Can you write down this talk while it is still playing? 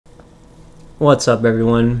What's up,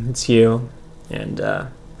 everyone? It's you. And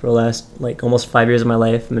for the last almost 5 years of my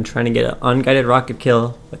life, I've been trying to get an unguided rocket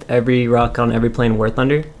kill with every rocket on every plane War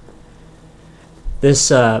Thunder.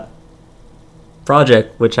 This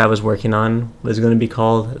project, which I was working on, was going to be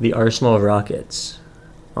called the Arsenal of Rockets.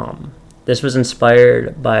 This was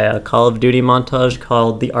inspired by a Call of Duty montage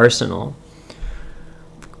called The Arsenal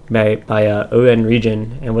by ON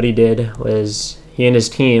Region. And what he did was he and his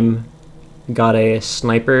team got a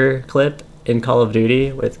sniper clip in Call of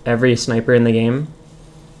Duty with every sniper in the game.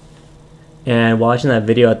 And watching that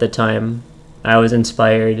video at the time, I was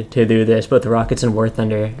inspired to do this with rockets and War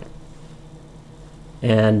Thunder.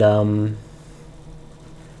 And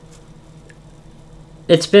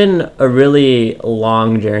it's been a really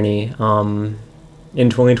long journey. In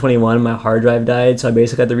 2021, my hard drive died, so I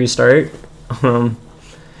basically had to restart.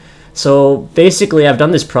 So basically, I've done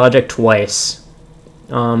this project twice.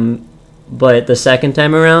 But the second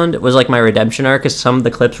time around, it was like my redemption arc, because some of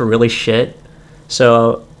the clips were really shit.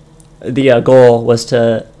 So the goal was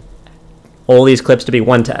to all these clips to be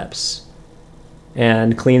one taps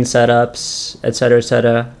and clean setups, etc.,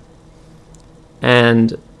 etc.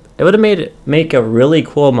 And it would have make a really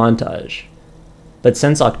cool montage. But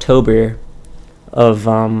since October of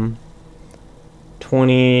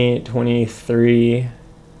 2023,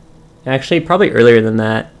 actually probably earlier than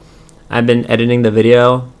that, I've been editing the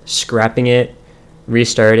video, scrapping it,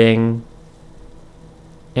 restarting,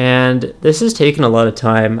 and this has taken a lot of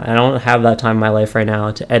time. I don't have that time in my life right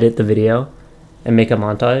now to edit the video and make a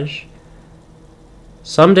montage.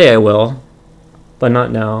 Someday I will, but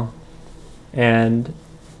not now. And,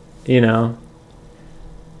 you know,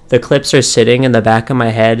 the clips are sitting in the back of my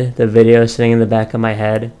head, the video is sitting in the back of my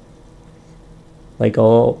head, and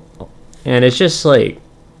it's just I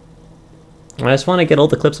just want to get all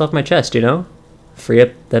the clips off my chest, you know? Free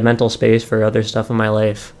up the mental space for other stuff in my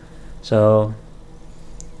life. So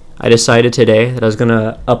I decided today that I was going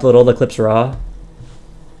to upload all the clips raw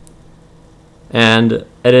and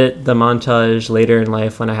edit the montage later in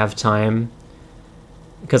life when I have time.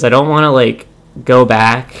 Because I don't want to go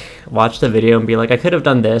back, watch the video and be like, I could have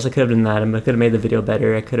done this, I could have done that, I could have made the video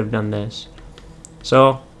better, I could have done this.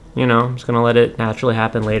 So, you know, I'm just going to let it naturally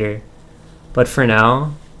happen later. But for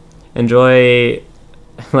now, enjoy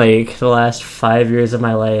the last 5 years of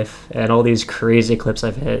my life and all these crazy clips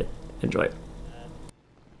I've hit. Enjoy.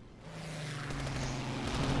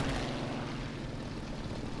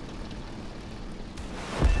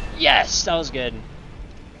 Yes, that was good.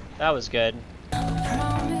 That was good.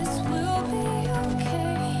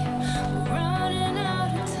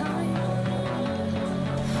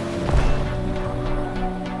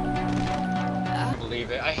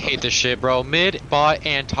 Believe it. I hate this shit, bro. Mid, bot,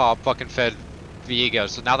 and top fucking fed Viego.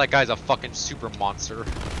 So now that guy's a fucking super monster.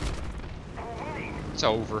 It's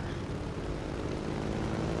over.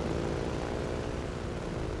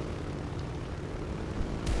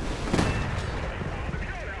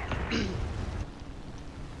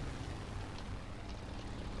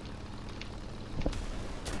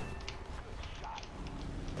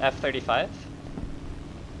 F-35?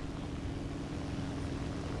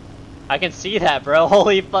 I can see that, bro.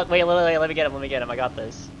 Holy fuck. Wait, let me get him. I got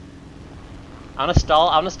this. I'm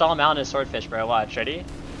gonna stall him out in his swordfish, bro. Watch. Ready?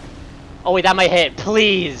 Oh, wait, that might hit.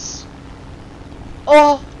 Please.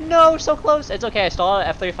 Oh, no. So close. It's okay. I stalled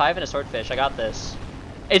F-35 and a swordfish. I got this.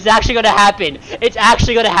 It's actually gonna happen. It's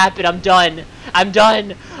actually gonna happen. I'm done. I'm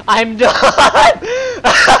done. I'm done.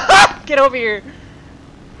 Get over here.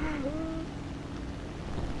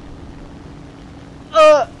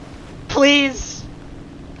 Please.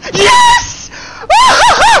 Yes!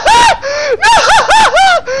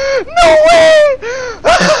 No way!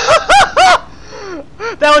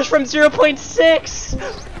 That was from 0.6!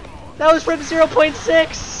 That was from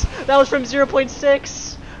 0.6! That was from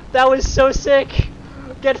 0.6! That was so sick!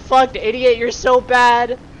 Get fucked, idiot, you're so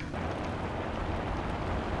bad!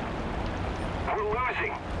 We're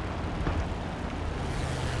losing.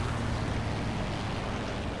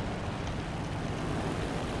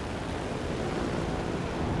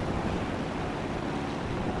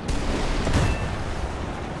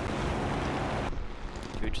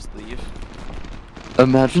 He would just leave.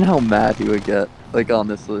 Imagine how mad he would get,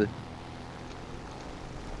 honestly.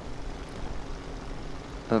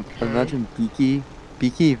 Imagine Beaky,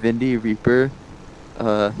 Vindy, Reaper,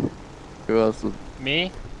 who else was...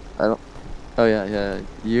 Me? I don't... Oh yeah,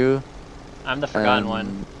 you... I'm the forgotten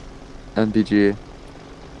one. And BG.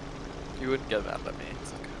 You wouldn't get mad at me.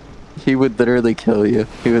 It's okay. He would literally kill you.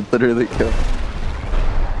 He would literally kill.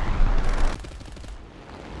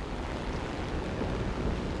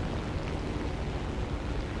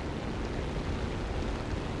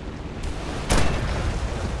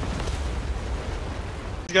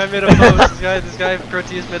 This guy made a post. This guy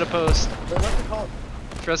Proteus made a post. What's it called?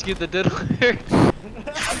 Rescue the diddler.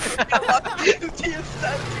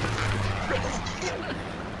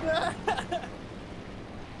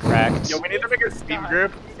 Cracked. Yo, we need to make a Steam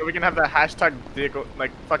group so we can have the hashtag vehicle,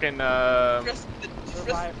 like fucking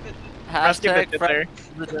Hashtag the diddler.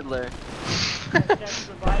 the diddler.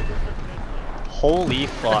 Holy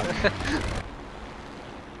fuck.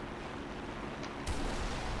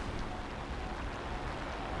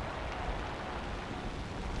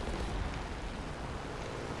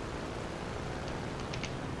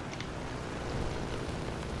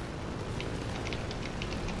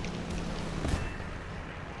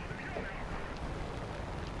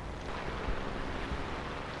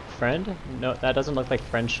 Friend? No, that doesn't look like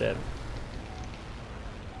friendship.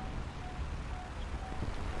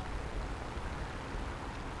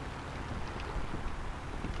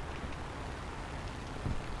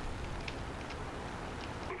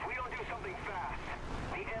 If we don't do something fast,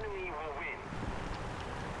 the enemy will win.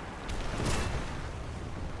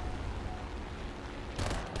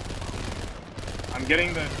 I'm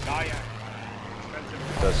getting the Kayak.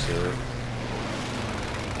 That's it.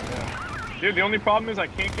 Dude, the only problem is I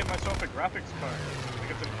can't get myself a graphics card. Like,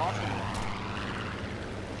 it's impossible.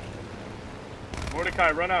 Mordecai,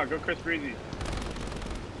 run out. Go Chris Breezy.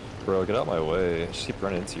 Bro, get out my way. I just keep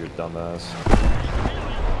running into your dumbass.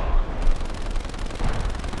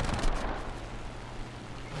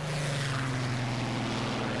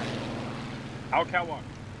 Out catwalk.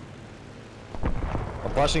 I'm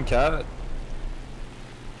flashing cat.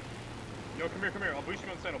 Yo, come here, come here. I'll bleach you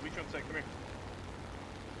on set. Come here.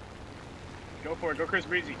 Go for it. Go Chris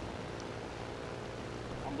Breezy.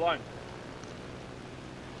 I'm blind.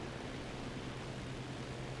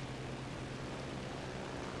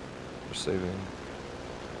 We're saving.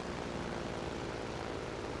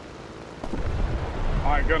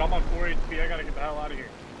 Alright, good. I'm on 4 HP. I gotta get the hell out of here.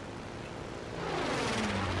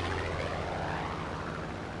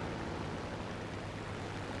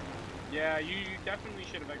 Yeah, you definitely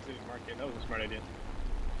should have exited market. That was a smart idea.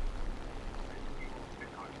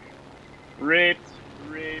 Raped.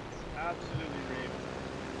 Absolutely raped.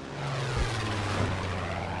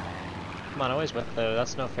 Come on, always with though.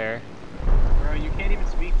 That's no fair. Bro, you can't even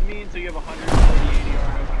speak to me until you have 140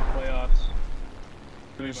 ADR in the playoffs.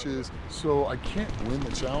 Finishes, so I can't win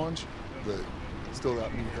the challenge, but still that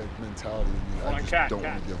meathead mentality in me. I just don't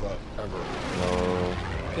want to give up, ever. No.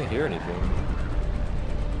 I can't hear anything.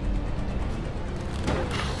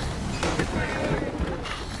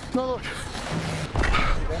 No, look.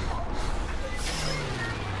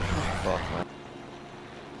 Fuck, man.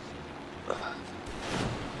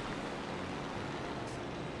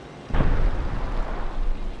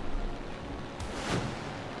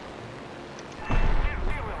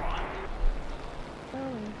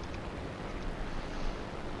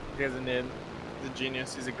 He has a nid. He's a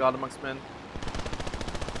genius. He's a god amongst men.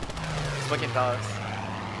 He's fucking Dallas.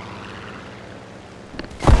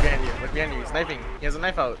 Look behind you. Look behind you. He's sniping. He has a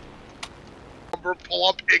knife out. Number pull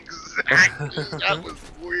up exactly. That was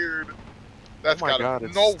weird. That's Oh my gotta God,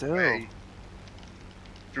 it's no still. way.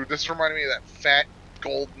 Dude, this reminded me of that fat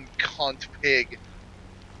golden cunt pig.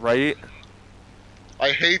 Right?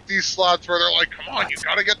 I hate these slots where they're like, come on, you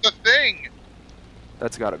gotta get the thing.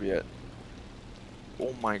 That's gotta be it.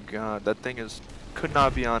 Oh my God, that thing could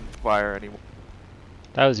not be on fire anymore.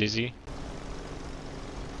 That was easy.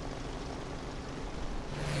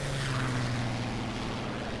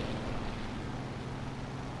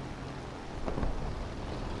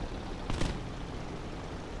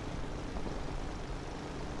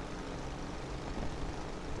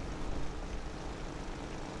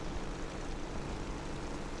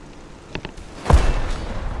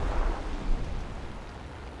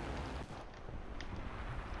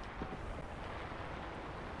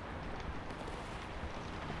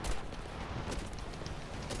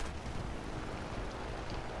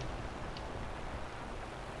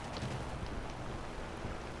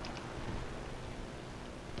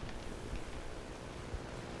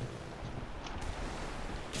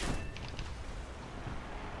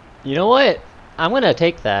 You know what? I'm gonna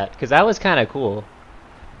take that, because that was kind of cool.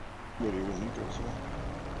 What do you want to go for? In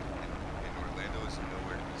Orlando, it's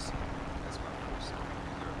nowhere to be seen. That's my first time.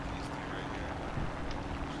 There are these three right here.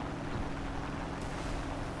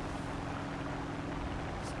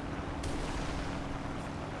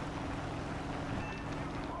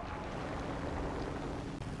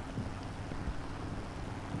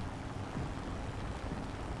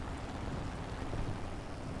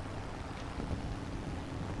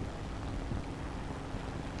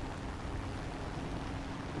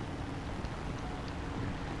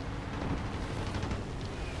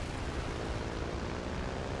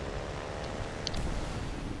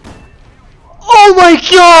 my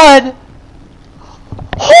god!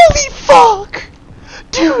 Holy fuck!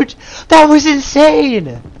 Dude, that was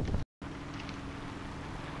insane!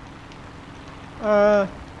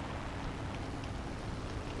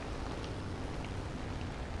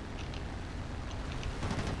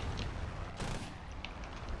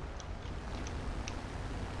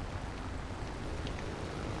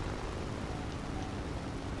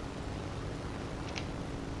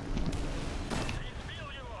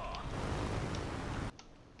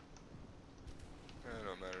 It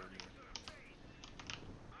don't matter to me.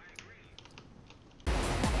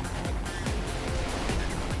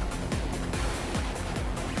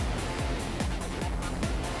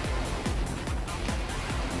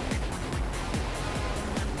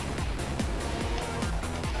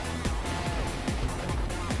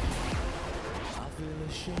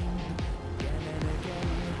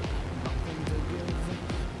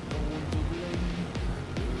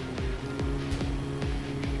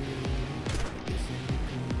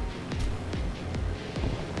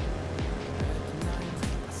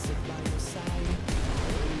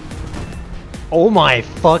 Oh my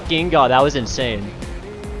fucking god, that was insane.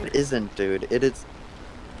 It isn't, dude. It is.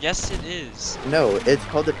 Yes, it is. No, it's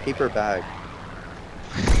called a paper bag.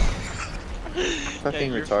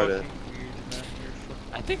 Fucking you're retarded.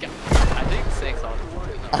 I think Snake's on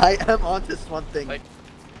it. I am onto something. Like-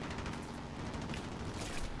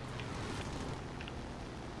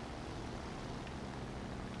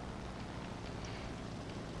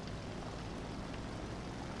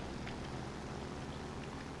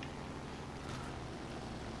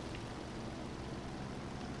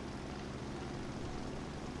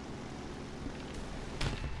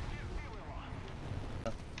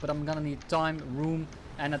 But I'm gonna need time, room,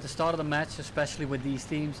 and at the start of the match, especially with these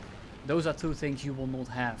teams, those are two things you will not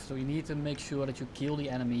have. So you need to make sure that you kill the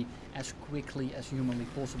enemy as quickly as humanly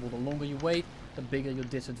possible. The longer you wait, the bigger your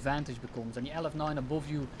disadvantage becomes. And the LF9 above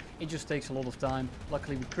you, it just takes a lot of time.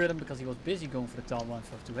 Luckily we crit him because he was busy going for the Tal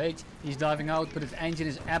 152H. He's diving out, but his engine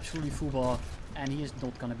is absolutely full bar, and he is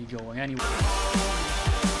not gonna be going anywhere.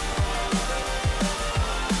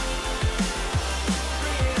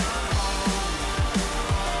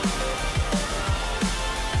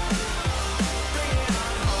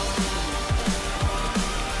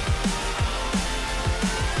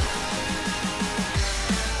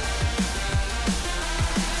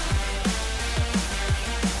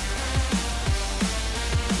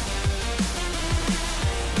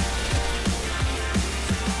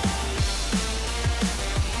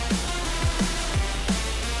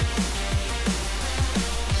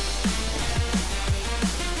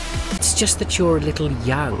 It's just that you're a little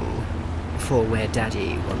young for where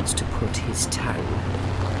Daddy wants to put his tongue.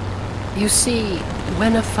 You see,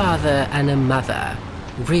 when a father and a mother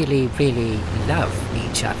really, really love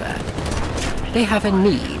each other, they have a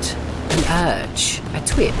need, an urge, a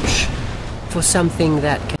twitch for something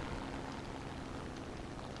that can...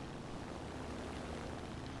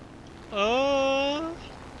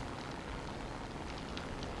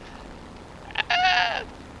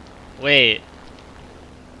 Wait.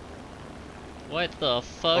 What the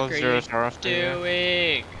fuck Those are zeros you are off there.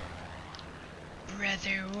 doing?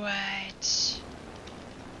 Brother, what?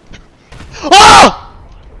 Oh!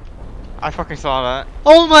 I fucking saw that.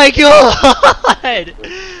 Oh my god!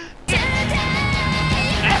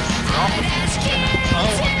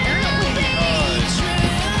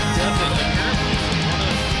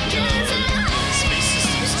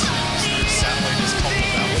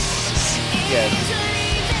 Yes.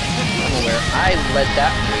 I'm aware. I led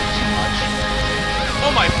that way too much.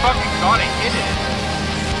 Oh my fucking god, I hit it!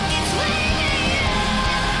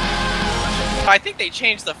 I think they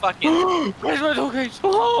changed the fucking. Where's my tool cage?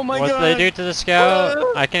 Oh my god! What did they do to the scout?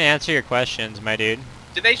 I can answer your questions, my dude.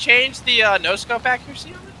 Did they change the no scope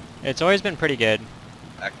accuracy on it? It's always been pretty good.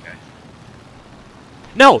 Okay.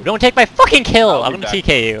 No, don't take my fucking kill! I'll I'm be gonna back.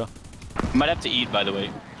 TK you. Might have to eat, by the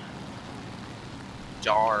way.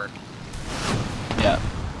 Darn. Yeah.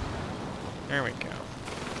 There we go.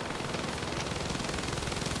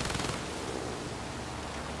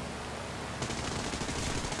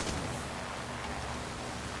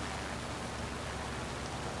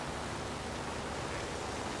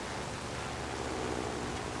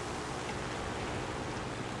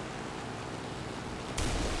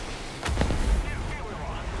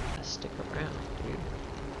 Stick around, dude.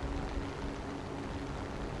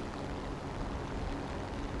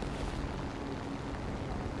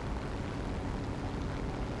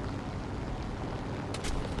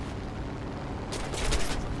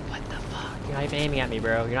 What the fuck? You're not even aiming at me,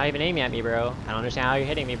 bro. You're not even aiming at me, bro. I don't understand how you're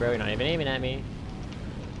hitting me, bro. You're not even aiming at me.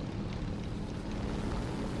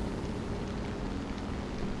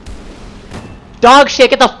 Dog shit,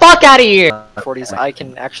 get the fuck out of here! 40s, I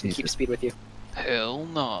can actually keep speed with you. Hell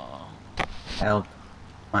no. Help.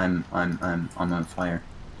 I'm on fire.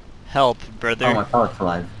 Help, brother. Oh, my pallet's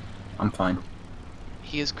alive. I'm fine.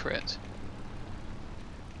 He is crit.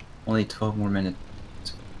 Only 12 more minutes.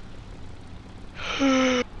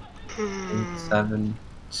 8, 7,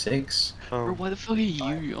 6. Bro, why the fuck are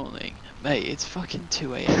you yawning? Mate, it's fucking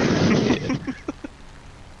 2 AM.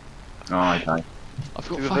 Oh, I died. I've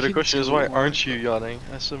got The better question is, why aren't you yawning?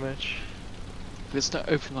 yawning? SMH. Because don't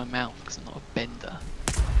open my mouth, because I'm not a bender.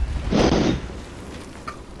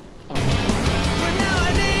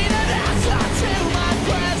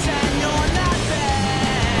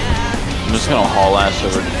 I'm just gonna haul ass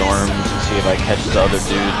over to dorms and see if I catch the other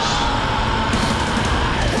dudes.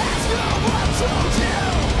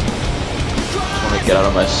 Just wanna get out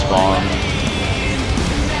of my spawn.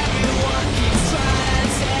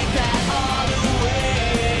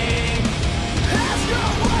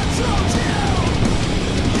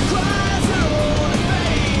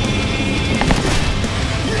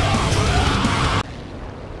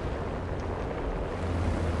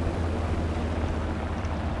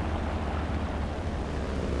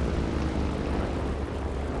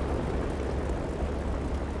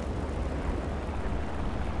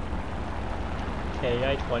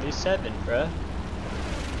 KI-27, bruh.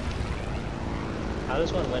 How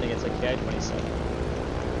does one win against a KI-27?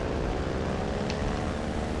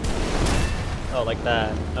 Oh, like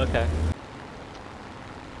that. Okay.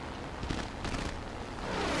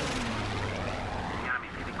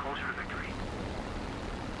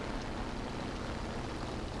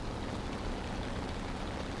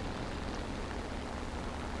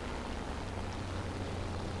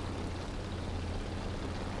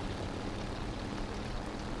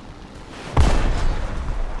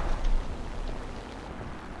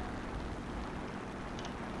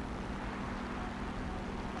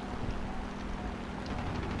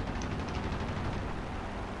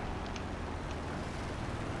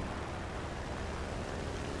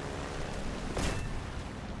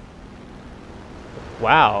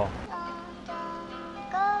 Wow.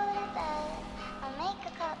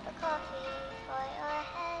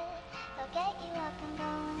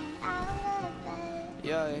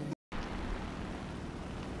 Yeah.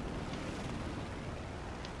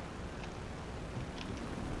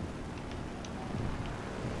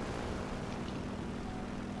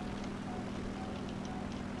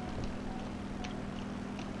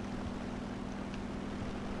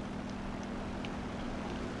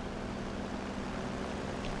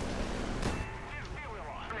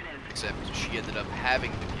 Except she ended up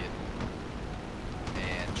having the kid,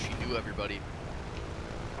 and she knew everybody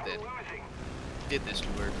that did this to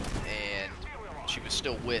her, and she was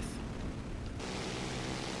still with.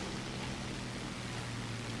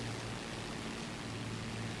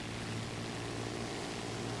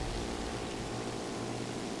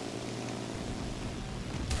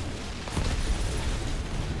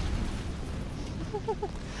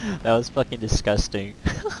 That was fucking disgusting.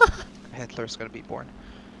 Hitler's gonna be born.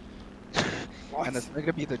 And it's not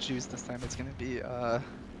gonna be the Jews this time, it's gonna be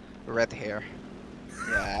red hair.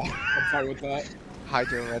 Yeah. I'm fine with that. Hide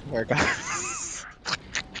your red hair, guys.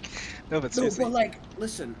 No, but No, seriously. but like,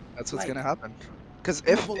 listen. That's what's like, gonna happen. Because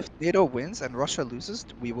if NATO wins and Russia loses,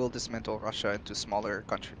 we will dismantle Russia into smaller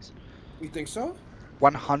countries. You think so?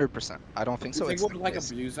 100%. I don't think so. You think It's we'll the like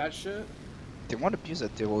case. abuse that shit? They won't abuse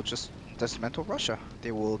it. They will just dismantle Russia.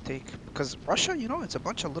 They will take, because Russia, you know, it's a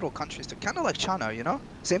bunch of little countries. They're kind of like China, you know.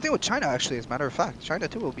 Same thing with China, actually. As a matter of fact, China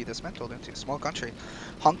too will be dismantled into a small country.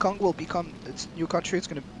 Hong Kong will become its new country. It's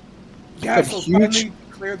gonna Yeah, become so huge. finally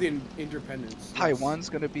clear the independence. Taiwan's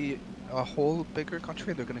gonna be a whole bigger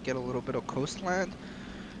country. They're gonna get a little bit of coastland.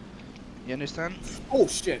 You understand? Oh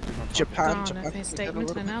shit! Japan. Done, I've made a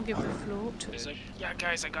statement, and now give the floor to. He's like, yeah,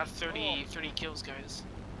 guys, I got 30 kills, guys.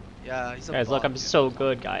 Yeah, he's a Guys, look, bot. I'm so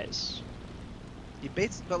good, guys. He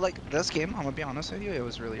baits, but like this game, I'm gonna be honest with you, it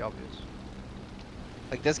was really obvious.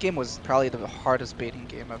 Like this game was probably the hardest baiting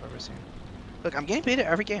game I've ever seen. Look, I'm getting baited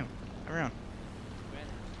every game, every round.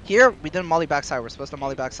 Here, we didn't molly backside. We're supposed to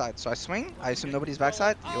molly backside. So I swing. I assume nobody's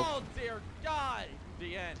backside. Oh dear God!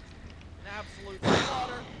 The end. An absolute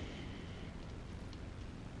slaughter.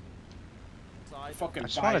 Fucking I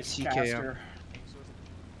just want a bias TKO. caster.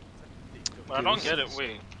 I don't get it.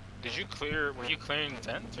 Wait, did you clear? Were you clearing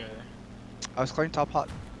vent or? I was clearing top hot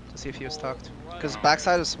to see if he was tucked. Because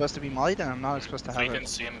backside is supposed to be mollied and I'm not supposed to So have you can it.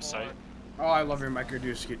 see him sight. Oh, I love your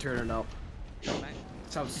microdusky. Turn it up.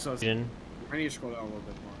 Sounds so. Vision. I need to scroll down a little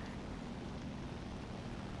bit more.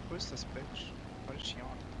 Who's this bitch? What is she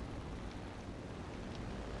on?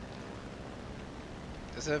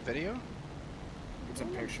 Is it a video? It's a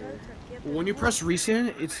picture. Well, when you press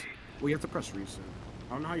resend, it's... Well, you have to press resend.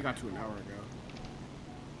 I don't know how you got to an hour ago.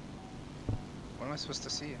 What am I supposed to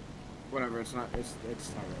see? Whatever, it's not... It's not right. It's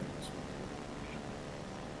fine.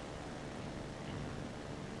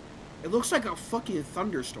 It looks like a fucking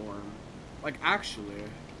thunderstorm. Like, actually.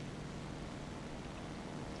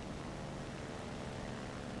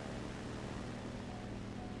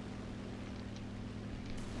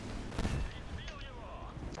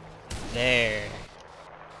 There.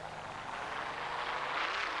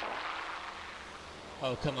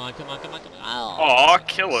 Oh, come on, come on, come on, come on. Oh, Aw,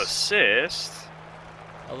 kill assist.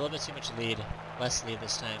 a little bit too much lead. Less lead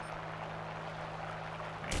this time.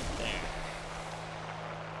 Right there.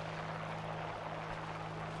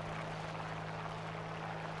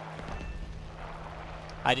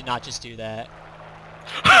 I did not just do that.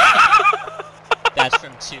 That's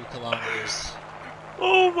from 2 kilometers.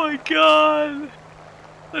 Oh my god.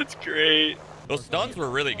 That's great. Those stuns were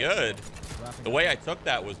really good. The way I took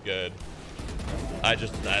that was good. I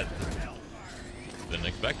just didn't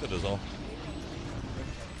expect it is all.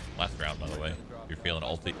 Last round, by the way. You're feeling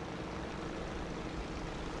ulti.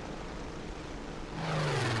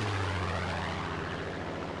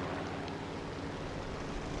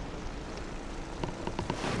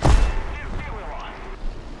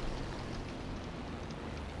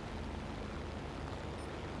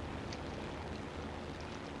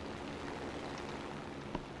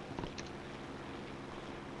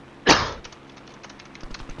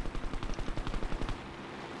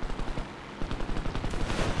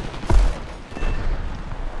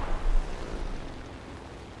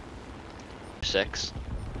 Six,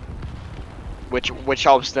 which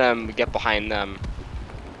helps them get behind them.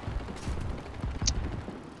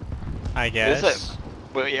 I guess.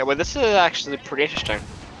 This is actually pretty interesting.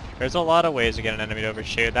 There's a lot of ways to get an enemy to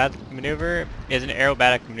overshoot. That maneuver is an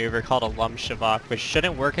aerobatic maneuver called a Lum Shavak, which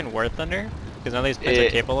shouldn't work in War Thunder, because none of these pins are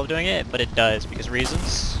capable of doing it, but it does, because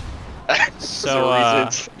reasons. So,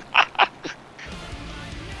 reasons.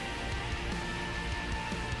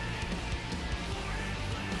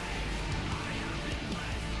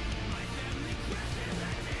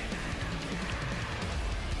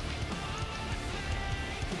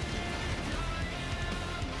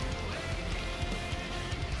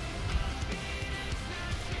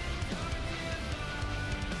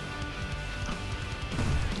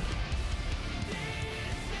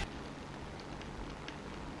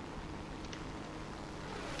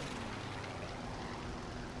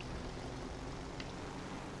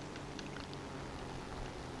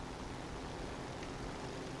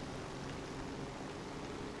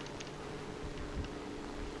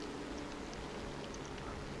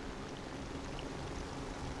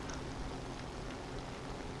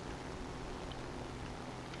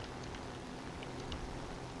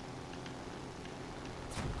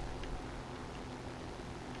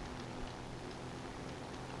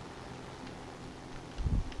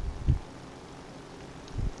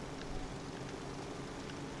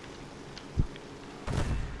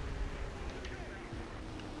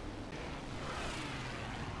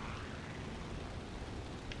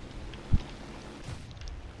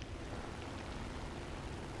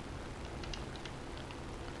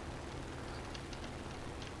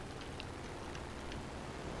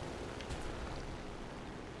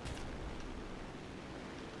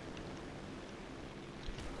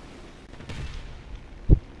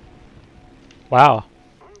 wow.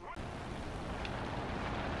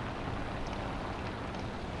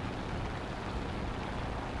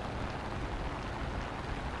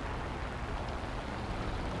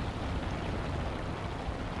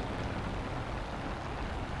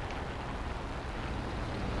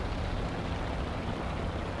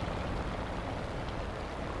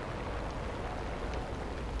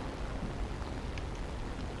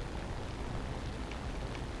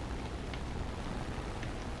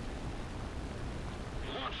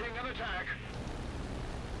 Launching an attack.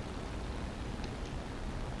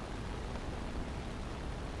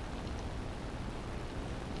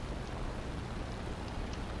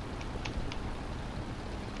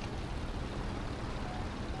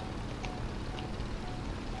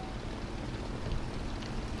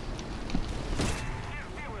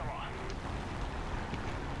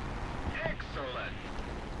 Excellent.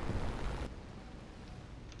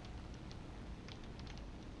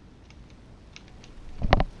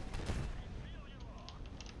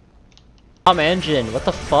 Engine, what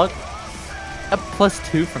the fuck? Up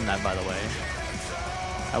 +2 from that, by the way.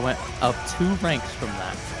 I went up 2 ranks from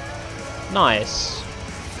that. Nice.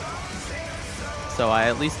 So I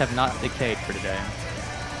at least have not decayed for today.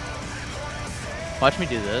 Watch me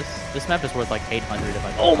do this. This map is worth like 800 if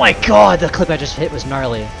I. Oh my god, the clip I just hit was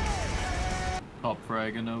gnarly. Top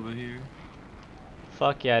fragging over here.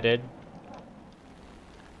 Fuck yeah, dude.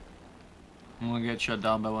 I'm gonna get shut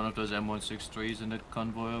down by one of those M163s in that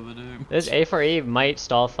convoy over there. This A4E might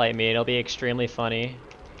stall fight me. It'll be extremely funny.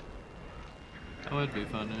 That would be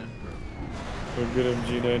funny. Go get him,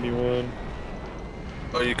 G91.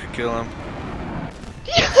 Oh, you could kill him.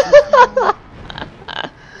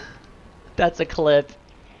 That's a clip.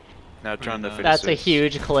 Now turn the 56. That's a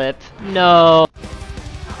huge clip. No.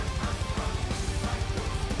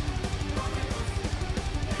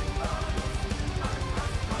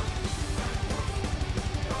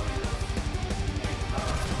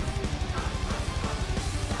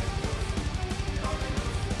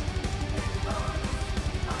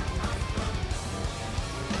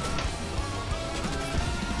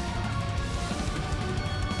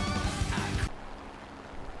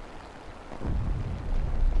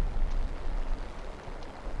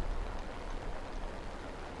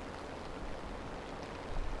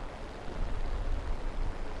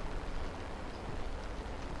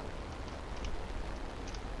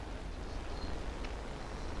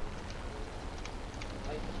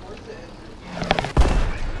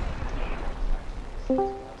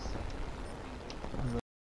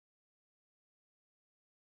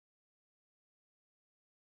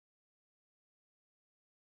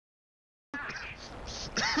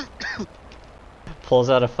 Pulls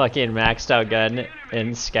out a fucking maxed out gun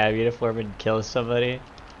in scab uniform and kills somebody.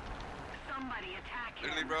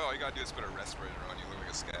 Literally, bro, all you gotta do is put a respirator on you, look like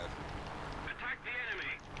a scav.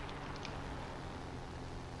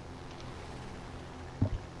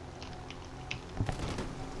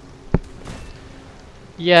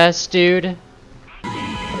 Yes, dude.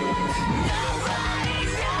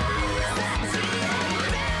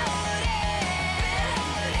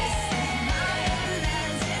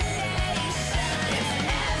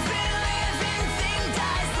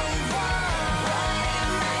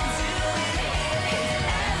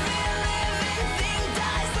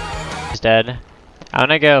 Dead. I'm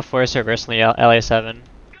gonna go force reversal in the LA7.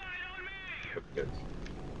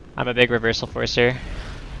 I'm a big reversal forcer.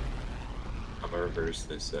 I'm gonna reverse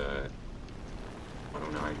this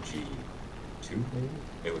 109 G2 maybe?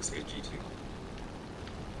 It looks like a G2.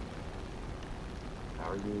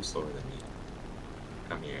 How are you slower than me?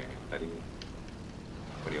 Come here, buddy.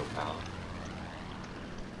 What do you pal?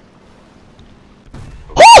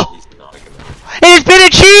 Oh! He's not a good It has been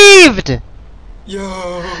achieved!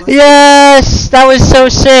 Yo! Yes! That was so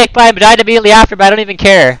sick! But I died immediately after, but I don't even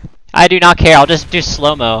care. I do not care. I'll just do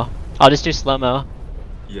slow-mo. I'll just do slow-mo.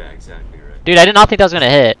 Yeah, exactly right. Dude, I did not think that was gonna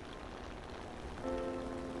hit.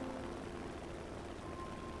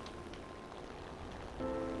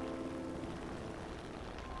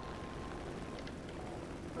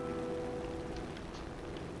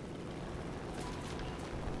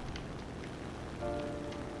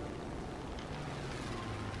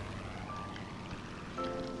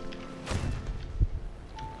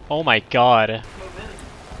 Oh my god.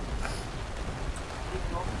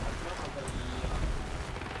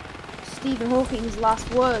 Stephen Hawking's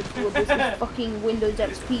last words were this is fucking Windows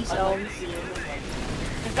XP sounds.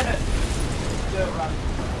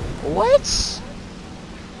 What?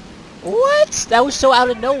 What? That was so out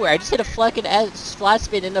of nowhere. I just hit a fucking flat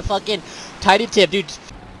spin in the fucking tiny tip, dude.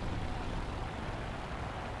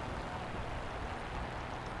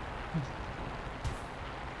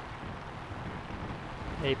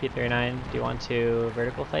 AP39, do you want to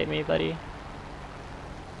vertical fight me, buddy?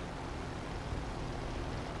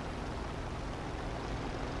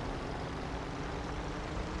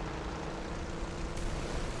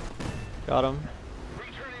 Got him.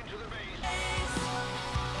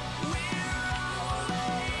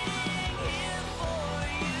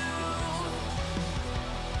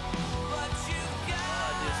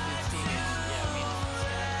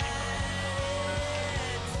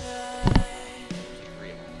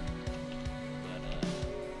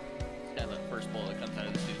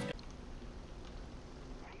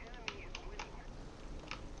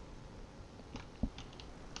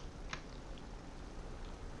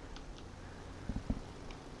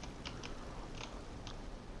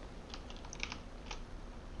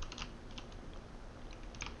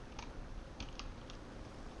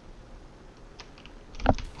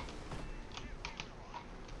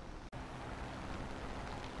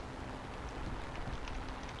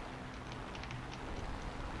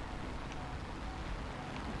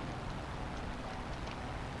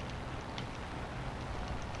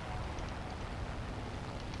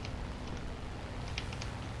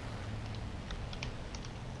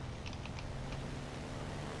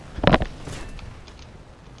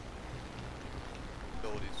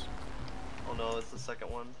 no, it's the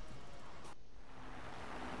second one.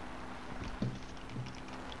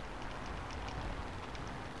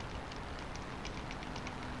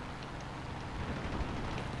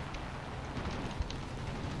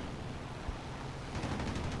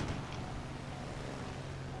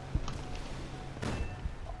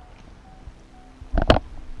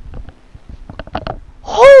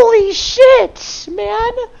 Holy shit,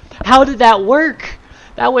 man! How did that work?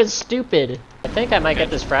 That was stupid. I think I might get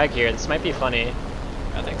this frag here. This might be funny.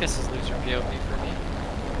 I think this is loser POV for me.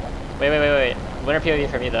 Wait. Winner POV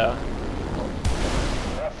for me though.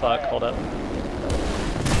 Fuck, hold up.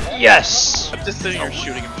 Yes! I'm just sitting here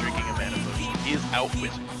shooting him, drinking a mana potion. He is out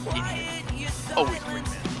with idiot. Always bring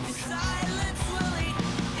mana potions.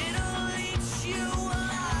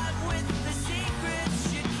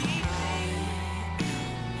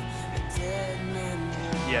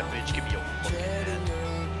 Yeah, bitch, give me your fucking head.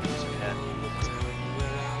 Use your head.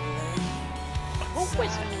 Oh,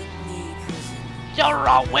 wizard! You're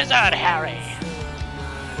a wizard, Harry!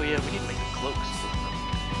 Oh yeah, we need to make the cloaks.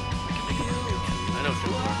 We can make them new. I know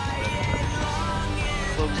Joe Martin's better, but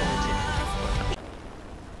cloaks only take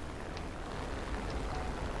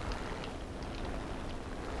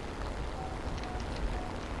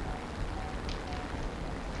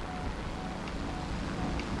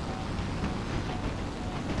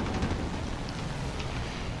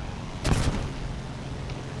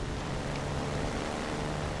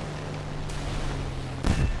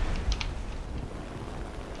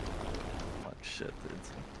Shit, dude.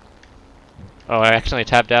 Oh, I accidentally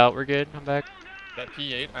tapped out. We're good. I'm back. That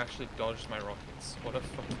P8 actually dodged my rockets. What a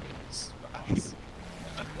fucking spaz.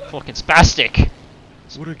 Fucking spastic.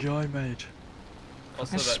 What a guy, mate.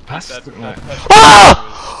 Also, that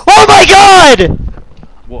Oh! Oh my god!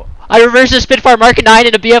 What? I reversed a Spitfire Mark 9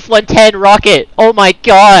 and a BF-110 rocket. Oh my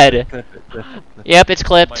god. Yep, it's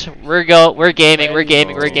clipped. We're gaming. We're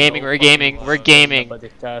gaming. We're gaming. We're gaming.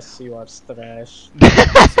 You watch trash.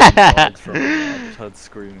 Heard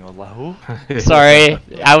screaming aloud. Sorry,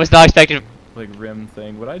 I was not expecting. Like rim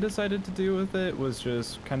thing. What I decided to do with it was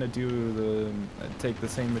just kind of do the take the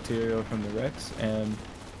same material from the Rex and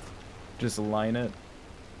just line it.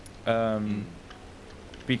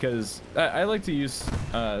 Because I like to use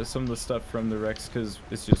some of the stuff from the Rex because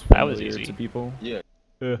it's just familiar to people. Yeah.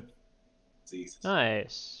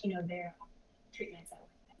 Nice.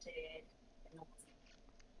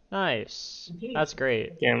 Nice. That's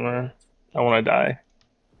great. Camera. I want to die.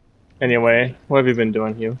 Anyway, what have you been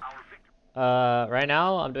doing, Hugh? Right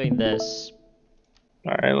now I'm doing this.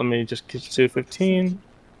 Alright, let me just get to 15.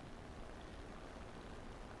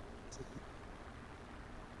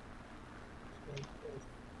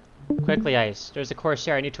 Quickly, Ice. There's a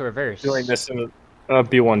Corsair I need to reverse. Doing this in a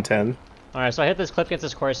B110. Alright, so I hit this clip against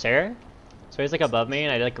this Corsair. So he's like above me,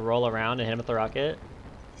 and I like roll around and hit him with the rocket.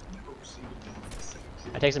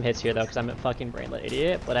 I take some hits here though, because I'm a fucking brainlet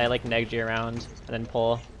idiot. But I like neg G around and then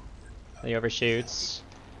pull. And he overshoots.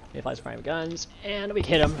 He applies prime guns, and we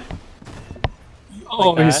hit him. Oh,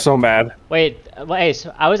 Like he's so mad. Wait,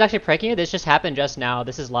 so I was actually pranking you. This just happened just now.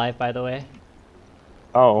 This is live, by the way.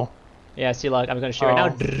 Oh. Yeah, see, look, I'm gonna shoot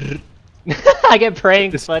right now. I get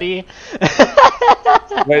pranked, buddy.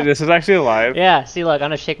 Wait, this is actually live? Yeah, see, look, I'm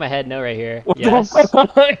gonna shake my head no right here. What Yes.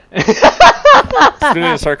 Spin in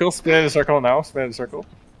a circle, spin in a circle now, spin in a circle.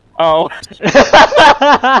 Oh.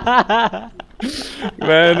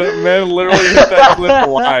 man literally hit that clip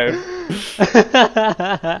live.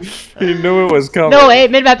 He knew it was coming. No, hey,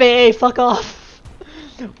 mid-map AA, fuck off.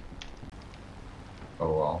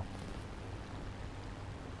 Oh well.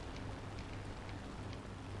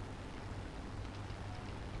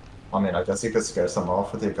 I mean, I guess you could scare some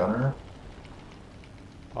off with your gunner.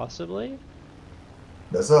 Possibly.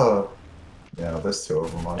 There's there's two of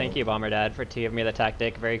them on Thank you, Bomber Dad, for giving me the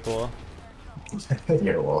tactic. Very cool.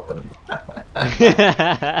 You're welcome.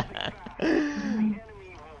 That's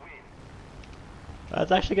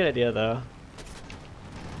actually a good idea, though.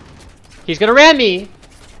 He's gonna ram me!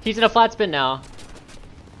 He's in a flat spin now.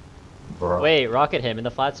 Bro. Wait, rocket him in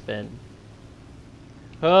the flat spin.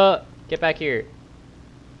 Get back here.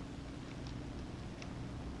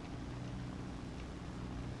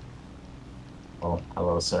 Oh,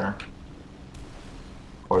 hello, sir.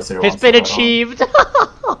 Of course, It's been achieved!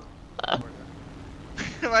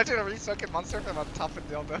 Imagine a really fucking monster from on top of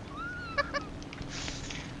Dildo.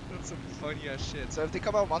 That's some funny ass shit. So if they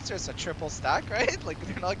come out monster, it's a triple stack, right? Like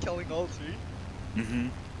they're not killing all three. Mm-hmm.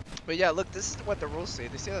 But yeah, look, this is what the rules say.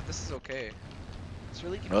 They say that this is okay. It's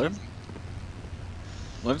really Really? confusing.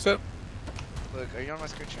 What is it? Look, are you on my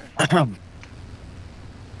screen share?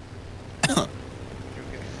 You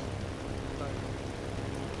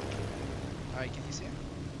okay?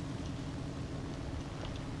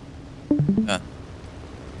 Yeah.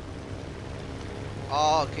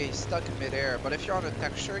 Oh, okay, stuck in midair. But if you're on a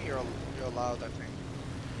texture, you're allowed, I think.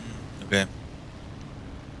 Okay.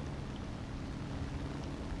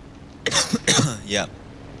 Yeah.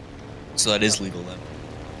 So that is legal then.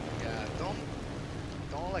 Yeah,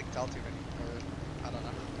 don't like tell too many. Or, I don't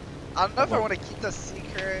know. I don't know if I want to keep the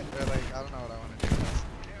secret or like I don't know what I want to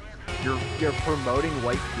do. You're promoting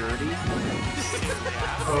white purity. Bro,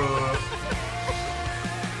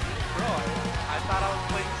 I thought I was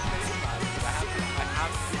playing Space Mountain. I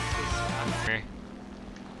have to do Space Mountain.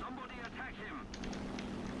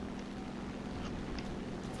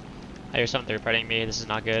 I hear something third partying me. This is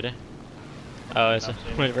not good. Oh, it's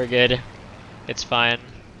we're good. It's fine.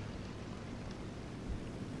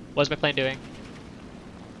 What's my plane doing?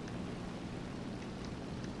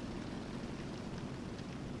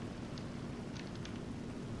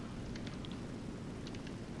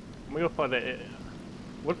 I'm gonna go fly the.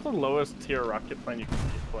 What's the lowest tier rocket plane you can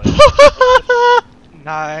fly?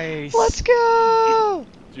 Nice. Let's go.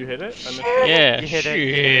 Did you hit it? I missed it. Yeah. You hit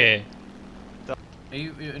it.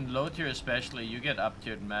 In low tier especially, you get up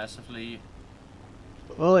tiered massively.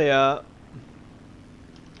 Well, yeah.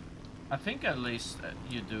 I think at least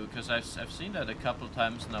you do, because I've seen that a couple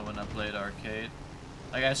times now when I played arcade.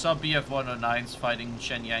 Like I saw BF-109s fighting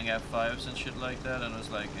Shenyang F5s and shit like that, and it was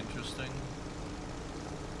like interesting.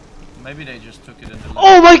 Maybe they just took it in the.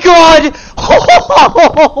 Oh my god!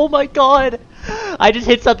 Oh my god! I just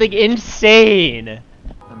hit something insane!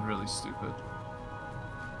 I'm really stupid.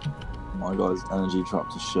 My guy's energy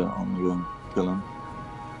dropped to shit. I'm gonna kill him.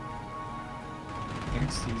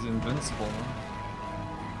 Thinks he's invincible.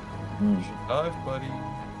 Mm. You should dive, buddy.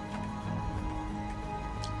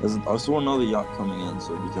 I saw another yacht coming in,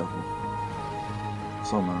 so be careful.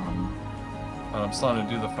 Somewhere around here. And I'm starting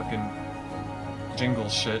to do the fucking jingle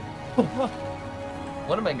shit.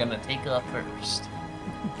 What am I gonna take off first?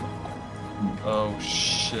 Oh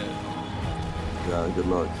shit. Yeah, good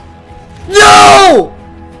luck. No!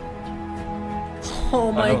 Oh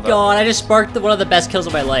my god, I just sparked one of the best kills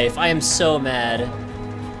of my life. I am so mad.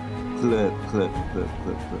 Clip.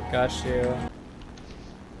 Got you.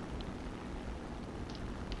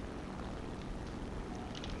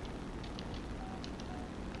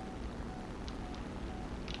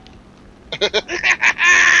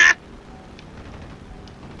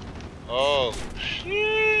 Oh, sheesh.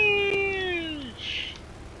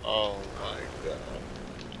 Oh my god.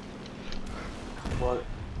 What?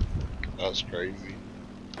 That's crazy.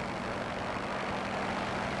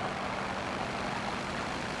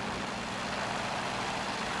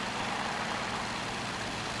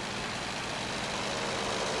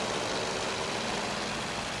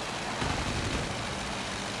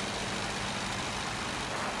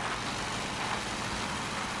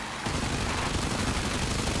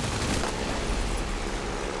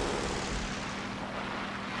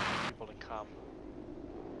 People to come.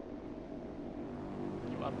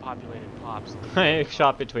 You unpopulated pops. I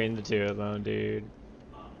shot between the two of them, dude.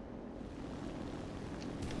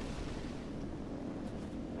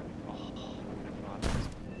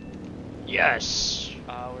 Yes.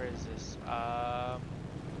 Where is this?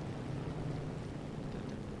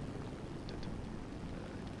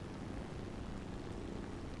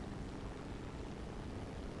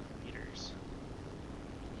 Meters.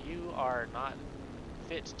 You are not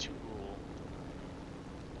fit to rule.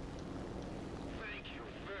 Thank you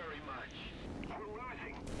very much. We're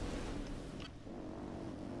losing.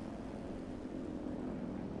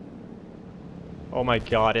 Oh my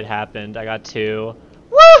god, it happened. I got 2.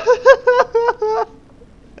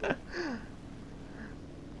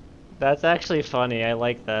 That's actually funny. I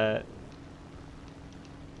like that.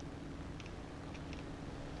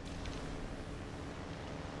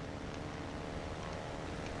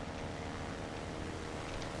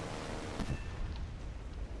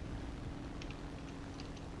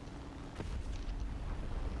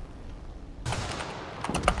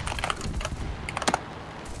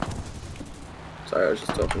 Sorry, I was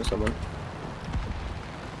just talking to someone.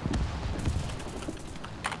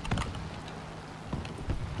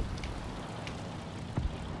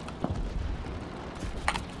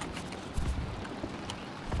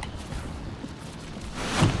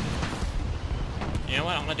 You know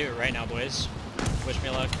what? I'm gonna do it right now, boys. Wish me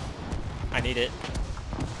luck. I need it.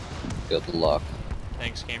 Good luck.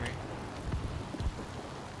 Thanks, gamer.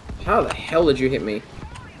 How the hell did you hit me?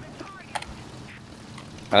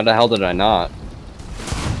 How the hell did I not?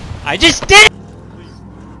 I just did it!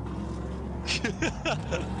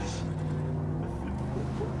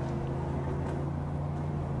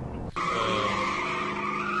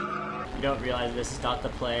 You don't realize this is not the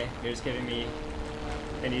play. You're just giving me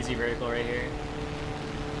an easy vertical right here.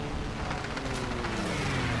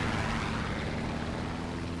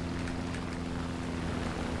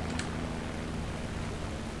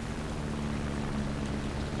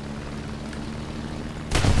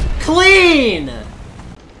 Clean!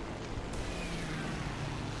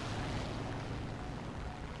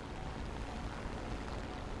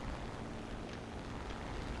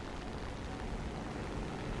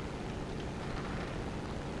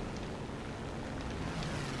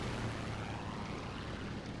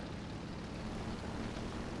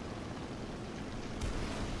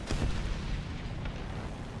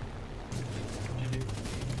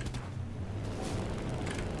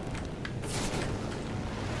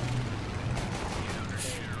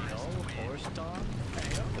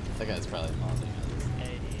 That guy's probably pausing it.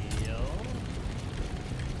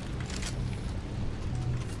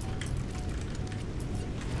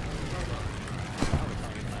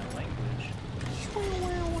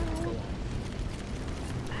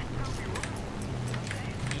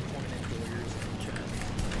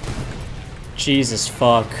 Jesus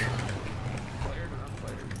fuck.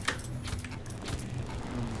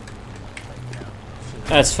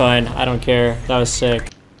 That's fine, I don't care. That was sick.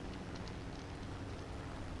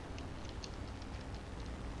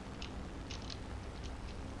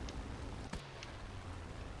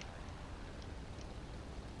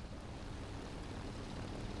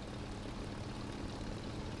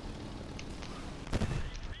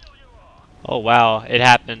 Oh wow, it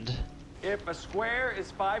happened. If a square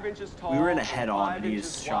is 5 inches tall, We were in a head-on and he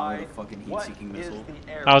inches just shot with a wide, fucking what heat-seeking is missile.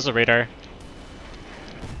 the area? That was a radar.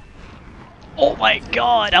 Oh my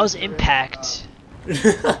god, that was impact.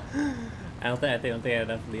 I don't think I have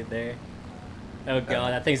enough lead there. Oh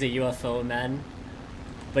god, that thing's a UFO, man.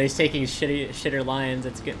 But he's taking shitter lines.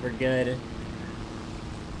 It's good. We're good.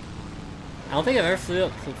 I don't think I've ever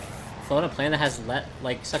flown a plane that has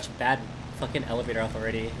like such bad fucking elevator off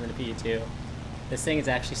already in the PE2. This thing is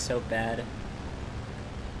actually so bad.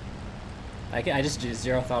 I just do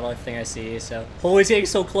zero throttle everything I see. So oh, he's getting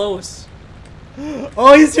so close.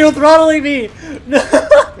 Oh, he's zero throttling me. No.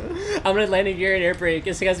 I'm gonna land in gear and air brake.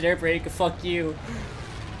 This thing has an air brake. Fuck you.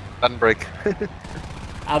 Unbrake.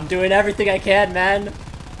 I'm doing everything I can, man.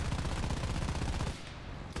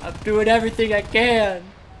 I'm doing everything I can.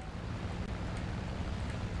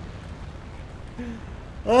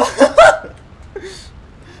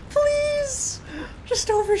 Please, just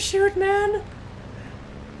overshoot, man.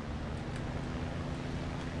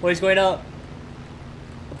 Oh, he's going up.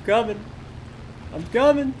 I'm coming. I'm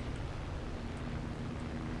coming.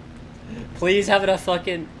 Please have enough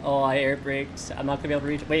fucking. Oh, I air braked. I'm not gonna be able to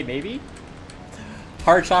reach. Wait, maybe?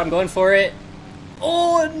 Hard shot. I'm going for it.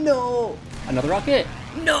 Oh no! Another rocket.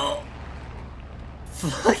 No.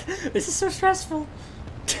 Fuck. This is so stressful.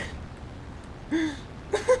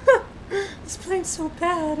 This plane's so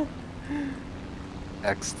bad.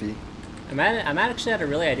 XD. I'm actually at a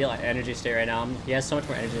really ideal energy state right now. He has so much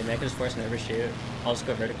more energy than me. I can just force him to overshoot. I'll just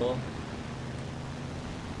go vertical.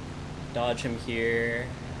 Dodge him here,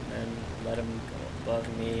 and then let him go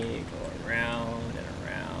above me, go around and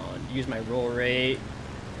around. Use my roll rate.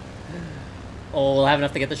 Oh, I'll have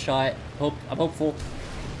enough to get the shot. I'm hopeful.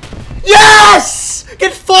 Yes!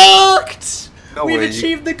 Get fucked! No We've way,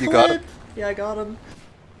 achieved the you clip. got him? Yeah, I got him.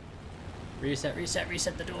 Reset, reset,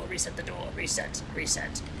 reset the duel, reset the duel, reset,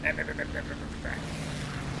 reset.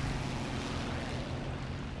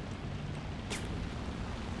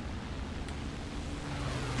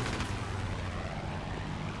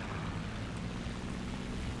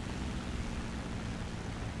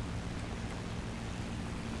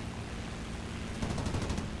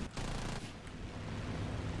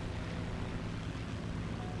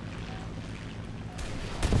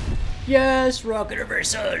 Yes, rocket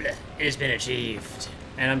reversal. It has been achieved.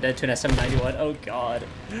 And I'm dead to an SM91. Oh god.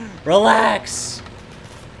 Relax!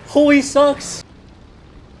 Holy sucks!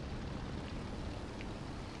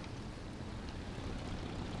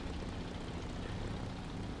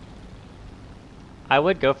 I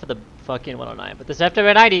would go for the fucking 109, but this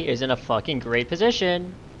FW90 is in a fucking great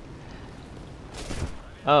position.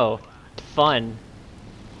 Oh, fun.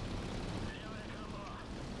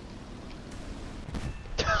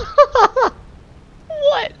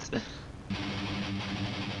 What?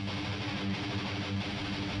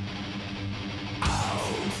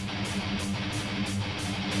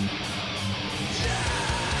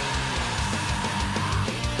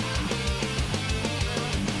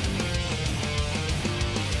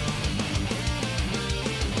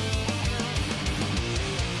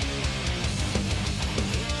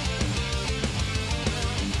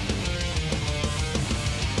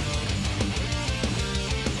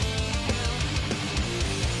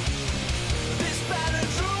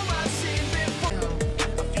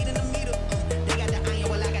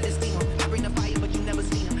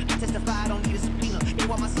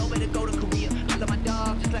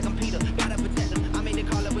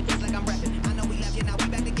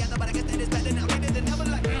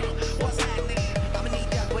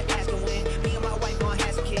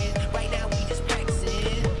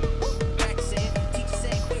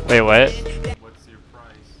 Wait, what? What's your price?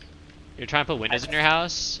 You're trying to put windows in your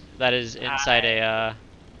house? That is inside a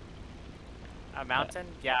mountain?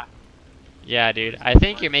 Yeah. Yeah, dude. I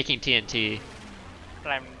think you're making TNT. But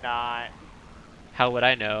I'm not. How would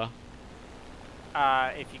I know?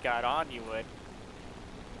 If you got on, you would.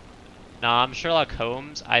 Nah, I'm Sherlock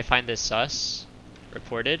Holmes. I find this sus.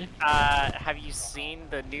 Reported. Have you seen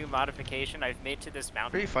the new modification I've made to this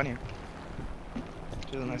mountain? Pretty funny.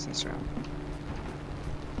 Really nice and strong.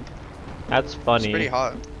 That's funny. It's pretty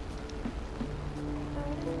hot.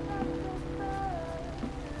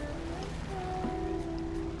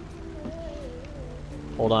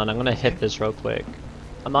 Hold on, I'm gonna hit this real quick.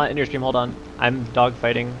 I'm not in your stream, hold on. I'm dog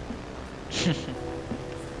fighting.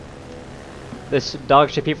 This dog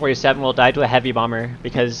ship P-47 will die to a heavy bomber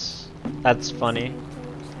because that's funny.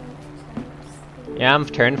 Yeah, I'm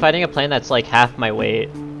turn fighting a plane that's like half my weight.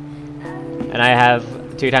 And I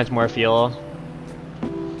have 2 times more fuel.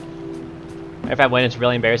 If I win, it's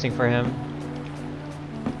really embarrassing for him.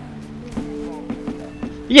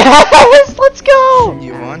 Yes! Let's go!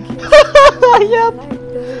 You won?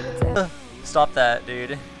 Yep. Stop that,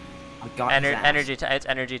 dude. I got his ass. Energy time. It's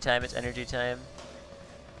energy time. It's energy time.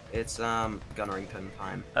 It's Gunnerington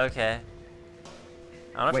time. Okay.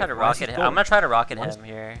 I'm gonna Wait, try to why is he rocket him. stalling? I'm gonna try to rocket Why is- him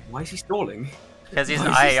here. Why is he stalling? Because he's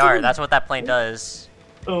an Why is he IAR. stalling? That's what that plane does.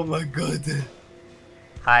 Oh my god.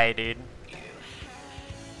 Hi, dude.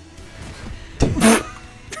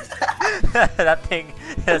 That thing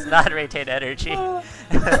does not retain energy.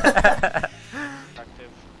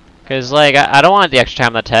 Cause like I don't want the extra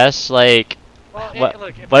time on the test. Like, Well, what?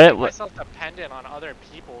 look, if what? I make What? myself dependent on other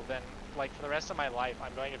people, then like for the rest of my life,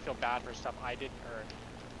 I'm going to feel bad for stuff I didn't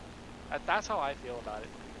earn. That's how I feel about it,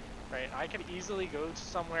 right? I could easily go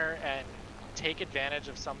somewhere and take advantage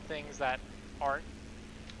of some things that aren't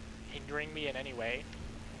hindering me in any way,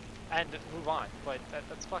 and move on. But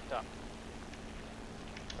that's fucked up.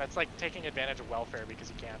 That's like taking advantage of welfare because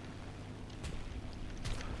you can.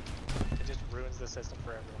 It just ruins the system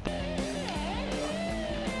for everyone.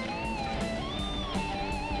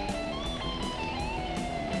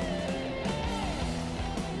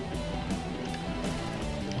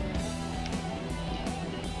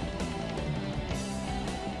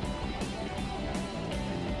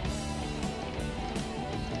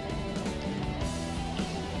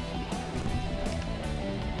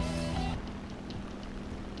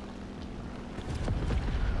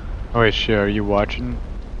 Oh wait, shit, are you watching?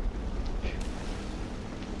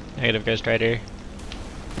 Negative Ghost Rider.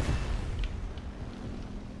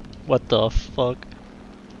 What the fuck?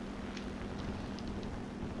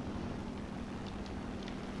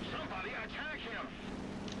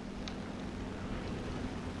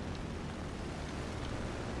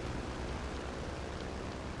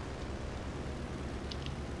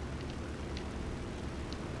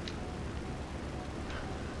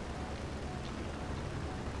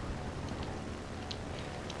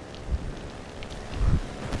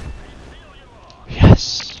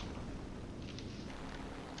 Yes.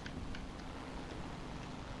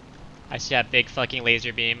 I see that big fucking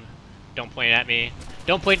laser beam. Don't point it at me.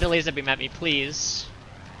 Don't point the laser beam at me, please.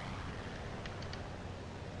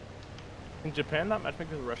 In Japan, not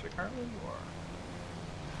matchmaking with Russia currently, or?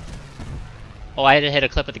 Oh, I had to hit a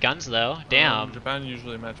clip with the guns though. Damn. Japan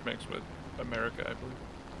usually matchmakes with America, I believe.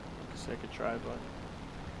 So I could try, but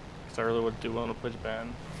because I really do want to play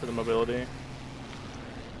Japan for the mobility.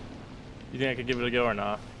 You think I could give it a go or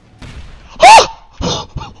not? You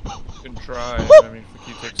can try. I mean, if the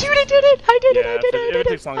key takes. Dude, I did it! I did it! Yeah, I did it! if it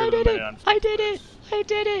takes longer than a minute, I'm just I did it! I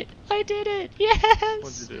did it! I did it! Yes!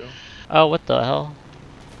 What'd you do? Oh, what the hell?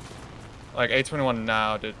 Like A21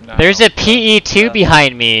 now did now. There's a PE2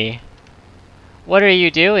 behind me. What are you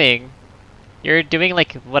doing? You're doing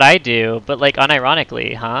like what I do, but like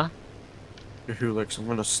unironically, huh? Helix, I'm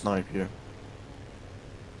gonna snipe you.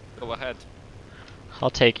 Go ahead. I'll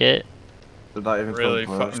take it. Did that even Really,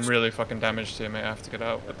 come close? really fucking damaged to you, mate. I have to get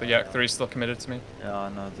out. But the Yak 3 is still committed to me. Yeah, I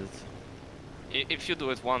know, dude. If you do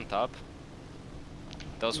it one tap,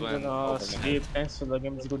 those win. Sleep, thanks for the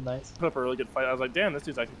game. It's good night. Put up a really good fight. I was like, damn, this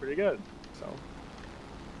dude's actually pretty good. So.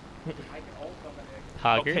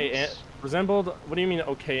 Okay, and resembled. What do you mean?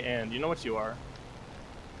 Okay, and you know what you are.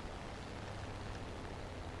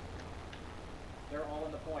 They're all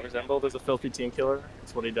in the point. Resembled is a filthy team killer.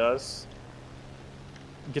 It's what he does.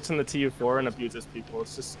 Gets in the TU4 and abuses people.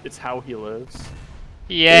 It's how he lives.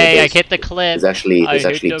 Yay, I hit the clip. There's actually I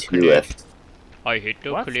hit 2 the clip. left. I hit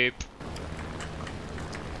the What? clip.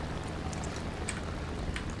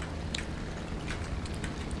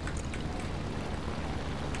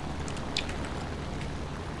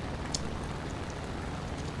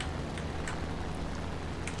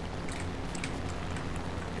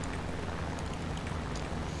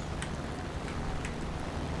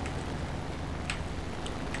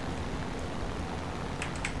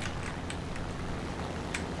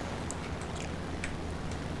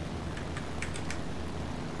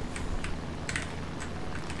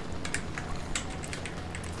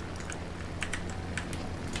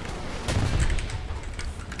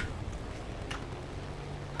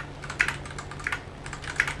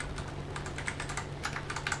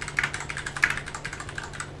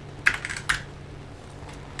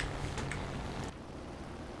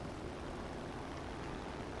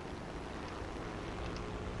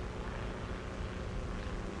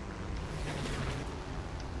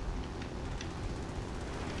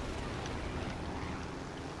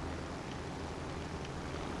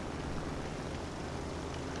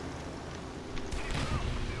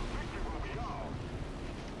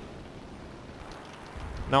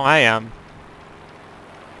 No, I am.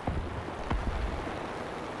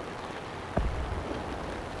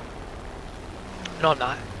 No, I'm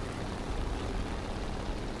not.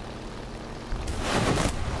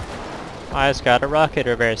 I just got a rocket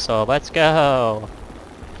reversal. Let's go.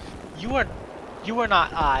 You are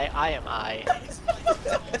not I am I.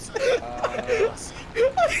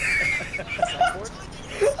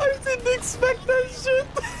 I didn't expect that shit.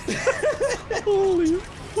 Holy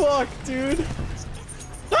fuck, dude.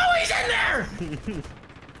 Oh, he's in there!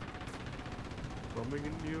 Coming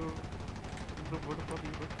in you.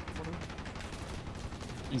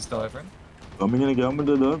 He's diving. Coming in again with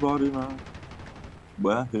the dead body, man.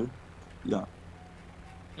 Where? Who? Yeah.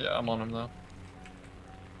 Yeah, I'm on him though.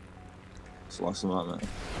 Slice him out there.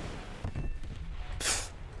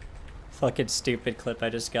 Fucking stupid clip I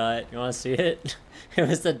just got. You wanna see it? It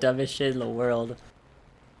was the dumbest shit in the world.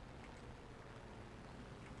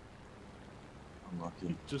 I'm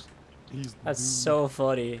lucky. That's so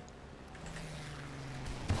funny.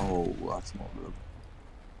 Oh, that's not good.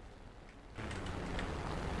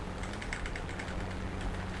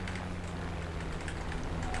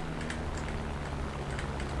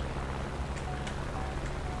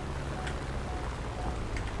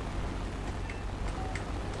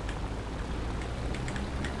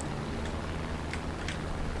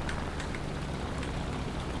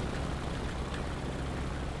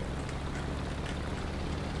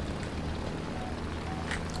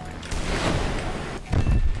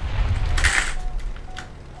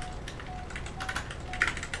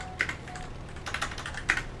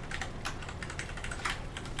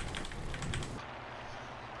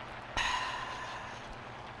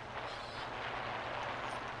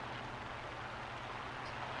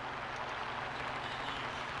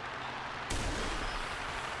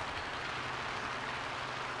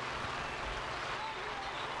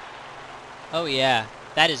 Oh yeah,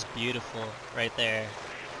 that is beautiful right there.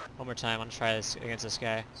 One more time, I'm gonna try this against this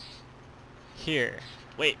guy. Here.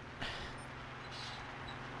 Wait.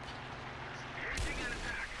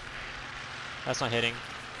 That's not hitting.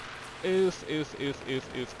 Oof, oof, oof,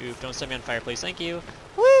 oof, oof, oof. Don't set me on fire, please. Thank you.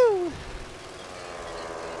 Woo!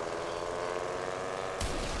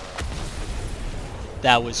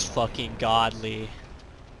 That was fucking godly.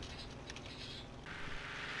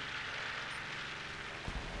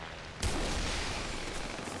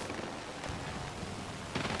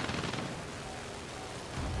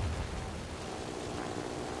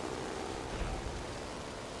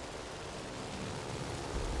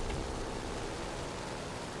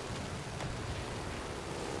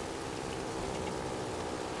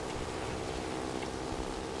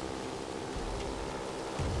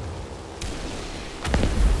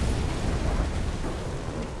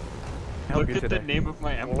 Look at the name of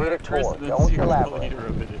my empire, Chris, and then Don't see who the elaborate. leader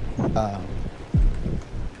of it is. A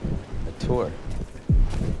tour.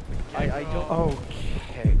 I don't...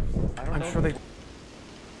 Okay. I'm sure they...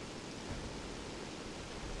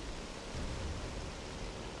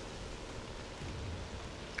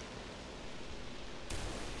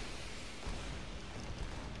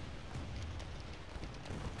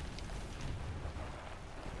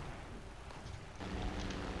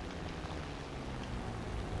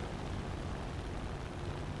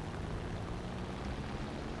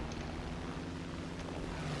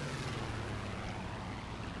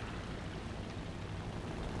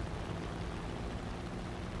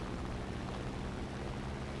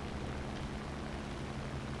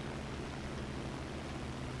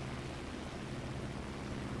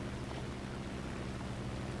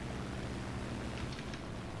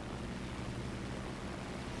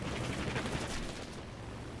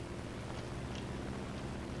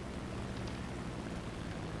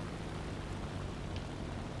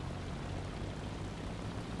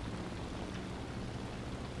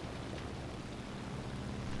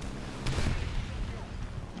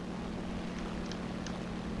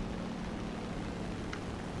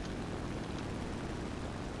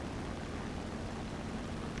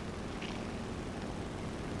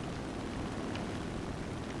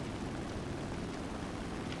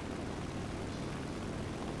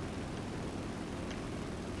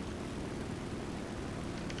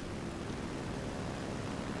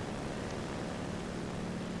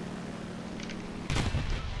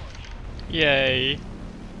 Yay.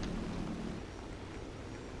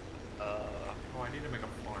 Oh, I need to make a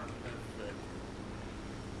farm. That's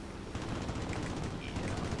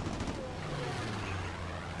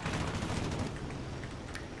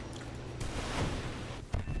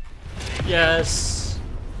it. Yes.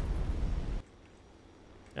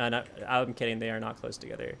 No, I'm kidding. They are not close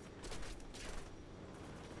together.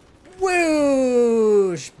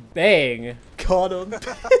 Whoosh! Bang! Got him.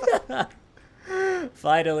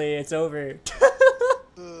 Finally, it's over.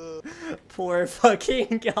 Poor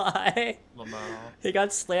fucking guy. He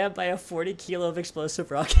got slammed by a 40 kilo of explosive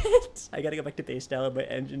rocket. I gotta go back to base now. My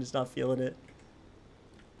engine is not feeling it.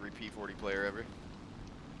 Repeat 40 player ever.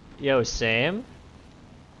 Yo, same.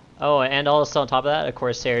 Oh, and also on top of that, a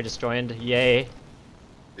Corsair just joined. Yay. Are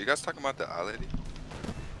you guys talking about the eye lady?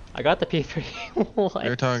 I got the P3. What?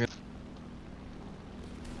 You're talking.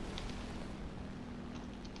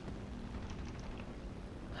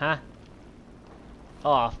 Huh?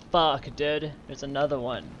 Oh, fuck, dude. There's another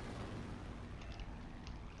one.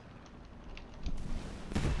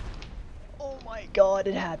 Oh my god,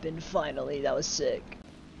 it happened finally. That was sick.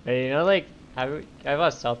 Hey, you know, like, I've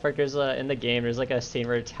watched South Park. There's in the game, there's like a scene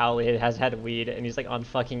where Towley has had weed and he's like on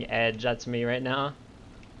fucking edge. That's me right now.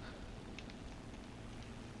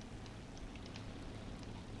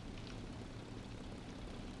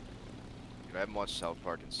 Dude, I haven't watched South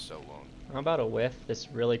Park in so long. I'm about to whiff this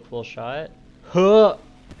really cool shot. Huh!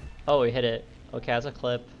 Oh, we hit it. Okay, that's a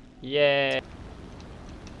clip. Yay!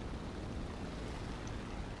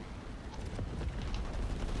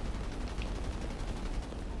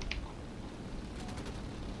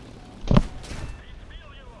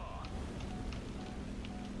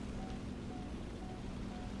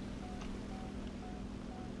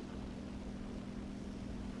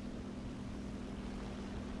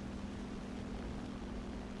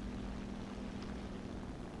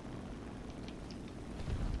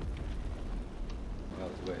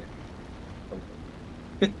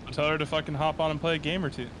 Tell her to fucking hop on and play a game or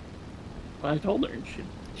two. I told her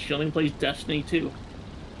she only plays Destiny 2.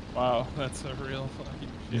 Wow, that's a real fucking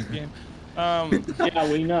shit game.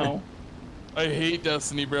 Yeah, we know. I hate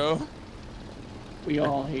Destiny, bro. We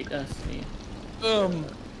all hate Destiny.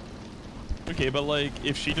 Okay, but like,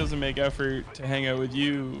 if she doesn't make effort to hang out with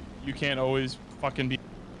you, you can't always fucking be.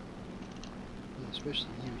 Especially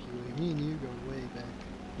you, Huey. Me and you go way back.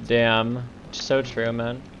 Damn. So true,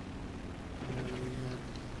 man.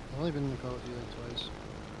 I've only been in the Call of Duty like twice.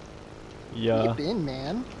 Yeah. Where you been,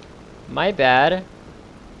 man? My bad.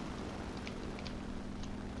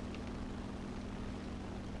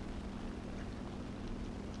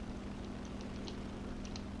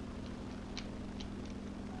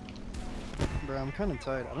 Bro, I'm kind of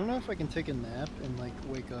tired. I don't know if I can take a nap and like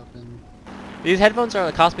wake up and... These headphones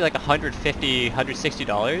are cost me like $150,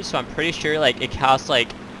 $160, so I'm pretty sure like it costs like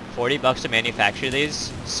 $40 to manufacture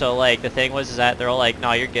these. So like the thing was is that they're all like,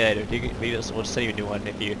 no, you're good. We'll just send you a new one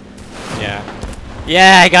if you, yeah.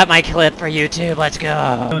 Yeah, I got my clip for YouTube. Let's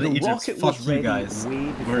go. No, the Egypt, fuck you guys.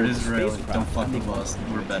 We're Israel. Don't fuck with us.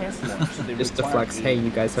 We're better. Just to flex, hey, you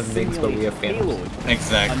guys have things, but we have families.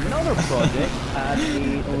 Exactly. Another project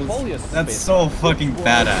That's so fucking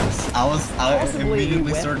badass. I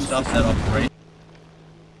immediately searched up that operation.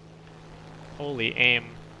 Holy aim.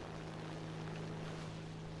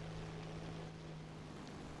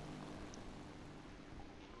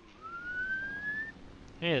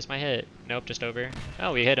 Hey, that's my hit. Nope, just over.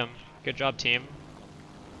 Oh, we hit him. Good job, team.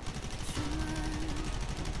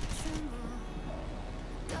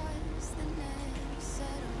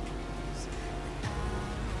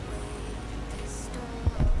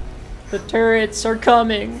 The turrets are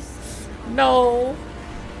coming. No.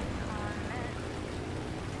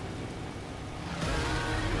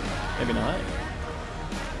 Maybe not.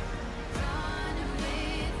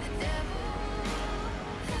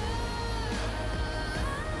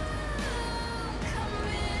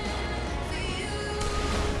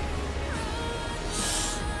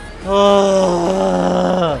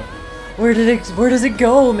 Oh, where does it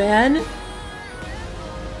go, man?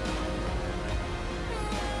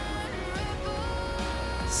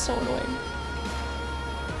 So annoying.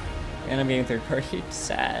 And I'm getting third party.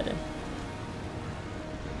 Sad.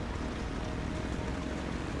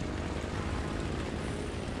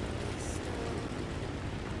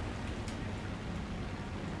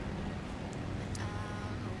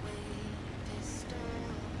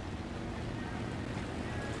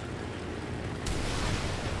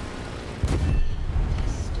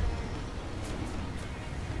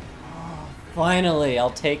 Finally,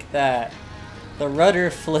 I'll take that. The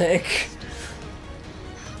rudder flick.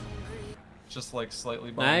 Just like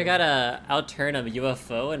slightly. Now I gotta outturn a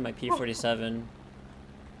UFO in my P-47.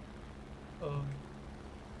 I'm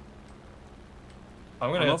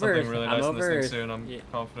gonna hit something really nice in this thing soon. I'm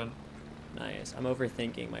confident. Nice. I'm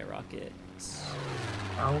overthinking my rockets.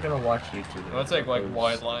 I'm gonna watch YouTube. I'm gonna take like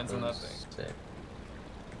wide lines in that thing. Sick.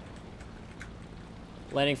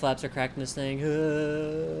 Landing flaps are cracked in this thing.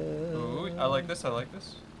 Ooh, I like this. I like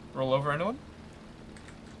this. Roll over anyone?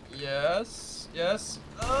 Yes. Yes.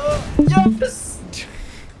 Yes.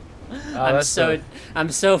 I'm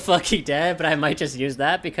so fucking dead, but I might just use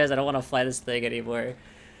that because I don't want to fly this thing anymore.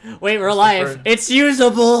 Wait, we're alive. It's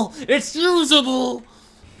usable. It's usable.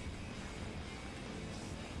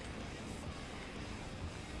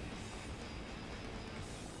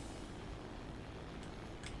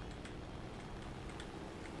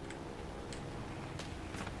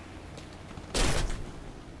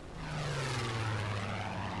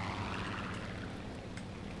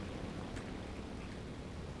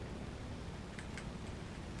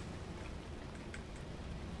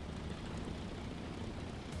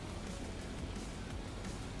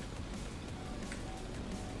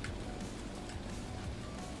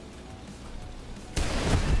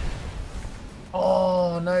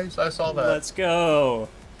 Oh, nice. I saw that. Let's go.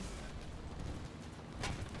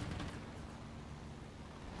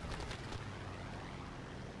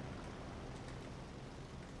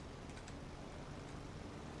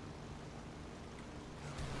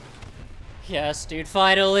 Yes, dude,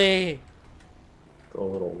 finally. Go a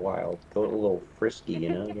little wild. Go a little frisky, you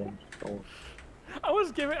know? Yeah, go. I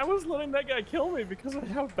was letting that guy kill me because of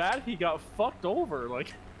how bad he got fucked over.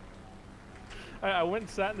 Like, I went and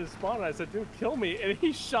sat in his spawn and I said, dude, kill me. And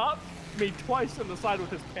he shot me twice in the side with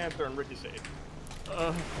his Panther and ricocheted.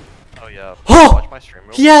 Oh yeah. Oh! Watch my stream real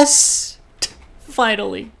quick. Yes!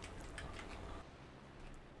 Finally.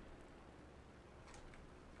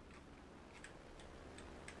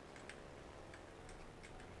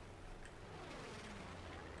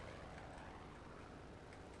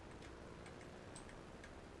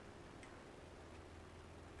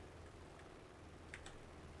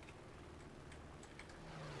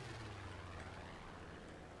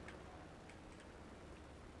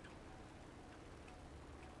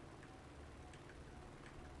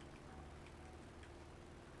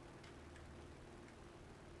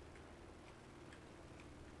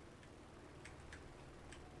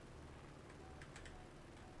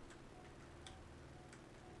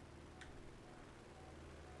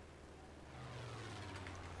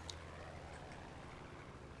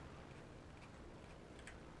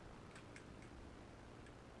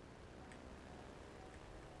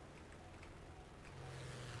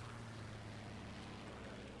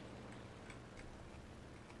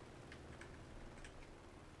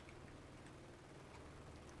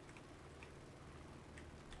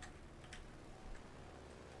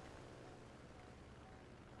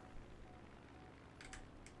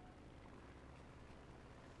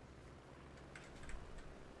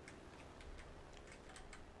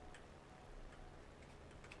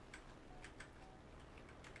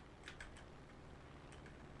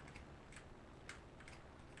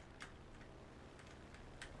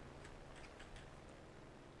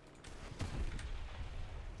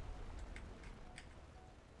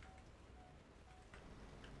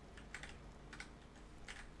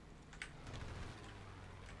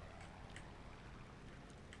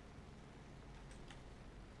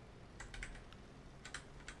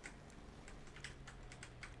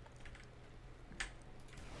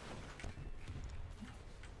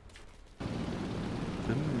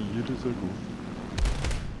 Years ago,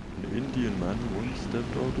 an Indian man once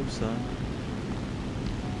stepped out of sand.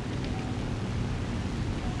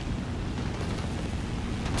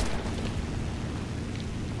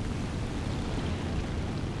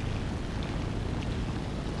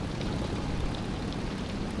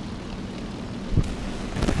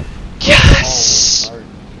 Yes! Oh,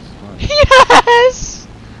 Yes!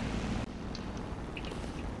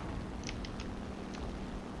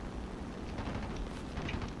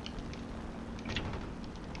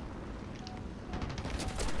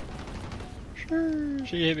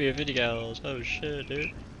 She hit me with 50 gals. Oh shit,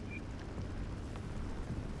 dude.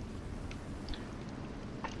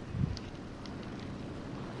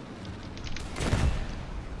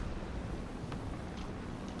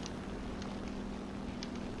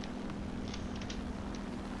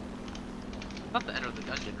 Not the end of the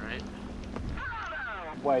dungeon, right?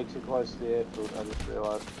 Way too close to the airfield, I just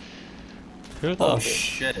realised. Who the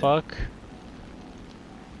fuck?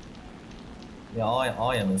 Yeah,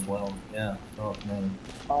 I am as well. Yeah, fuck me.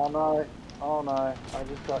 Oh no, I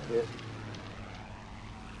just got hit.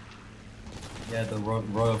 Yeah, the row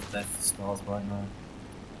of death starts right now.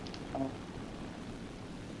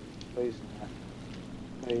 Please,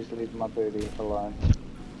 please leave my booty alone.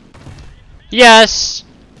 Yes!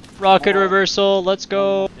 Rocket reversal, let's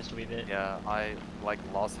go! Just a wee bit. Yeah, I like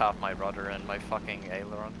lost half my rudder in my fucking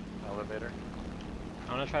aileron elevator.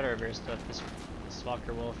 I'm gonna try to reverse this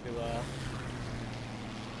fucker wolf who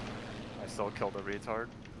I still killed a retard.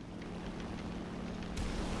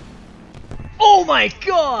 Oh my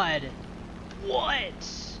god! What?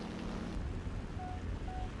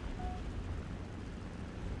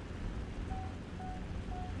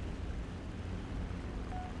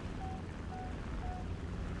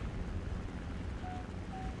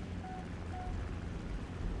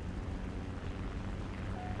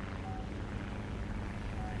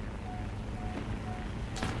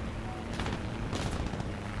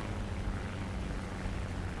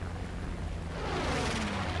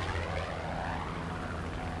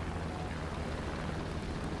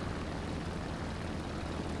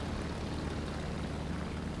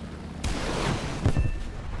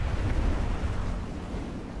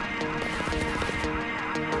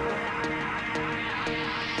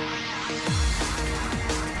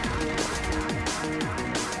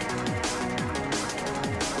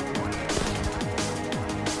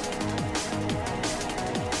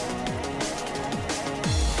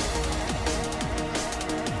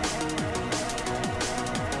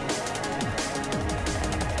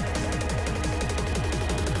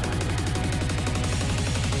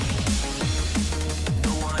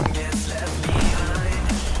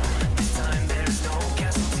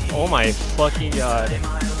 Oh my fucking god.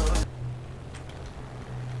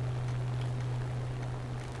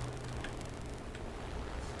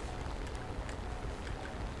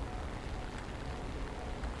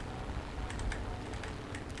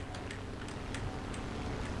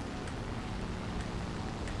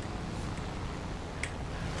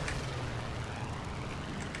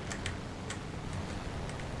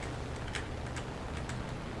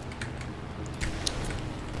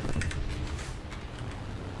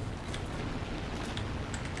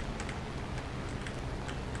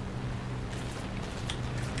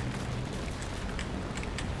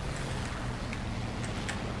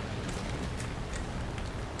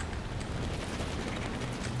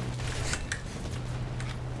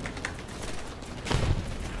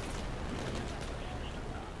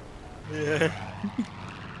 Yeah.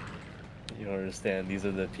 You don't understand. These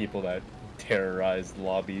are the people that terrorize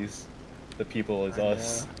lobbies. The people is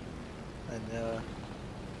us. I know.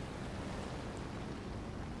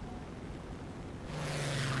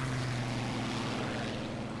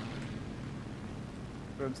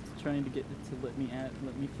 Bro, I'm still trying to get it to let me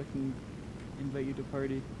fucking invite you to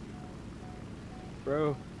party.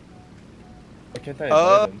 Bro. Why can't I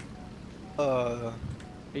invite him? Are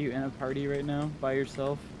you in a party right now by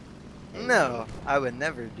yourself? No, I would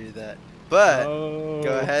never do that. But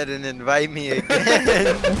go ahead and invite me again.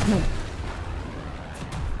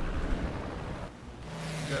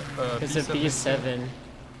 It's a B7.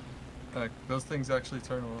 Those things actually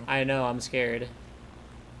turn on. I know, I'm scared.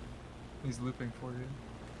 He's looping for you.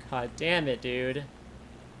 God damn it, dude.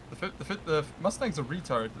 The Mustang's a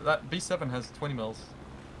retard. That B7 has 20 mils.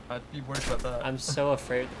 I'd be worried about that. I'm so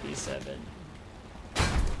afraid of the B7.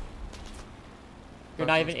 You're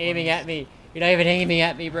not even aiming at me. You're not even aiming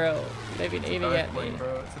at me, bro. You're not even aiming at me.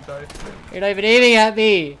 Bro. It's a dive plane. You're not even aiming at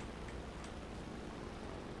me.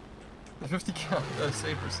 The 50 cal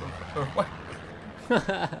save or something. Or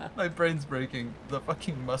what? My brain's breaking. The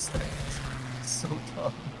fucking Mustang is so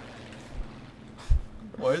dumb.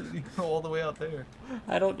 Why did he go all the way out there?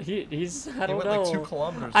 I don't. He's. I don't went know. like 2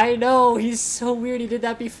 kilometers. I know. He's so weird. He did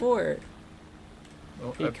that before.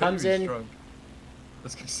 Well, He comes in. Drunk.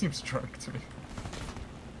 This guy seems drunk to me.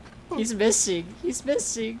 He's missing. He's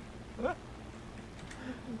missing.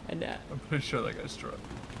 And I'm pretty sure that guy's drunk.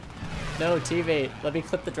 no, teammate. Let me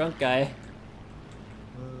clip the drunk guy.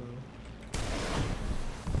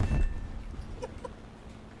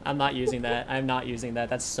 I'm not using that. I'm not using that.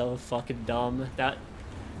 That's so fucking dumb.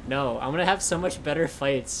 No, I'm gonna have so much better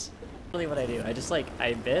fights. Really what I do. I just like,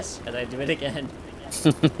 I miss and I do it again.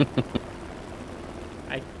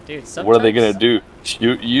 Dude, sometimes... What are they gonna do?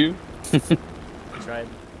 Shoot you? I tried.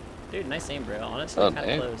 Dude, nice aim, bro. Honestly,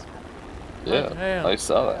 kind of close. Yeah, I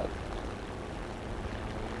saw that.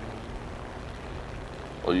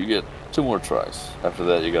 Well, you get 2 more tries. After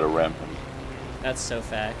that, you gotta ramp him. That's so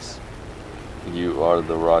facts. You are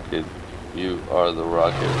the rocket. You are the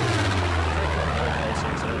rocket.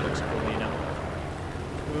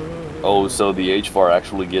 Oh, so the H-bar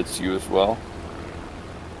actually gets you as well?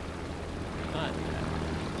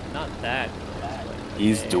 Not that.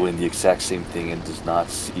 He's doing the exact same thing and does not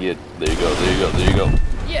see it. There you go, there you go, there you go.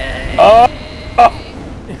 Yay! Oh!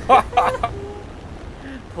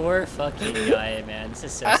 Poor fucking guy, man. This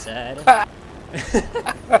is so sad.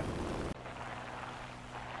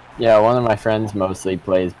 Yeah, one of my friends mostly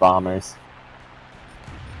plays bombers.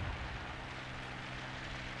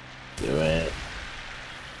 Do it.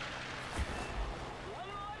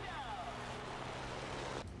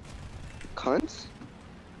 Cunts?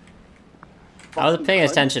 I wasn't paying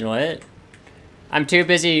attention, what? I'm too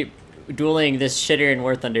busy dueling this shitter in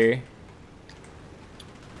War Thunder.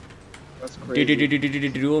 That's crazy.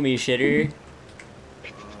 Duel me, shitter.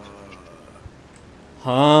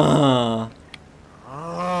 Huh.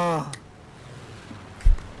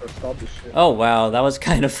 Oh wow, that was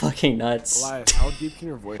kind of fucking nuts. How deep can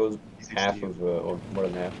your voice go? Half of, or more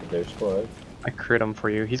than half of their squad. I crit him for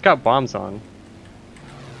you. He's got bombs on.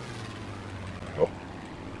 Oh.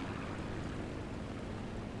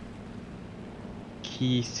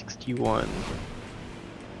 Key 61.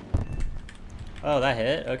 Oh, that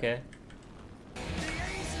hit? Okay.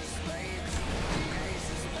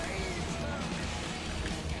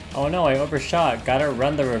 Oh no, I overshot. Gotta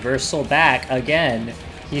run the reversal back again.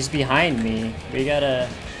 He's behind me. We gotta...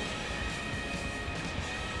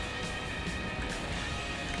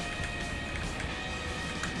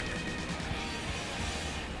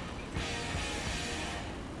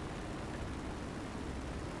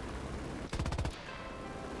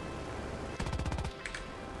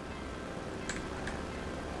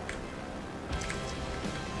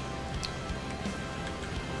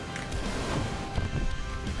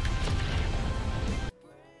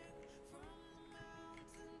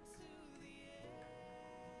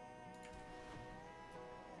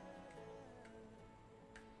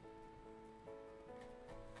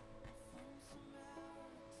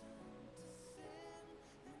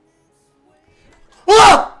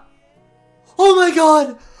 Ah! Oh my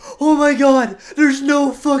god! Oh my god! There's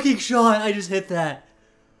no fucking shot! I just hit that.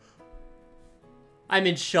 I'm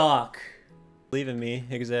in shock. Believe in me,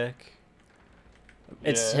 exec.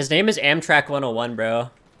 It's his name is Amtrak 101,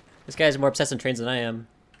 bro. This guy's more obsessed with trains than I am.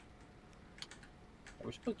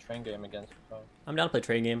 We should play train game again sometime. I'm down to play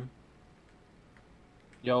train game.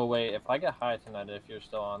 Yo, wait, if I get high tonight, if you're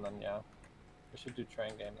still on, then yeah. We should do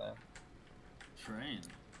train game then. Train?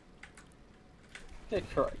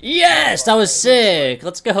 Yes! That was sick!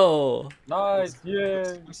 Let's go! Nice,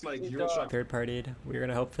 yeah! Looks like Third partied. We're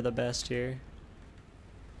gonna hope for the best here.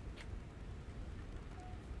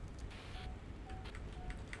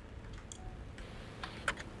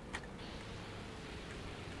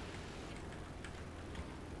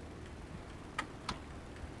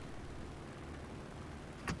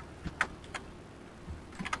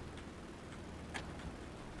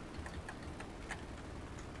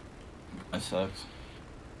 That sucks.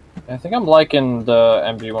 I think I'm liking the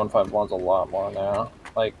MG151s a lot more now.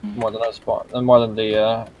 Like, more than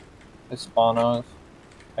the Hispanos.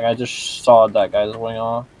 Like, I just saw that guy's wing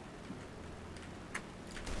off.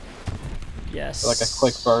 Yes. Like a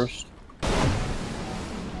quick burst.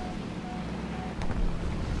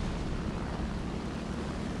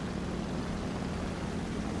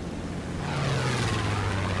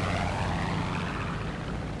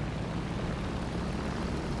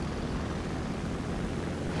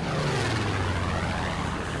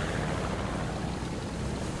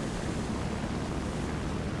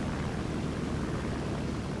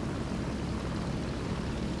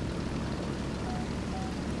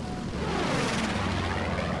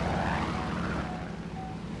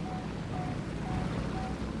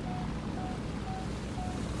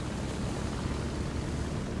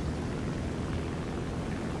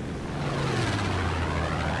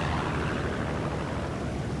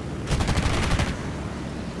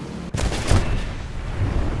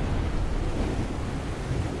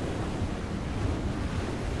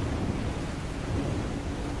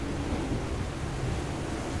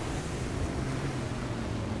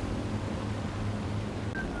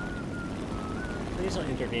 Please don't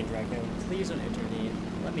intervene, Draco. Please don't intervene.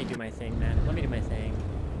 Let me do my thing, man. Let me do my thing.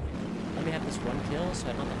 Let me have this one kill so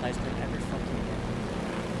I don't have to play ever fucking again.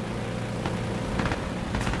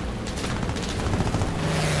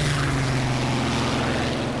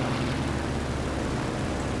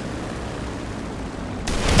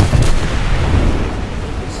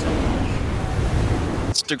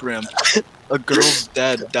 Instagram, a girl's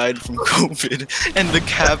dad died from COVID, and the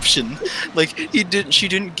caption, like, she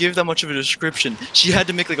didn't give that much of a description. She had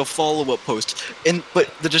to make like a follow-up post, but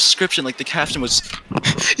the description, like the caption was,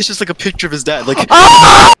 it's just like a picture of his dad, like.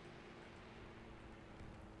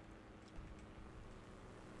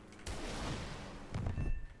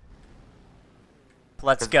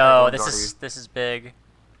 Let's go. This is big.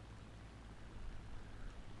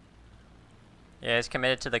 Yeah, he's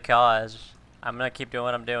committed to the cause. I'm gonna keep doing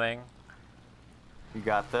what I'm doing. You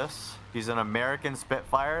got this. He's an American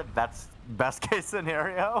Spitfire. That's best case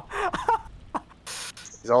scenario.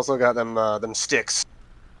 He's also got them sticks.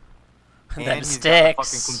 And them he's sticks. got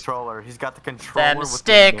the fucking controller. He's got the controller Them with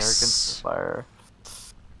sticks. the American Spitfire.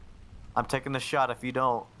 I'm taking the shot if you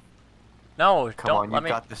don't. No, Come don't on, let you me.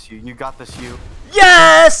 got this, you got this, you.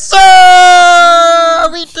 Yes! Oh,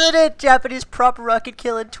 we did it! Japanese prop rocket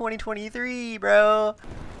kill in 2023, bro.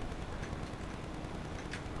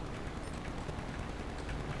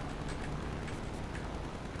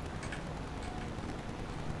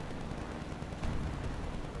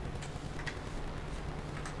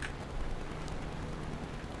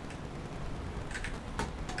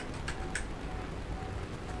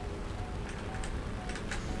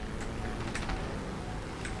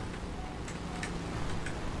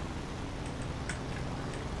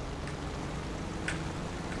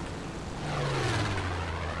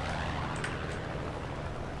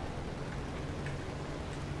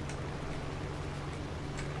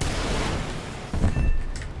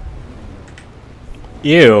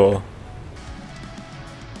 Ew.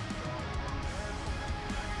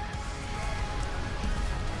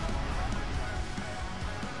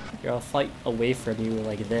 I'll fight away from you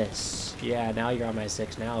like this. Yeah, now you're on my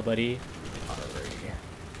 6 now, buddy.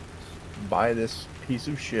 Buy this piece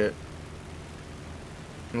of shit.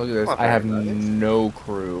 Look at this. Not I have very nice. no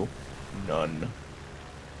crew. None.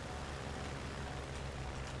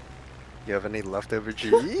 You have any leftover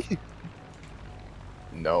GE?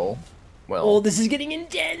 No. Well. Oh, this is getting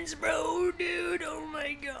intense, bro, dude. Oh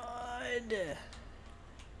my god.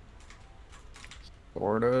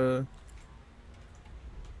 Sorta.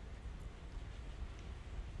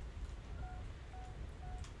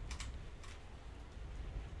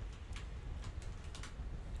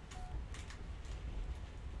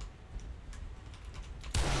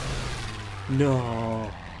 No.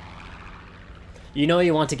 You know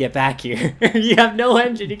you want to get back here. You have no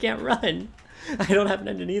engine, you can't run. I don't have an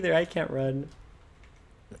engine either, I can't run.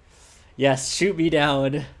 Yes, shoot me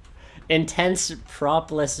down. Intense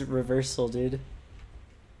propless reversal, dude.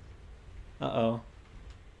 Uh-oh.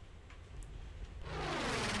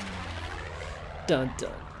 Dun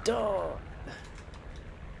dun dun.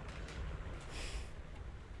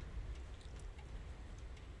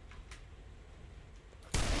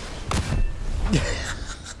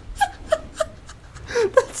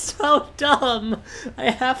 That's so dumb.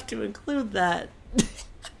 I have to include that.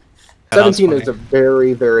 17 is a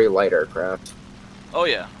very, very light aircraft. Oh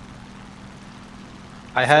yeah.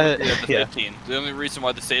 I had Yeah, the yeah. 15. The only reason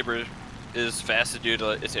why the Saber is fast is due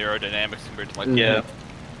to its aerodynamics compared to like Yeah.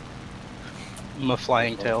 I'm a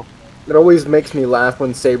flying tail. It always makes me laugh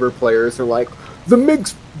when Saber players are like, the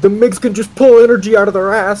MiGs can just pull energy out of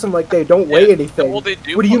their ass. I'm like, they don't weigh anything. Well, they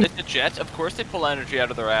do. What do you? It's a jet. Of course, they pull energy out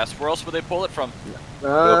of their ass. Where else would they pull it from?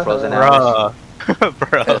 Bruh.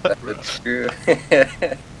 Bro. That's true.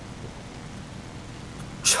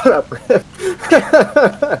 Shut up, Rip.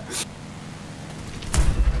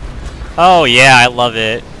 Oh yeah, I love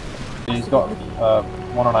it. He's got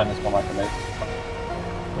 109 is going like a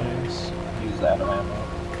base. Use that ammo.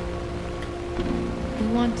 We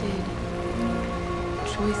wanted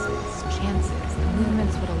choices, chances, the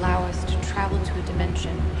movements would allow us to travel to a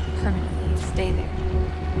dimension permanently and stay there.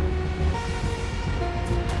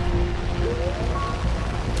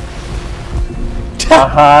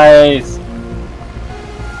 Nice.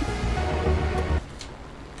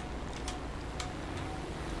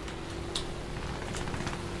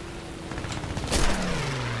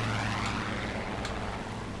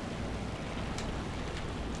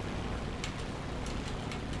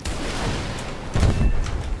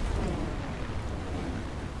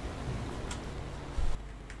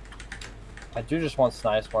 I do just want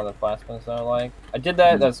snipes more than flashbangs though, like. I did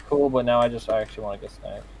that, that's cool, but now I actually want to get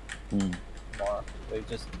sniped. More. They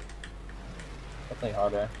just definitely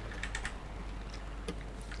harder.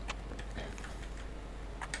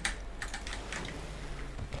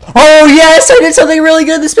 Oh yes, I did something really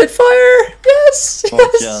good in the Spitfire! Yes! Oh,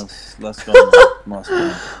 Yes! yes. Let's go.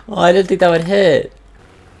 Mustang. Oh, I didn't think that would hit.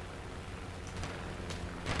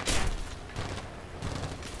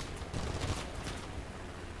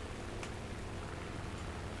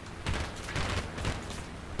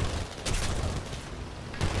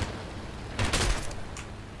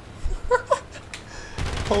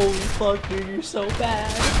 Holy fuck, dude, you're so bad.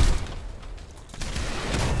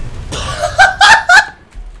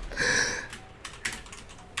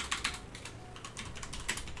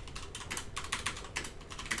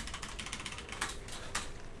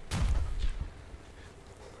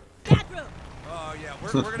 Oh yeah,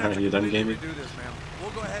 we're gonna have to completely redo this, man.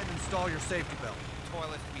 We'll go ahead and install your safety belt.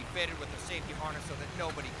 Toilets to be fitted with a safety harness so that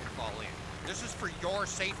nobody can fall in. This is for your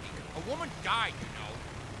safety. A woman died, you know.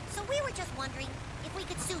 So we were just wondering if we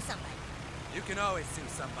could sue somebody. You can always sue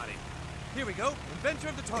somebody. Here we go. Inventor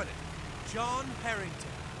of the toilet, John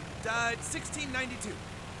Harrington, died 1692.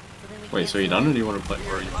 So then we Wait, so you done or do you want to play?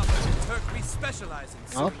 Or you want to play? Turk, we specialize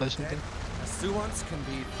in I'll play something. Suons can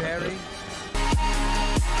be very...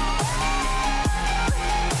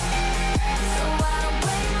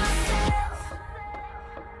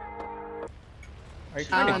 Are you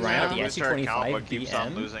trying to grind out the boost our account, SU-25 but keeps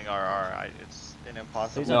on BM? losing our it's an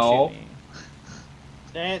impossible. No.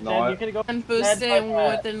 Dan, No, you could go and boost it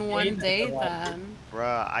within one day then.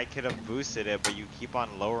 Bruh, I could have boosted it, but you keep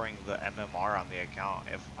on lowering the MMR on the account.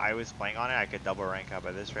 If I was playing on it, I could double rank up.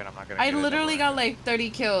 At this rate, I'm not gonna. I literally got like 30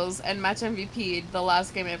 kills and match MVP'd the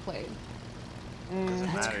last game I played. Doesn't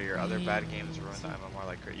matter. Your other bad games ruin the MMR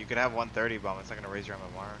like crazy. You could have 130 bomb. It's not gonna raise your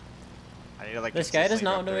MMR. I need to like. This guy does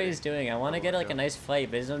not know what 30. he's doing. I want to get like a nice fight,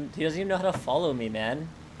 but he doesn't even know how to follow me, man.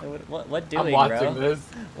 What doing, I'm watching bro? this.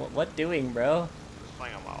 What doing, bro? Just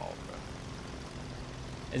playing on my ult, bro.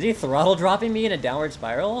 Is he throttle dropping me in a downward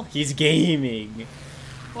spiral? He's gaming.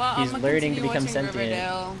 Well, He's I'm learning to become watching sentient.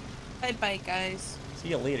 Riverdale. Bye, guys. See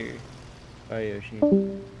you later. Bye, Yoshi.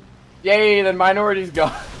 Yay, the minority's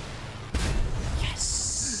gone. Yes.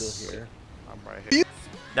 Still here. I'm right here.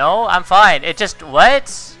 No, I'm fine. It just what?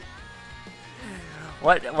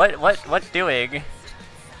 What doing?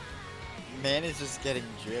 Man is just getting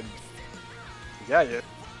gypped. Yeah, yeah.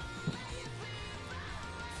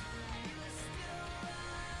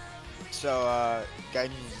 So,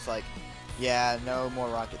 Gaijin's just like, yeah, no more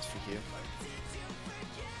rockets for you.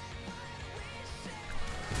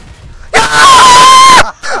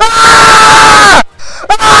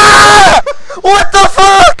 What the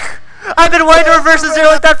fuck? I've been wanting to reverse a zero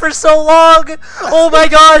like that for so long. Oh my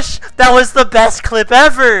gosh, that was the best clip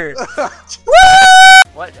ever. Woo!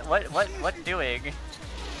 What doing?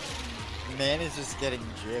 Man is just getting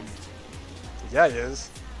gypped. Yeah, he is.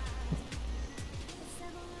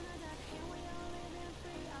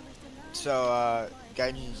 So,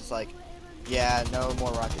 Gaijin's just like, yeah, no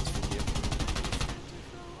more rockets for you.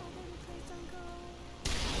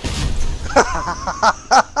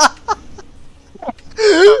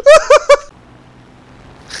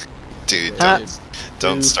 Dude,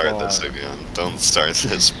 don't start this again. Don't start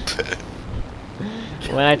this bit.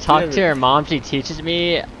 When I talk to her mom, she teaches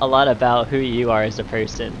me a lot about who you are as a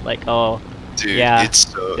person. Like, oh, Dude, yeah,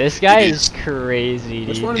 it's so, this guy is crazy.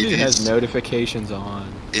 Which dude. one of you has notifications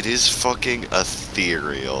on? It is fucking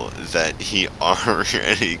ethereal that he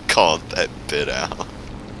already called that bit out.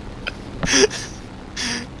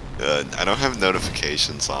 I don't have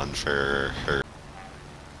notifications on for her.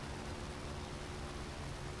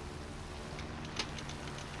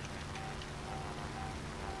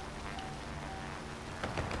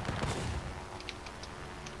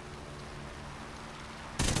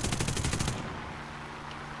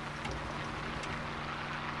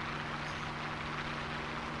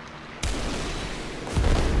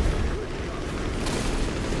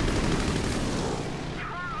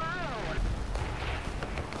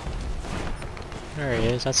 There he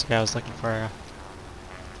is, that's the guy I was looking for.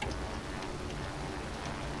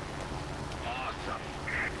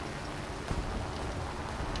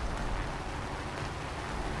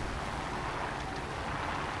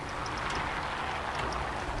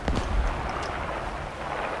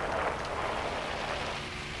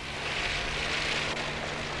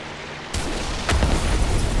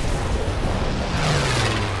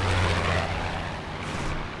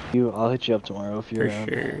 I'll hit you up tomorrow if you're around.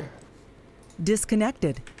 Sure.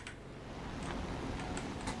 Disconnected.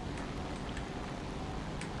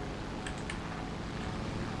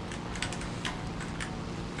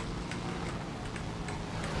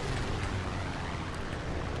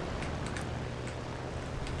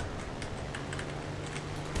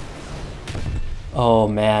 Oh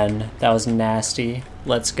man, that was nasty.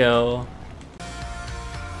 Let's go.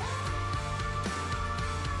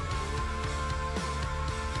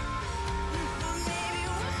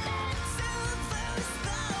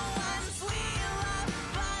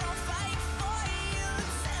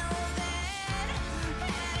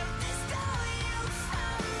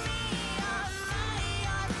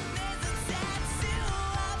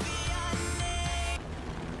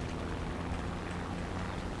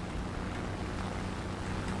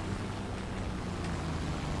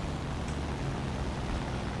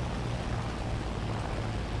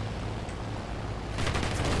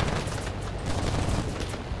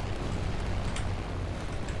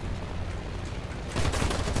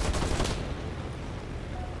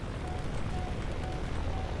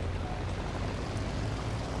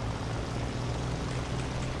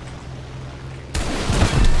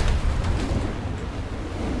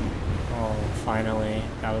 Finally,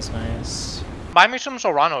 that was nice. Buy me some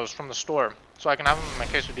serranos from the store so I can have them in my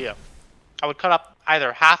quesadilla. I would cut up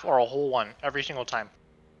either half or a whole one every single time.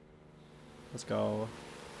 Let's go.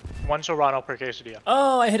 One Serrano per quesadilla.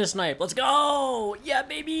 Oh, I hit a snipe. Let's go! Yeah,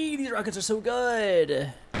 baby! These rockets are so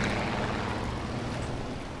good!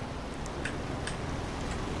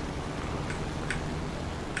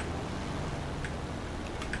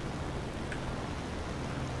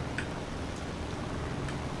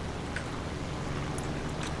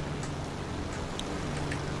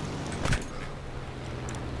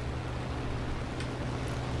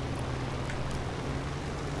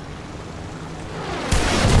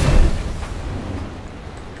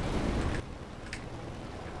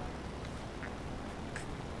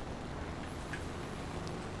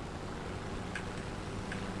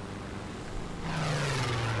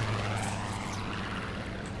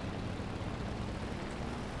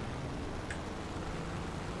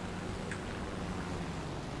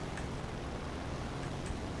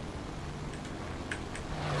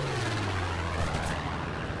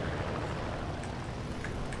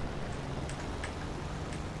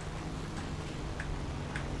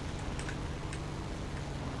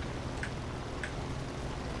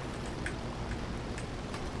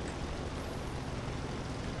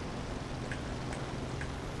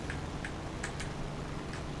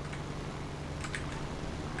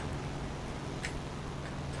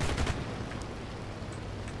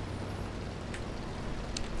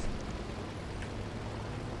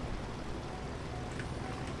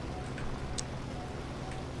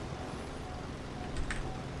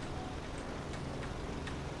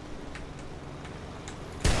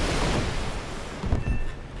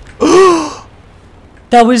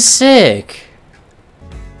 That was sick!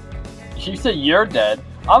 You said you're dead.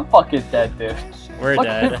 I'm fucking dead, dude. We're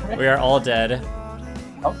dead. We are all dead.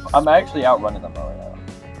 I'm actually outrunning them right now.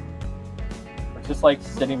 It's just like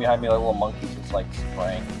sitting behind me like little monkeys, just like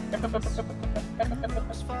spraying.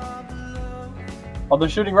 Oh, they're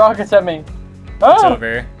shooting rockets at me! Ah! It's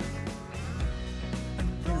over.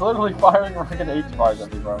 He's literally firing fucking H-bars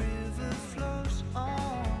at me, bro.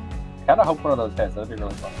 Kinda hope one of those hits, that'd be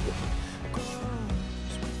really fun.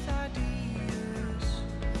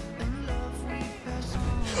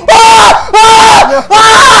 Ah! Ah!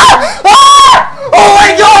 Ah! Ah! Oh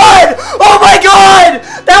my god! Oh my god!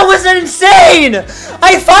 That was insane!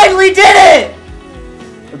 I finally did it!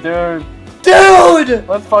 Dude. Dude!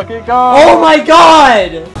 Let's fucking go! Oh my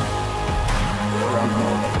god!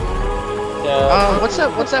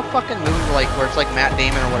 What's that fucking movie like where it's like Matt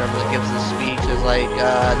Damon or whatever that gives the speech is like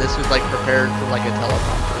this was like prepared for like a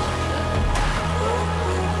teleprompter or some shit.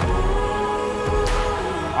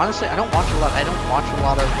 Honestly, I don't watch a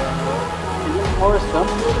lot of Forrest Gump?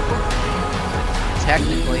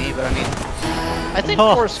 technically, but I mean I think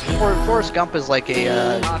Forrest Gump is like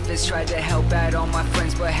a office tried to help out all my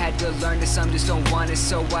friends but had to learn that some just don't want it,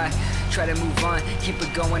 so I try to move on, keep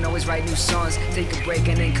it going, always write new songs, take a break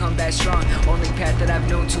and then come back strong, only path that I've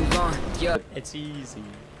known too long. Yeah, it's easy.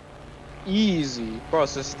 Easy. Bro,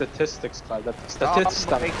 it's a statistics class. That's statistics.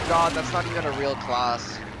 Oh my god, that's not even a real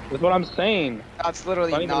class. That's what I'm saying. That's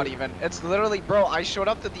literally not even. It's literally, bro, I showed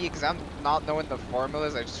up to the exam not knowing the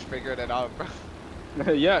formulas, I just figured it out, bro.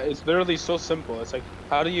 Yeah, it's literally so simple. It's like,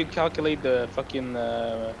 how do you calculate the fucking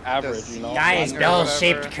average, you know? Guys,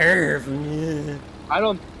 bell-shaped curve. I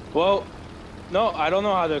don't, well, no, I don't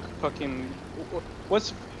know how to fucking,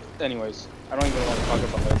 what's, anyways, I don't even want to talk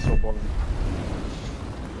about that, it's so boring.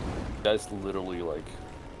 Guys literally like,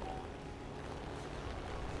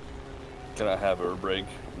 can I have herb break?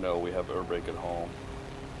 No, we have herb break at home.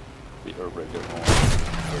 We herb break at home.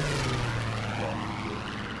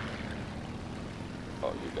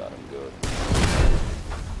 Oh, you got him good.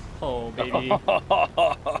 Oh, baby.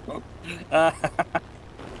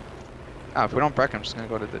 If we don't break, I'm just gonna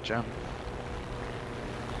go to the gym.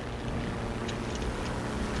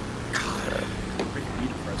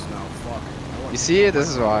 You see it? This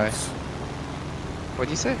is why. What'd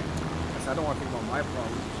you say? I don't want to think about my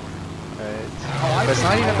problems. Right. But it's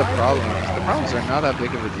not even the problems. The problems are not that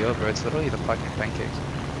big of a deal, bro. It's literally the fucking pancakes.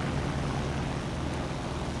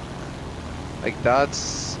 Like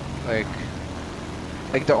that's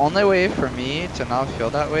like the only way for me to not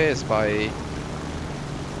feel that way is by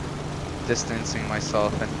distancing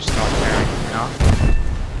myself and just not caring, you know?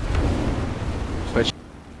 Which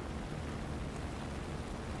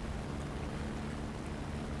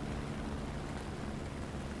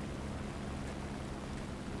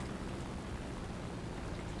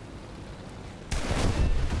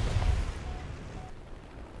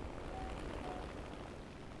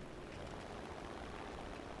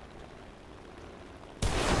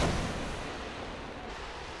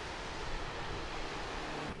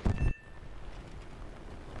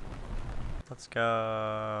Let's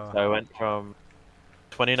go. So I went from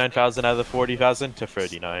 29,000 out of the 40,000 to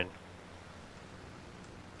 39.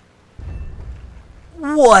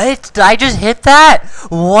 What? Did I just hit that?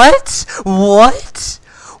 What? What?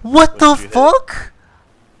 What the fuck?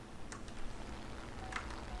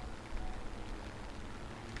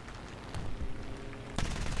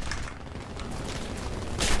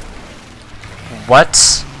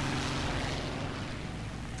 What?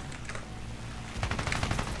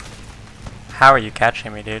 How are you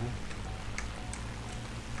catching me, dude?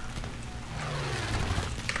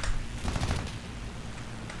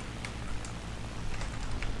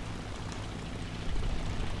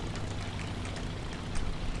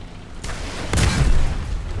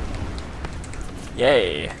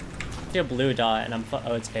 Yay. I see a blue dot and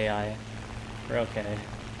oh, it's AI. We're okay.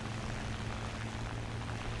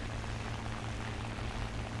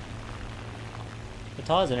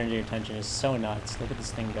 Vita's energy retention is so nuts. Look at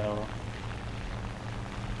this thing go.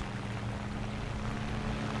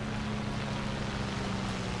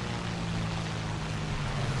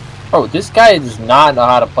 Oh, this guy does not know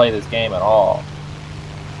how to play this game at all.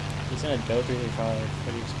 He's in a dope really far.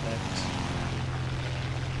 What do you expect?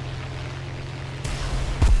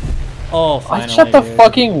 Oh, finally, I shut the dude.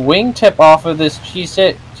 fucking wingtip off of this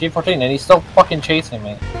G14 and he's still fucking chasing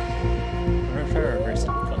me. I'm gonna try to reverse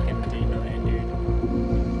that fucking D9, dude.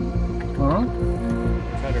 Huh?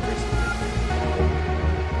 Try to reverse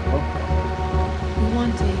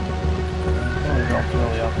Wanted.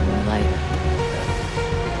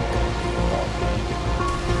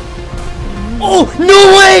 Oh, no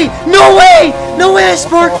way! No way! No way I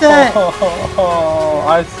sparked that! Oh,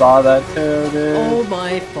 I saw that too, dude. Oh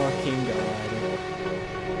my fucking god.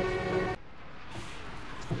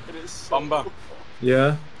 Bumba.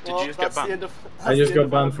 Yeah? Did you just get banned? I just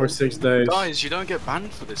got banned for 6 days. Guys, you don't get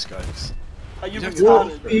banned for this, guys. Well,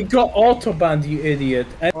 he got auto banned, you idiot.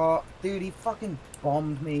 Oh, dude, he fucking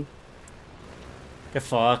bombed me. Get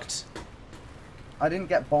fucked. I didn't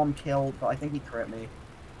get bomb killed, but I think he crit me.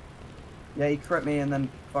 Yeah, he crit me and then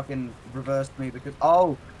fucking reversed me because...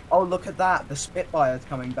 Oh, look at that. The Spitfire's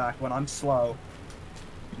coming back when I'm slow.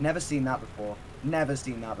 Never seen that before. Never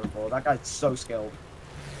seen that before. That guy's so skilled.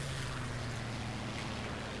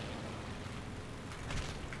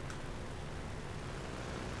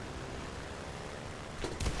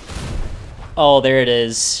 Oh, there it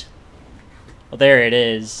is. Oh, there it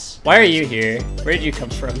is. Why are you here? Where did you come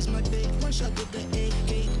from?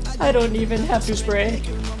 I don't even have to spray.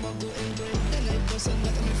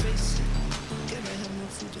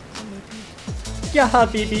 Yeah,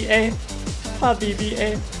 Habibi A. Habibi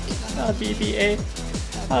A. Habibi A.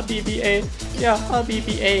 Habibi A. Yeah,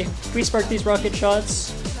 Habibi A. We spark these rocket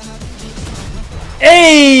shots.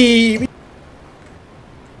 Hey!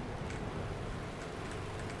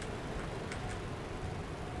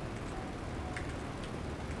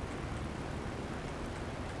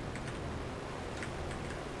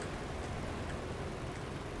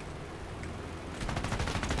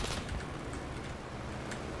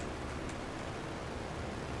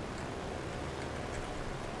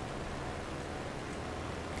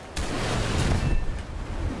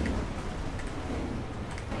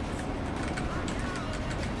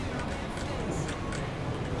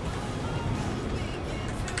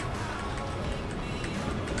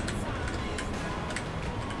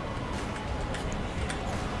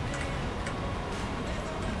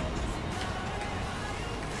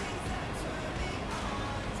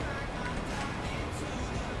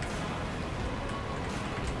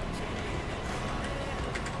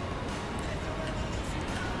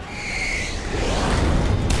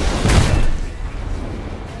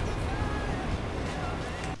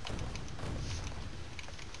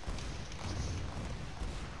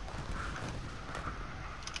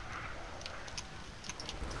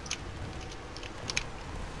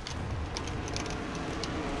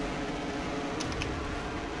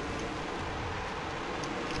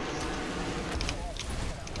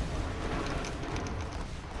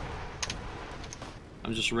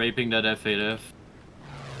 I'm just raping that F8F.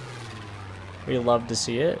 We love to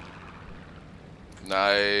see it.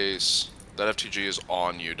 Nice. That FTG is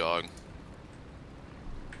on you, dog.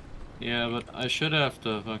 Yeah, but I should have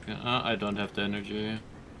the fucking... I don't have the energy.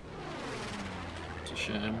 It's a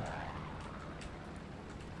shame.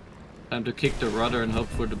 Time to kick the rudder and hope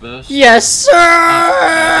for the best. Yes,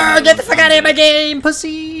 sir! Get the fuck out of my game,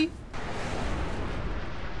 pussy!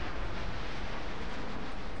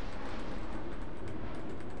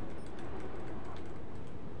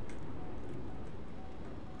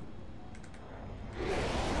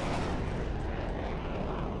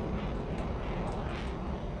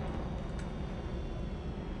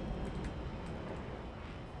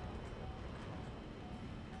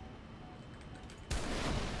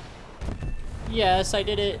 Yes, I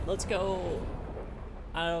did it. Let's go.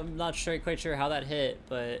 I'm not quite sure how that hit,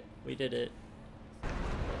 but we did it.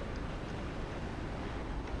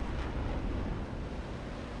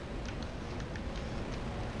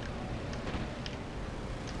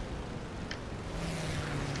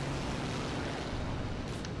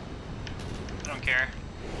 I don't care.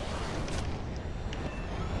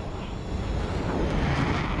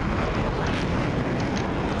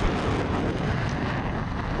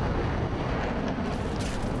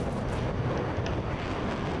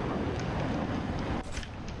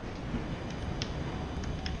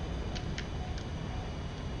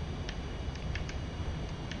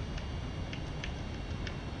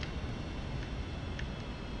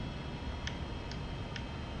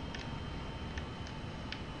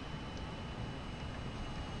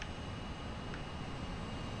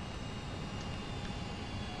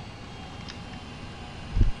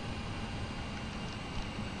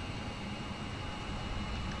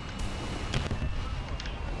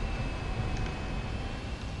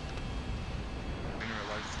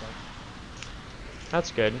 That's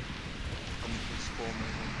good.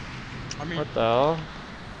 I mean, What the hell?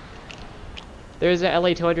 There's a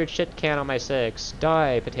LA200 shit can on my 6.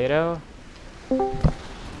 Die, potato.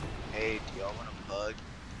 Hey, do y'all want a bug?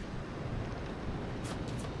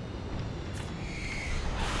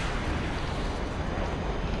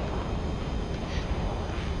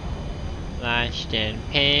 Lost in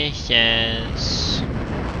patience.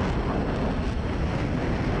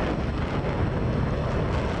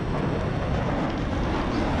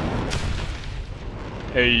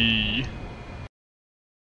 Hey.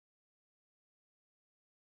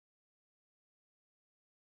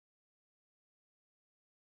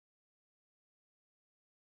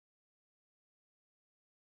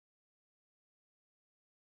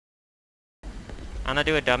 I'm gonna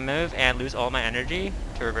do a dumb move and lose all my energy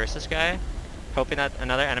to reverse this guy, hoping that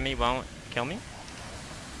another enemy won't kill me.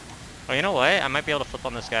 Oh, you know what? I might be able to flip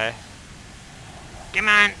on this guy. Come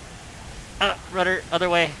on! Rudder, other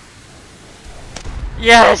way.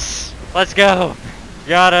 Yes! Let's go!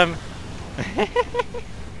 Got him!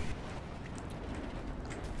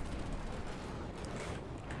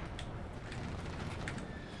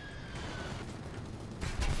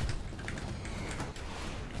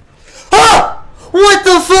 Ah! What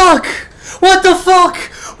the fuck? What the fuck?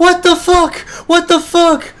 What the fuck? What the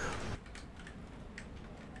fuck?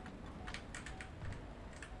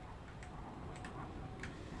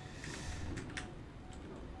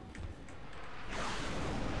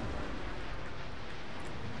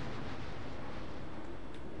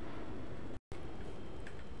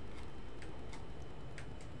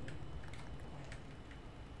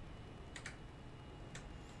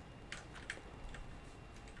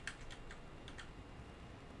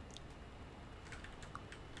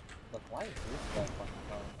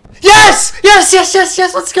 Yes! Yes, yes, yes,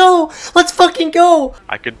 yes, let's go! Let's fucking go!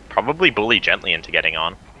 I could probably bully gently into getting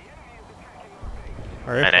on.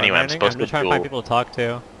 And anyway, I'm supposed to trying to find people to talk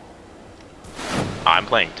to. I'm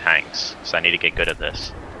playing tanks, so I need to get good at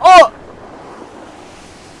this. Oh!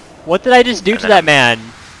 What did I just do to that man?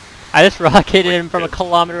 I just rocketed him from a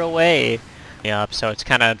kilometer away. Yep, so it's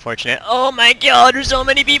kind of unfortunate. Oh my god, there's so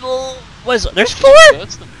many people! There's 4?!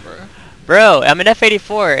 Bro, I'm an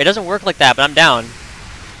F-84. It doesn't work like that, but I'm down.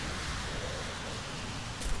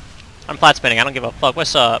 I'm flat spinning. I don't give a fuck.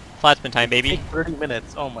 What's up? Flat spin time, baby. 30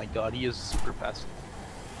 minutes. Oh my god, he is super fast.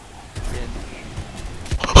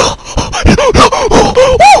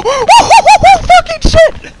 Fucking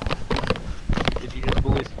shit! Did you just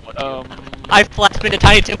bully someone? I flat spin a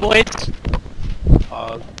tiny tip, boys.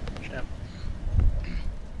 Champ.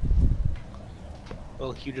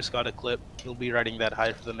 Well, Hugh just got a clip. He'll be riding that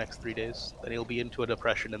high for the next 3 days. Then he'll be into a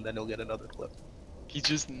depression, and then he'll get another clip. He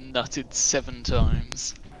just nutted 7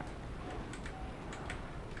 times.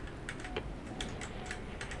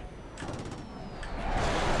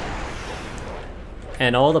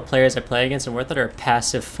 And all the players I play against in Worth It are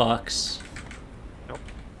passive fucks. Nope.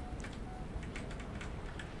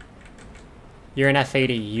 You're an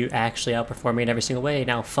F80, you actually outperform me in every single way.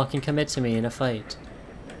 Now fucking commit to me in a fight.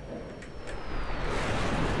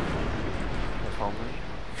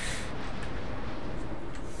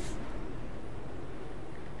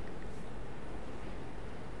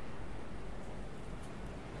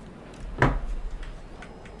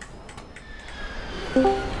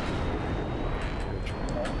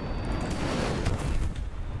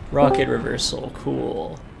 Rocket reversal,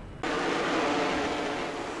 cool.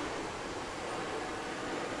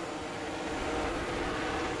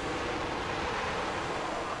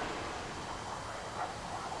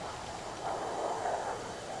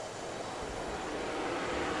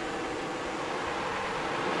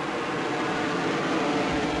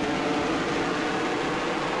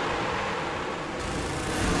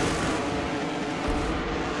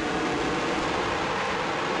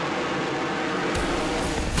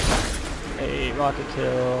 Hey, rocket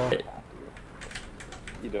kill.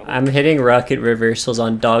 You don't? I'm hitting rocket reversals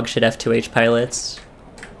on dogshit F2H pilots.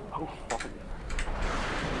 Oh, fuck.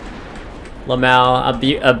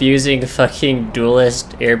 Lamau abusing fucking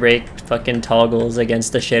duelist air brake fucking toggles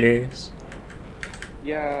against the shitters.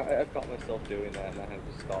 Yeah, I've caught myself doing that, and I have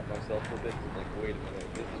to stop myself a bit. Like, wait a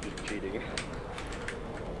minute, this is just cheating.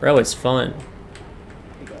 Bro, it's fun.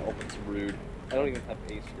 No, it's rude. I don't even have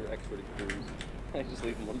ace or expert cruise. I just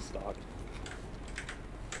leave them on stock.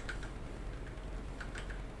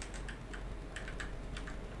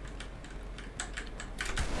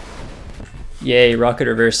 Yay, rocket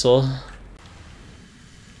reversal.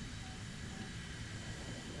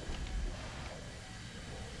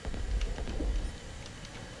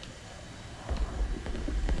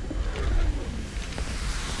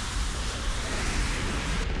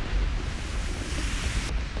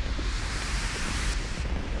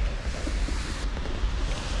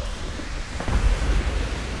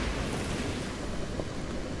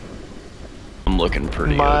 I'm looking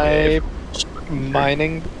pretty My okay.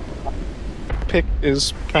 mining pick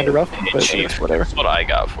is kind of rough, Hey, but Chief, whatever. that's what I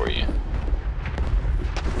got for you.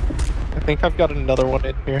 I think I've got another one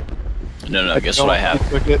in here. No, guess what I have.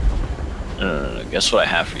 Took it. No, guess what I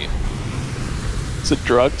have for you. Is it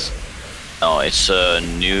drugs? Oh, it's a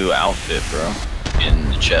new outfit, bro. In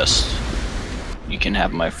the chest. You can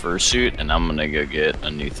have my fursuit, and I'm gonna go get a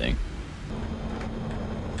new thing.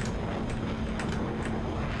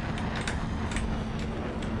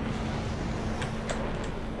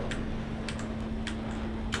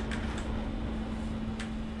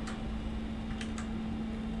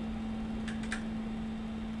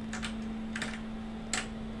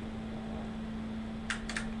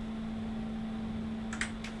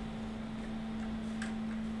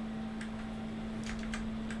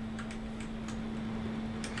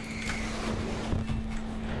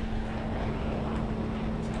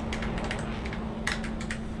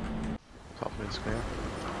 Top mid square.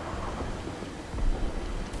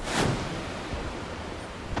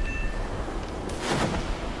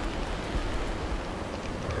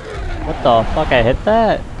 What the fuck? I hit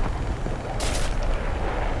that?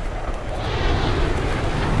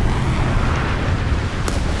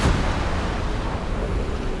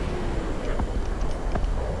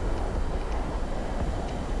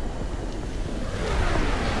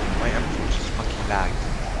 My everything just fucking lagged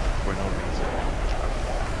for no reason.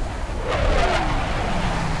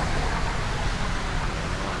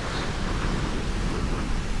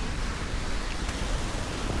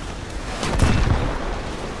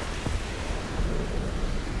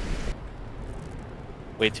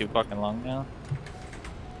 Way too fucking long now.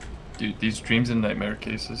 Dude, these dreams and nightmare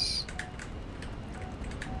cases.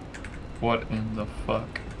 What in the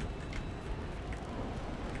fuck?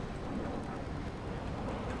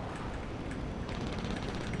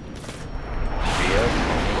 Rio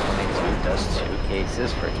 2022 does 2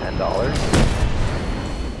 cases for $10.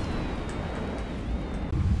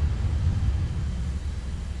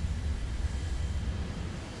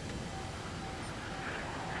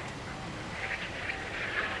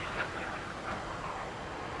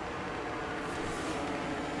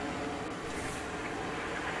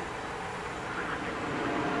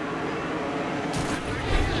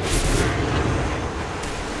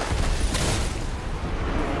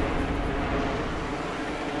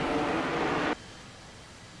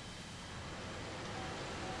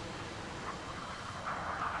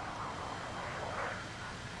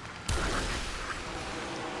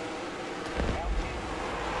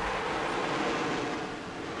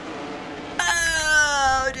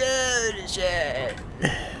 Oh, dude, shit.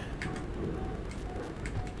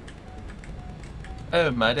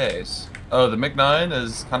 Oh, my days. Oh, the MiG-9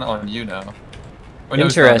 is kind of on you now. Oh, no,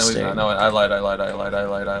 Interesting. No, I lied.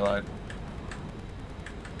 Sorry, I lied.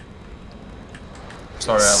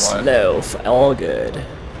 Slow, all good.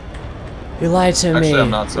 You lied to me. Actually, I'm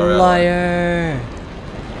not sorry, I lied. Liar.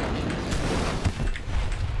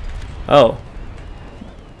 Oh.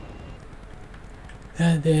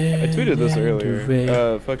 I tweeted this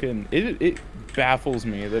earlier. Fucking, it baffles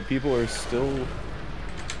me that people are still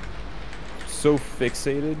so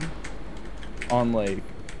fixated on like,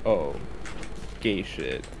 oh, gay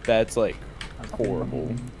shit. That's like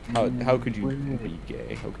horrible. How could you be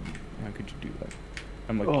gay? How could you do that?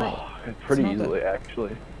 I'm like, bro, it's pretty not that- easily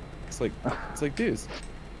actually. It's like, dudes,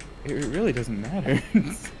 it really doesn't matter.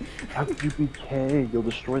 How could you be gay? You'll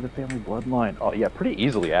destroy the family bloodline. Oh yeah, pretty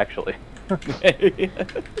easily actually.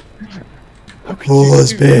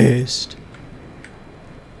 Rules based.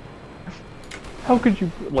 How could you,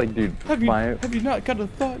 like, dude? Have you not got a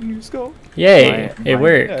thought in your skull? Yay, it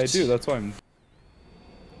worked. Yeah, I do. That's why I'm.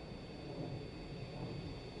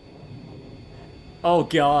 Oh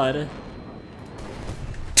god.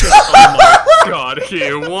 Oh my god,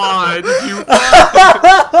 Hugh, why did you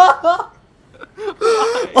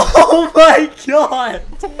Oh my god!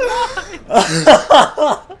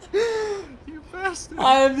 You bastard!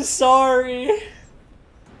 I'm sorry.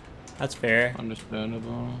 That's fair.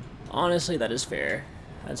 Understandable. Honestly, that is fair.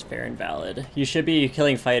 That's fair and valid. You should be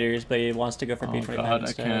killing fighters, but he wants to go for Oh P25 god,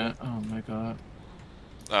 instead. I can't. Oh my god.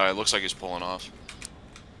 It looks like he's pulling off.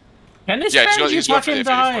 Can this Yeah, Spanji he's going for the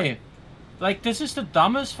fucking F-84. die? Like, this is the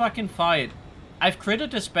dumbest fucking fight. I've critted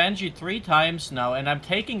the Spanji 3 times now, and I'm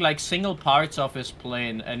taking like single parts off his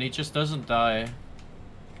plane, and he just doesn't die.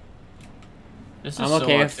 This is I'm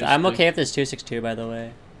okay so I'm okay if there's 262, by the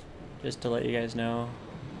way. Just to let you guys know.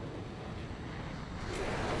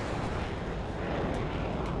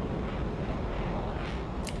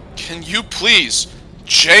 Can you please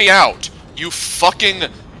J out, you fucking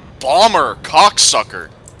bomber cocksucker?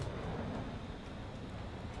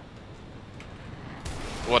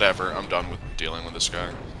 Whatever, I'm done with dealing with this guy.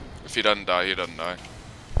 If he doesn't die, he doesn't die.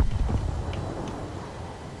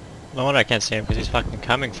 No wonder I can't see him because he's fucking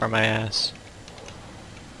coming for my ass.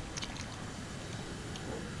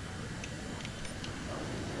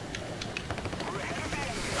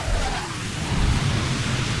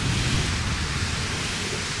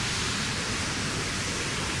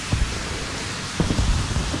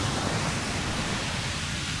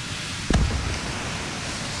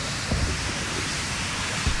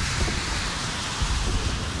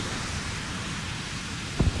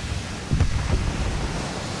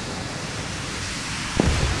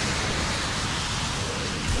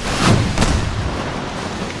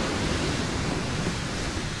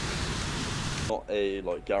 Not a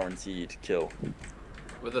like guaranteed kill.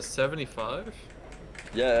 With a 75?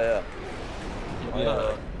 Yeah.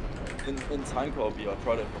 In tank RB, I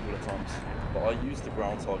tried it a couple of times, but I used the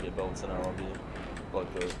ground target belts in RB,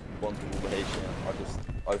 like the ones with all the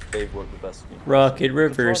HN. They've worked the best for me. Rocket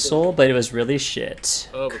reversal, but it was really shit.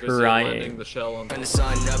 Oh, because you're landing Crying. the shell on From the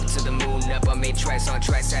sun up to the moon up, I made tracks on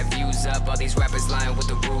tracks, have views up. All these rappers lying with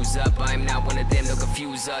the rules up. I'm not one of them, they'll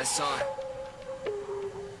confuse us,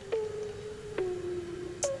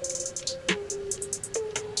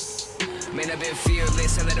 Man, I've been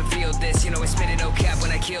fearless, I let them feel this. You know I spit it no cap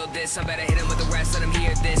when I killed this. I'm better hit him with the rest, let them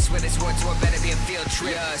hear this. Where this war tour better be a field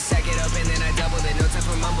trip. Yeah, sack it up and then I double it. No time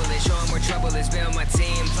for mumbling, show them where trouble is. Been on my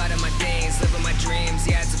team, plotting my things, living my dreams.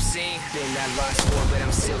 Yeah, it's obscene. Been that lost war, but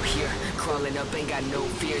I'm still here. Crawling up, ain't got no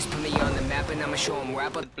fears. Put me on the map and I'ma show them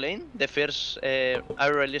rap. Playing the first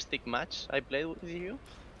unrealistic match I played with you.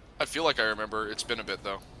 I feel like I remember. It's been a bit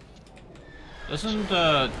though. Doesn't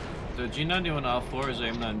the G91R4 is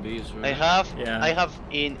M9Bs, right? I have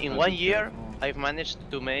in 1 year I've managed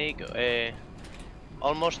to make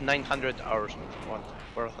almost 900 hours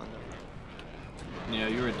worth on them. Yeah,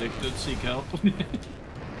 you're addicted, seek help. People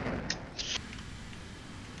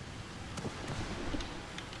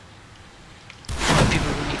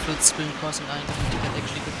running full screen crossing I need to get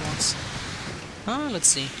actually good ones. Let's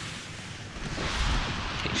see.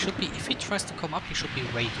 Okay, he should be, if he tries to come up, he should be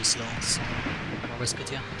way too slow, so I'm gonna risk it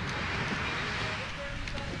here.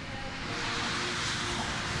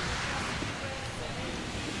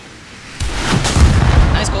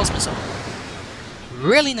 Nice ghost missile.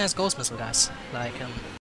 Really nice ghost missile, guys. Like,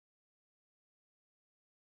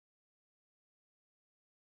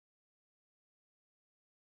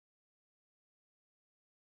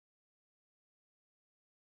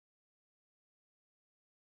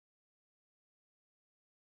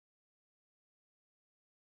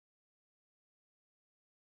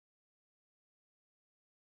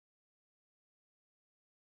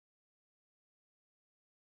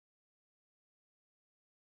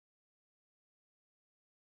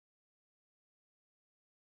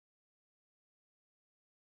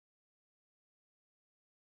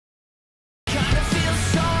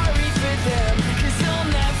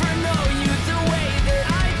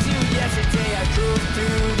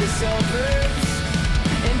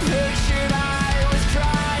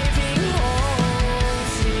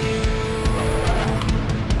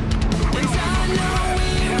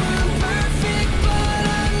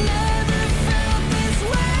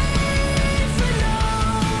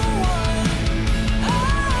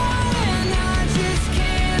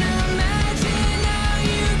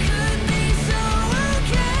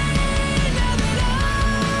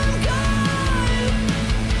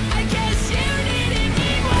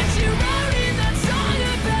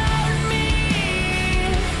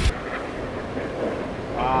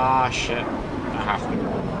 shit. I have to.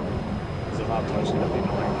 Because if I'm close, it'll be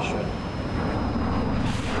annoying as shit.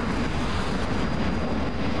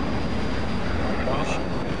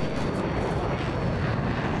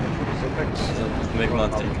 Big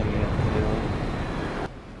man taking it.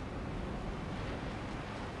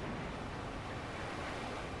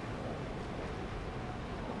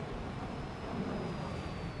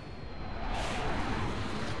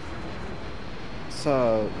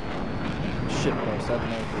 So, shit post. I don't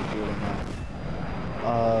know if they do it or not.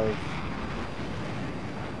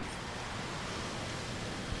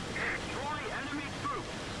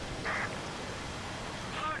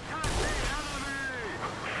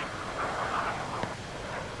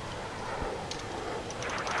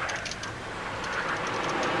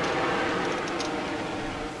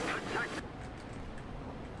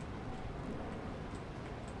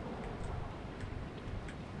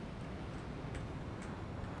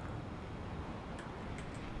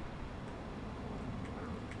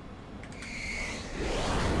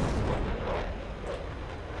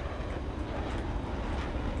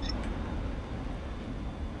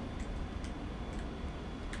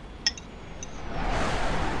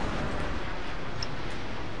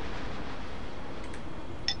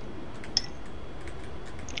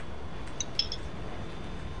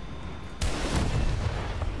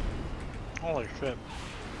 Holy shit.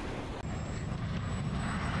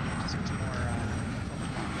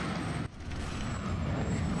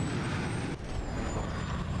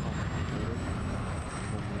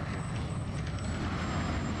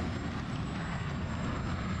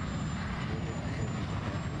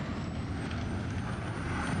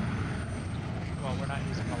 Well, we're not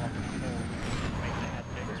using a lot of coal to make the head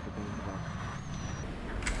bigger.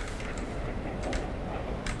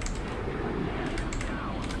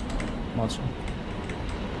 Monster.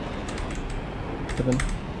 Seven.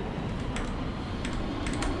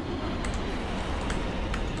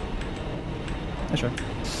 Yeah, sure.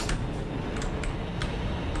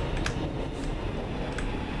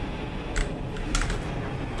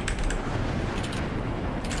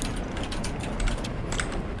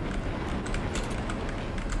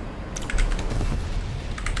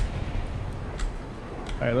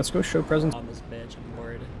 Alright, let's go show presence. On this bitch, I'm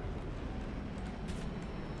bored.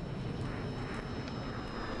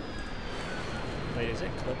 Wait, is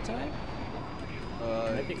it clip time?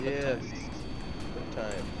 Might be clip time. Clip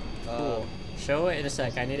time. Cool. Show it in a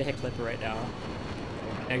sec. I need to hit clip right now.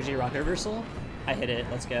 Energy rocket reversal? I hit it.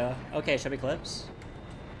 Let's go. Okay, show me clips.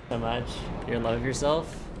 So much. You're in love with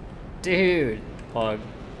yourself? Dude! Pog.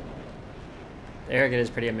 The arrogant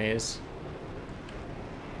is pretty amazed.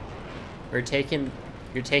 You're taking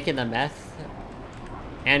the meth,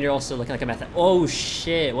 and you're also looking like a meth head. Oh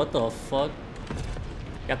shit, what the fuck?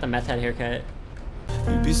 Got the meth head haircut.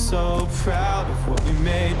 We'd be so proud of what we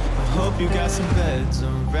made. I hope you got some beds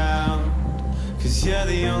around, 'cause you're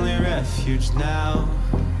the only refuge now.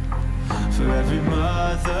 For every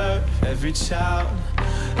mother, every child,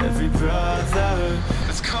 every brother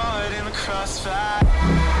that's caught in the crossfire.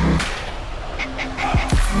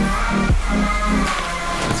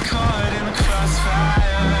 That's caught in the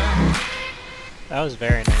crossfire. That was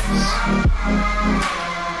very nice.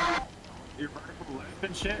 Your vertical lift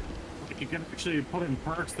and shit, you can actually put in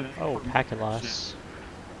perks that... Oh, packet loss.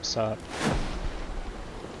 What's up?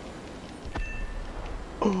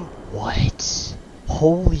 What?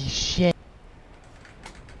 Holy shit.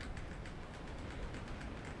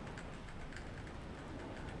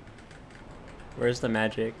 Where's the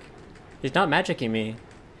magic? He's not magicking me.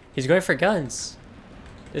 He's going for guns.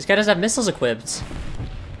 This guy doesn't have missiles equipped.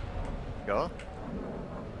 Go?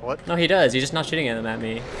 What? No, he does. He's just not shooting them at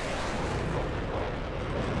me.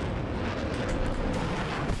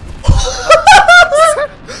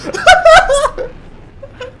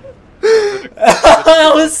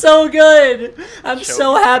 That was so good. I'm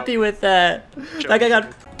so happy with that. Like I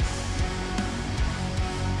got.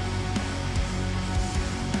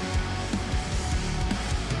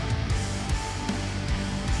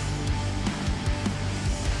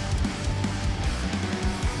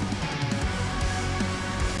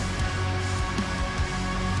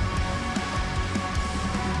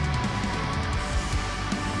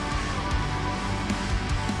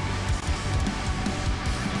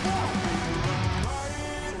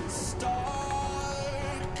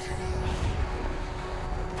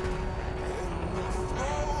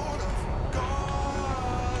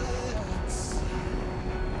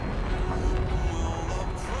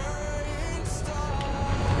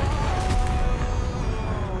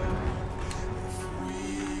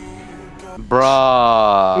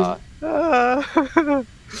 Bruh.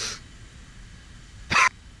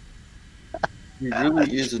 He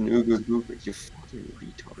really is an Uber Goober, you fucking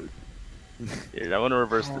retard. Dude, I want to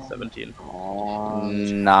reverse the 17.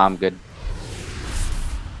 Nah, I'm good.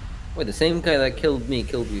 Wait, the same guy that killed me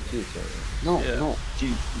killed you too, so... No, Yeah. no.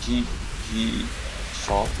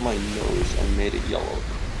 shot my nose and made it yellow.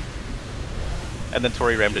 And then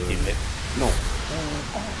Tori rammed a teammate. No.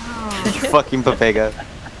 You fucking Papega.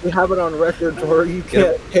 We have it on record, Tori. You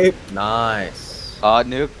can't tape. Nice.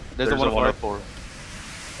 Nuke. There's a 104.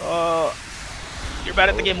 You're bad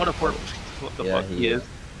at the game 104. What the fuck he is.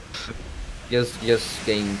 Just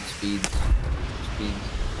gain speed.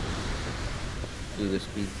 Do the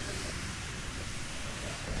speed.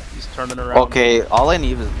 He's turning around. Okay, all I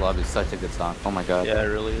need is love is such a good song. Oh my god. Yeah, it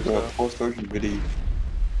really is. Yeah, post version video.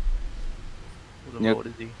 What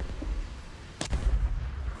is he?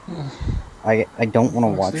 I don't want to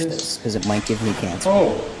watch this because it might give me cancer.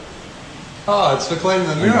 Oh, it's reclaiming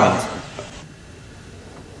the mirror.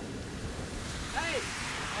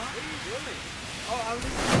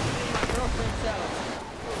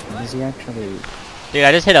 Is he actually? Dude,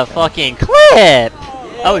 I just hit a fucking clip!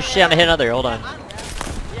 Oh shit, I'm gonna hit another, hold on.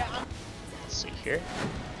 Let's see here.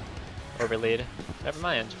 Overlead. Never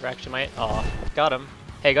mind, we're actually might. Oh, got him.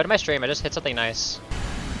 Hey, go to my stream, I just hit something nice.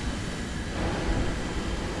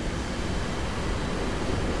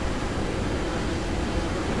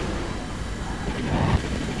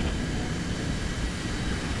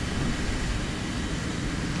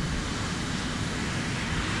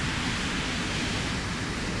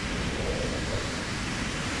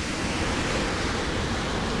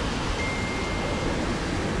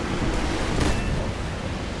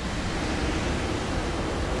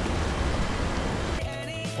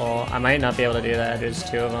 Well, I might not be able to do that, there's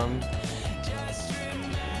 2 of them.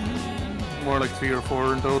 More like 3 or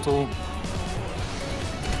 4 in total.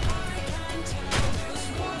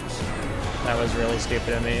 That was really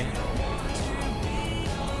stupid of me.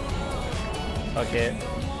 Fuck it.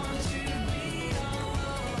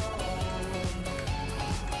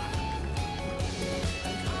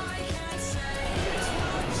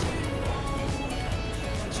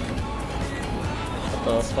 What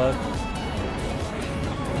the fuck?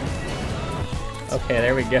 Okay,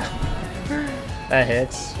 there we go. That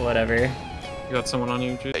hits. Whatever. You got someone on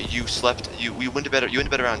you, Jude? You slept. We went to bed. You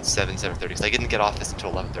went to bed around 7:30. Because I didn't get off this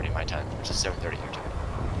until 11:30 my time, which is 7:30 your time.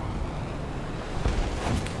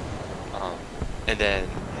 And then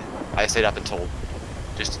I stayed up until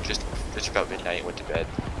just about midnight and went to bed.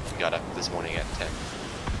 Got up this morning at 10.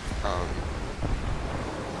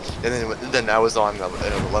 And then I was on at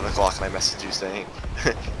 11 o'clock and I messaged you saying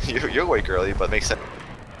you're awake early, but makes sense.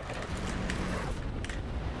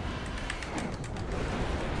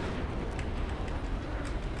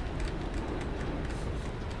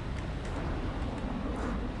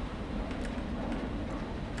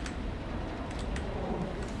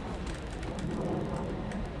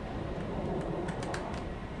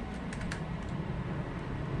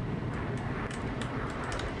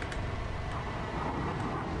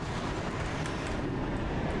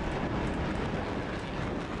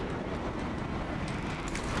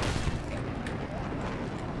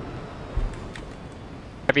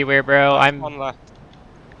 Everywhere, bro.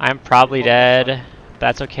 I'm probably dead.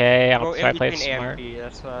 That's okay. I'm trying to play it smart.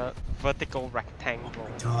 That's a vertical rectangle.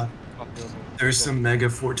 God. There's some mega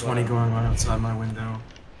 420 going on outside my window.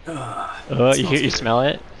 Oh, you smell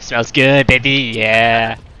it? Smells good, baby.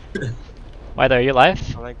 Yeah. Why though? Are you alive?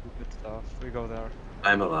 I like the good stuff. We go there.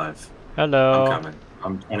 I'm alive. Hello. I'm coming.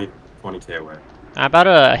 I'm 20k away. I'm about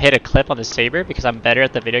to hit a clip on the Saber because I'm better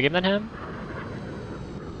at the video game than him.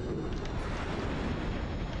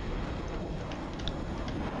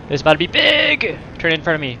 This is about to be big! Turn in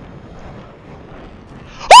front of me.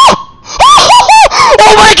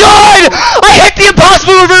 Oh my god! I hit the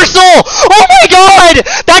impossible reversal! Oh my god!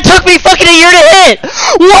 That took me fucking a year to hit!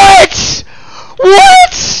 What?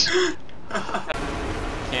 What?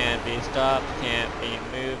 Can't be stopped, can't be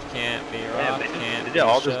moved, can't be rocked, can't be Did they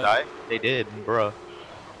all shut. just die? They did, bruh.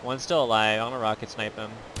 One's still alive. I'm gonna rocket snipe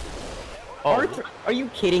him. Oh. Are you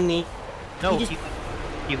kidding me? No,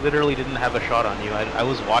 he literally didn't have a shot on you. I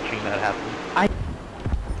was watching that happen.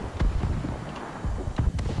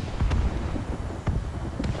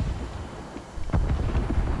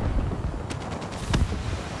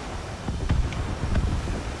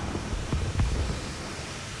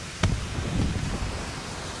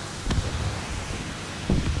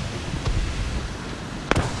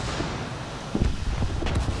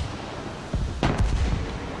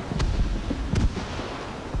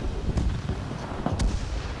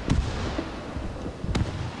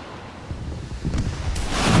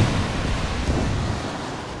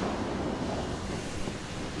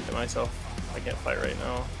 Myself. I can't fight right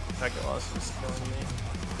now. Packet loss is killing me.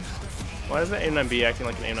 Why is the A9B acting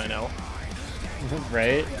like an A9L?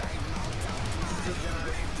 Right?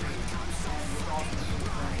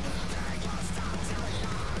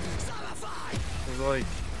 like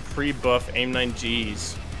free buff aim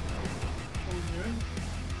 9Gs.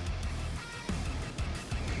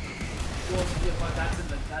 Well, yeah, but that's in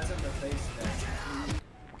the face there.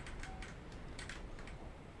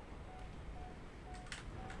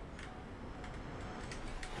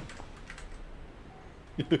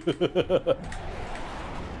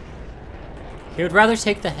 He would rather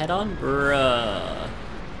take the head on? Bruh.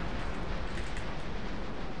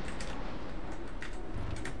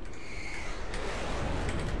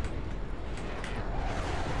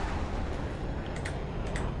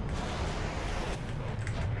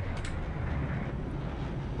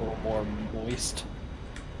 A little more moist.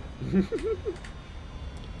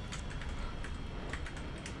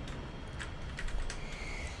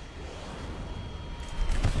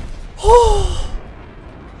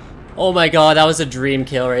 Oh my god, that was a dream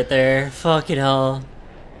kill right there. Fucking hell.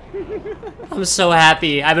 I'm so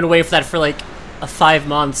happy. I've been waiting for that for like 5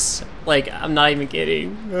 months. Like, I'm not even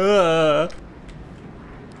kidding. The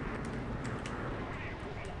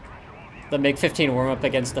MiG-15 warm-up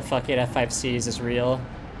against the fucking F5Cs is real.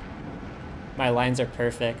 My lines are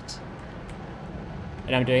perfect.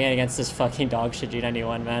 And I'm doing it against this fucking dog shit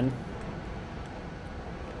G91, man.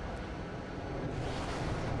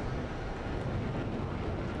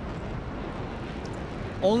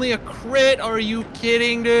 Only a crit? Are you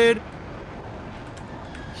kidding, dude?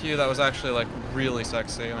 Phew, that was actually like really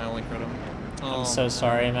sexy and I only crit him. Oh, I'm so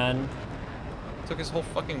sorry, man. Took his whole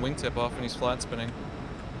fucking wingtip off and he's flat spinning.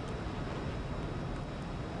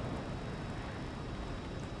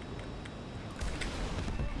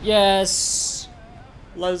 Yes!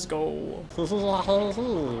 Let's go.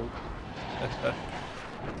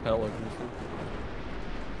 Hella goofy.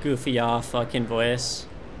 Goofy off fucking voice.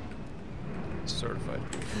 Certified.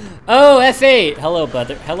 Oh, F8! Hello,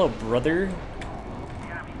 brother. Hello, brother.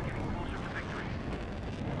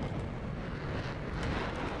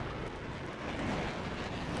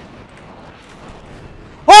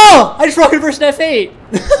 Oh! I just rocket burst F8!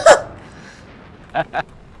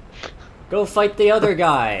 Go fight the other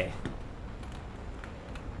guy.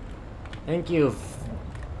 Thank you,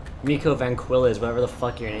 Miko Vanquillas, whatever the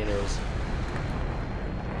fuck your name is.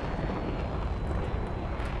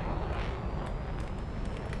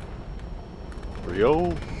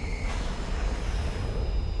 Rio.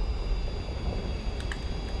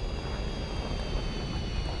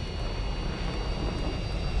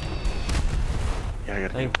 Yeah, I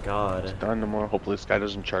gotta Thank God. It's done no more. Hopefully this guy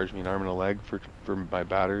doesn't charge me an arm and a leg for my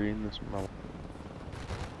battery in this model.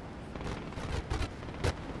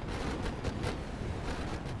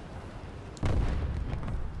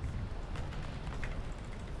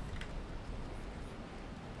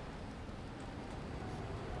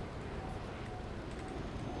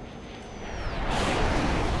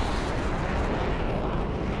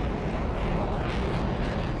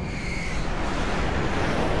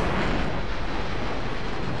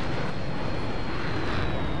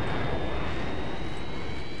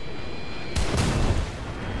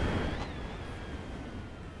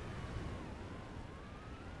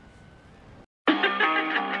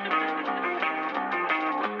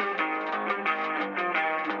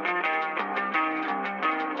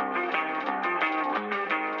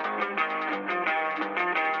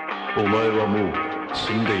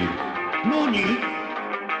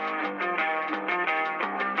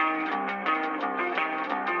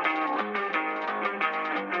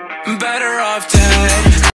 Better off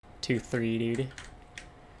dead. 2-3, dude.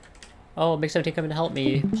 Oh, Big 17 coming to help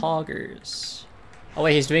me. Poggers. Oh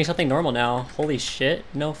wait, he's doing something normal now. Holy shit.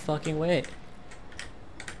 No fucking way.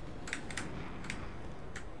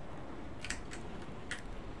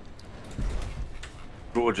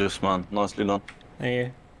 Gorgeous, man. Nicely done. Thank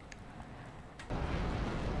you.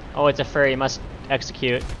 Oh, it's a furry. Must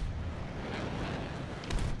execute.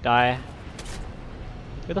 Die.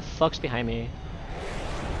 Who the fuck's behind me?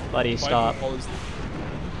 Buddy, stop.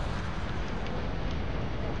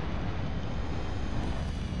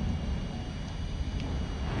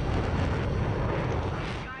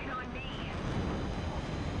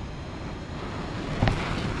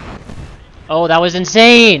 Oh, that was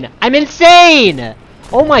insane! I'm insane!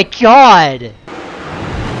 Oh my god!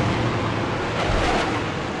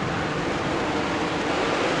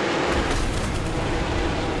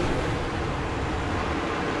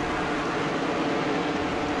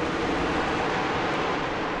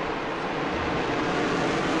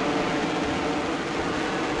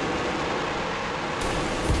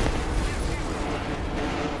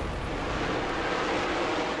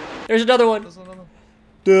 There's another one.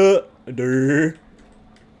 Duh. Duh.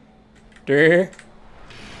 Duh. I'm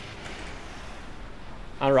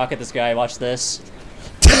gonna rocket this guy. Watch this.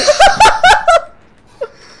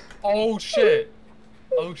 Oh shit!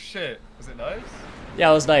 Oh shit! Was it nice?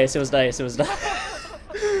 Yeah, it was nice. It was nice. It was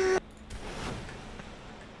nice.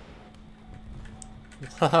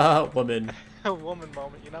 Woman. A woman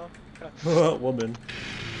moment, you know? Woman.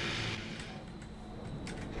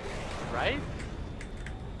 Right?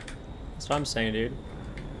 That's what I'm saying, dude.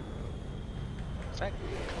 Right.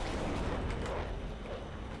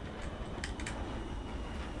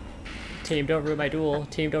 Team, don't ruin my duel.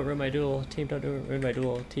 Team, don't ruin my duel. Team, don't ruin my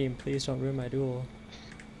duel. Team, please don't ruin my duel.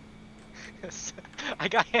 I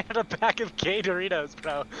got handed a pack of gay Doritos,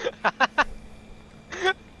 bro.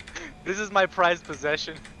 This is my prized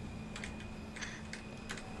possession.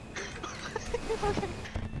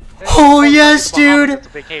 Oh yes, dude!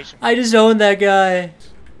 I just owned that guy.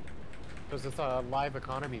 Because it's a live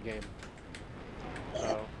economy game.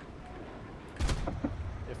 So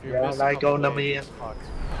if you miss a couple days, it's fucked.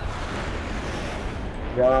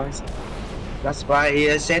 Yeah, that's why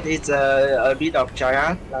he said it's a bit of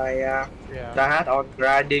tryhard, like tryhard on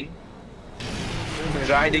grinding.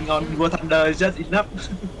 Grinding on War Thunder is just enough.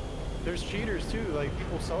 There's cheaters too, like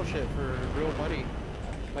people sell shit for real money,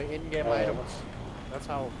 like in-game items. That's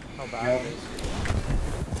how bad it is.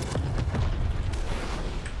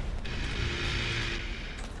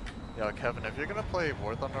 Yeah, Kevin, if you're gonna play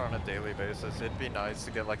War Thunder on a daily basis, it'd be nice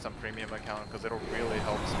to get like some premium account because it'll really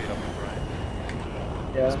help speed up the grind.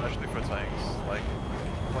 Yeah. Especially for tanks, like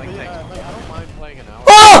playing tanks. Like, I don't mind playing an hour.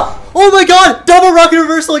 Oh! Oh my god! Double rocket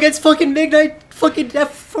reversal against fucking Midnight fucking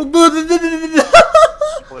F.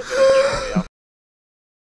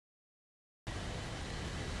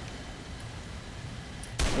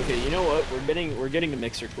 Okay, you know what? We're getting a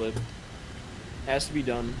mixer clip. Has to be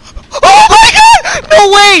done. Oh my god! No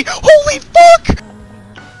way! Holy fuck!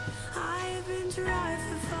 I've been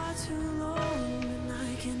driving far too long, and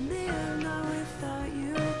I can live now without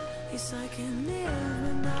you. Yes, I can live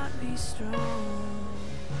but not be strong.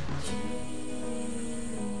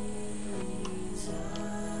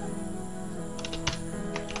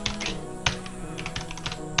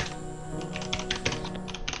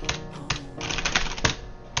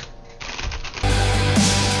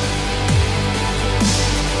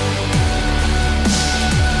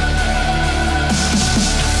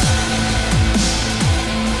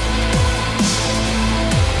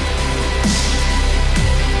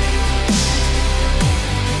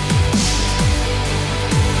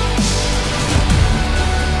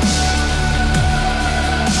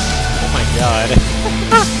 God.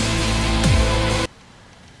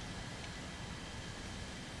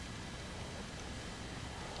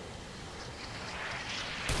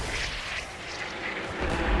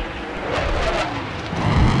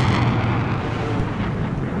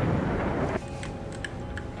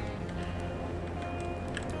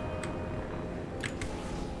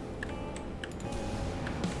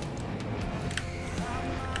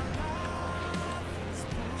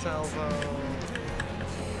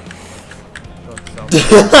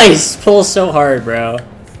 Nice! Pull so hard, bro.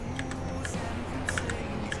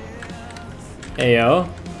 Hey, yo.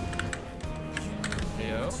 Hey,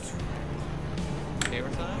 yo. Gamer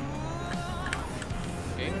time.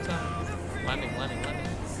 Gamer time. Landing.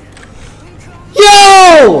 Yo!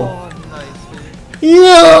 Oh, nice, dude.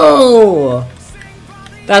 Yo!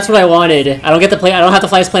 That's what I wanted. I don't get to play. I don't have to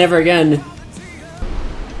fly this plane ever again.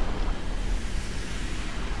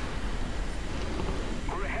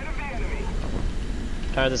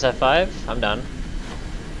 Turn this F5, I'm done.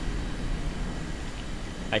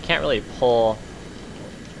 I can't really pull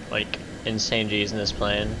like insane G's in this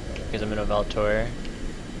plane because I'm in a Valtor.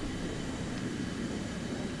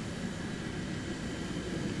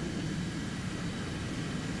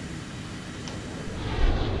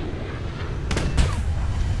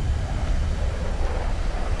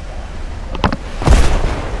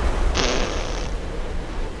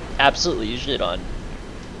 Absolutely shit on.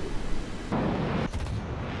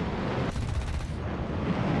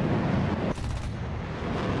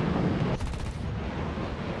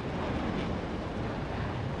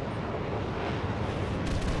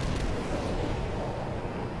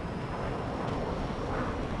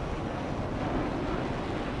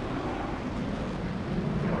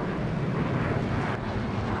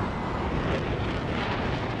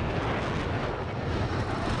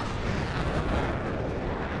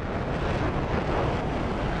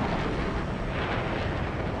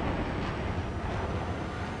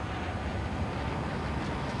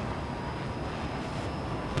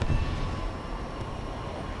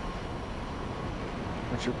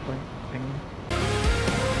 What's your point?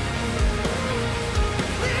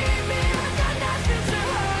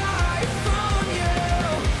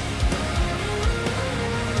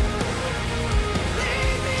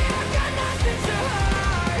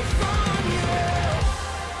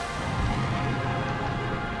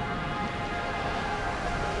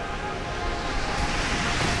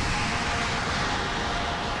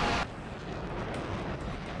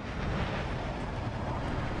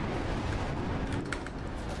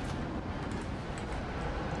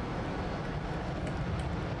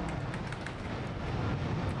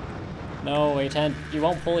 No, A10, you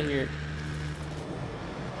won't pull here.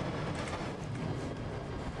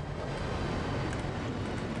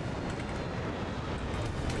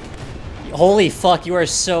 Holy fuck, you are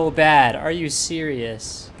so bad. Are you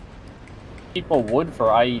serious? People would for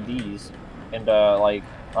IEDs and like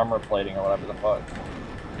armor plating or whatever the fuck.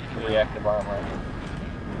 Reactive armor.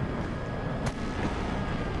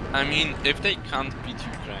 I mean, if they can't beat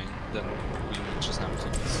Ukraine, then we just have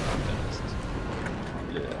to stop them.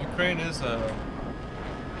 Yeah. Ukraine is a.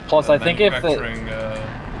 Plus, I think if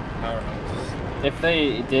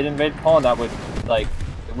they did invade Poland, that would like,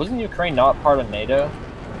 wasn't Ukraine not part of NATO?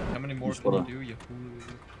 How many more can you do, you fools?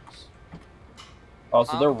 Oh,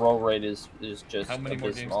 so their roll rate is just How many more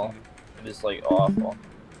abysmal. games It is like awful.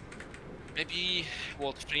 Maybe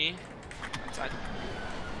World 3.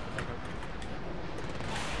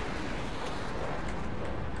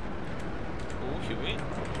 Oh, Huey.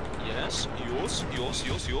 Yes, yours.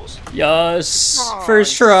 Yes! Nice.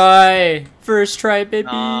 First try! First try, baby!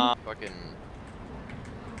 Fucking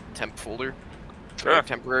temp folder. Sure.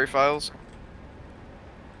 Temporary files.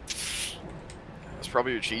 That's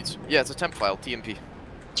probably your cheats. Yeah, it's a temp file, TMP.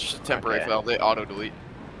 It's just a temporary file, they auto-delete.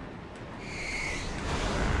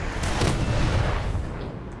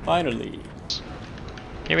 Finally.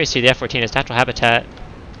 Here we see the F-14 in its natural habitat.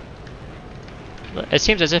 It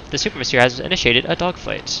seems as if the Supervizier has initiated a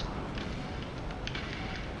dogfight.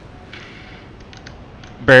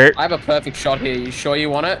 Bert. I have a perfect shot here. You sure you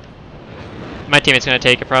want it? My teammate's gonna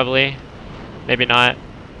take it probably. Maybe not.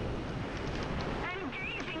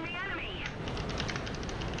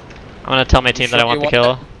 I'm gonna tell my team that I want the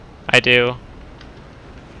kill. I do.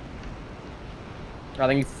 I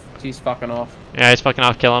think he's fucking off. Yeah, he's fucking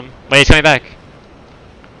off. Kill him. Wait, he's coming back.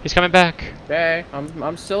 He's coming back. Okay,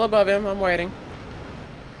 I'm still above him. I'm waiting.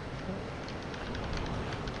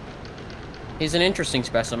 He's an interesting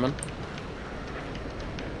specimen.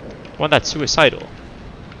 One that's suicidal.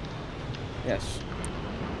 Yes.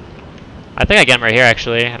 I think I get him right here,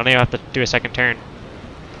 actually. I don't even have to do a second turn.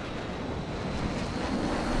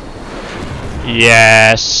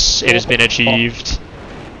 Yes! It has been achieved.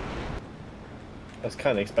 I was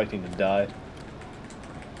kind of expecting to die.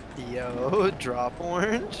 Yo, drop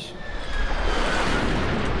orange.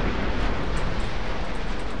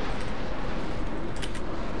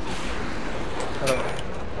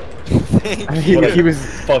 He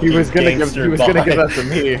was gonna give that to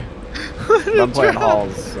me. I'm playing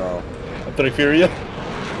Halls, so I'm throwing Furia.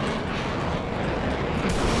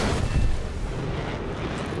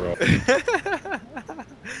 Bro.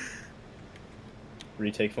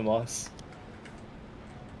 Retake from us.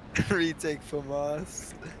 Retake from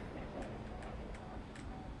us.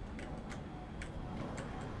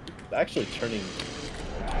 Actually turning.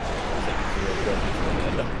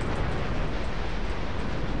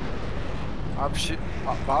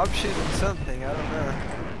 Bob's shooting something, I don't know.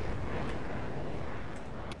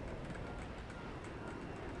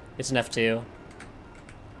 It's an F2.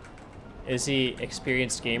 Is he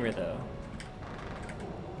experienced gamer though?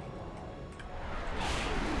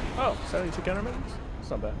 Oh, 72 countermeasures?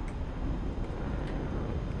 It's not bad.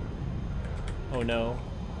 Oh no.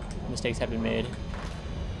 Mistakes have been made.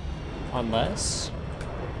 Unless...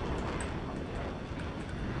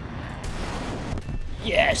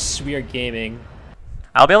 Yes! We are gaming.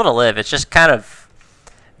 I'll be able to live. It's just kind of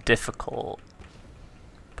difficult.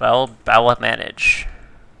 But I will manage.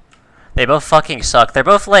 They both fucking suck. They're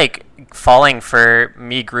both like falling for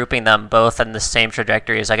me grouping them both in the same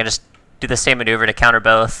trajectories. I can just do the same maneuver to counter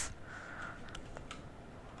both.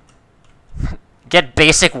 Get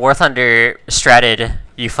basic War Thunder stratted,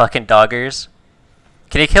 you fucking doggers.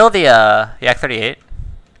 Can you kill the Yak 38?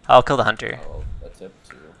 I'll kill the Hunter. Oh, that's it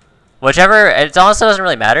too. Whichever, it honestly doesn't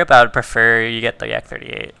really matter, but I would prefer you get the Yak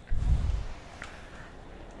 38.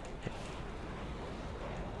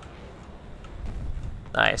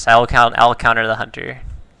 Nice. I'll counter the Hunter.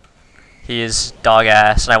 He is dog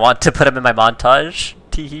ass, and I want to put him in my montage.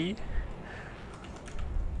 Teehee.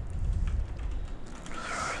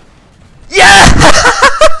 Yeah!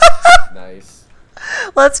 Nice.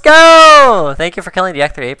 Let's go! Thank you for killing the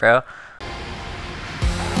Yak 38, bro.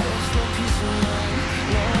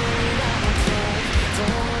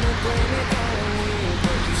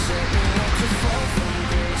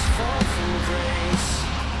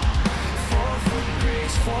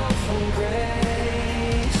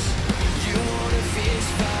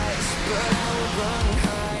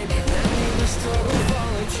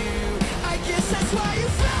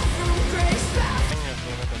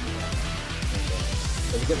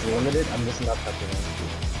 If it gets limited, I'm just not touching it.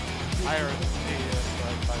 I already see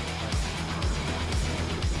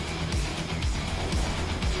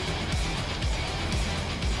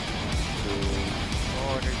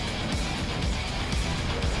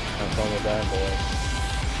bad boy.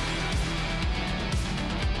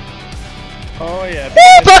 Oh yeah.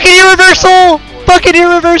 Woo! Fucking irreversal! Fucking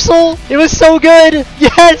irreversal! It was so good!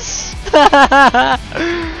 Yes!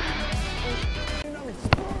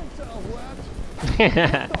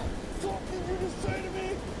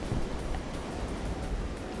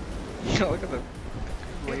 Look at the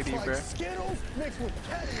lady, bro.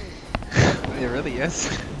 It really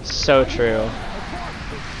is. So true.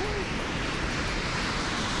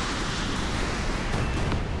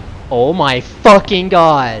 Oh my fucking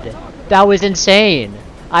god! That was insane!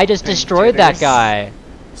 I just destroyed that guy!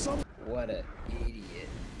 What a idiot.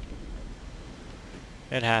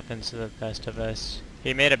 It happens to the best of us.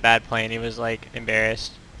 He made a bad play and he was like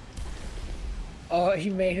embarrassed. Oh, he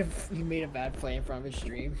made a bad play in front of his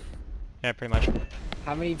stream. Yeah, pretty much.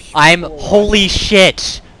 How many? Holy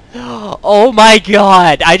shit! Oh my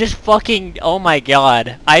god! I just fucking, oh my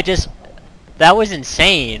god! That was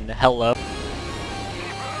insane. Hello.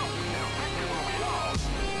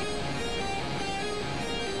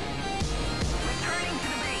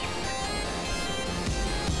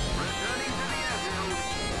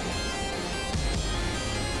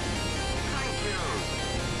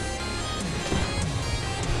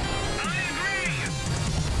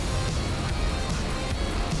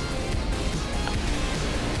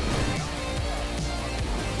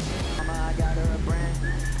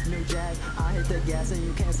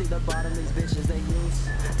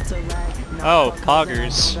 Oh,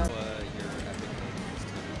 poggers.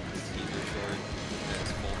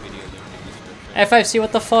 F5C,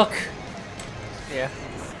 what the fuck? Yeah.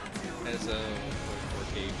 Has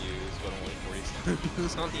 4K views, but only 47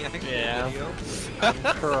 views on the actual video.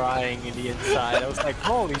 I'm crying in the inside. I was like,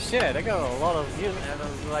 holy shit, I got a lot of views, and I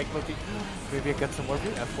was like, maybe I got some more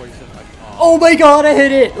views. At 47, like, Oh my god, I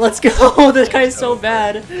hit it! Let's go! This guy's so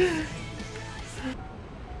bad.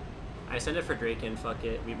 I sent it for Drake and fuck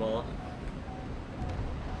it, we ball.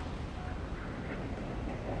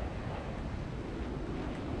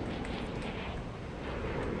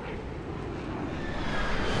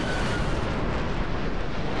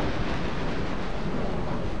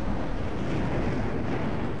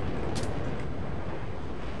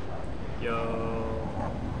 Yo.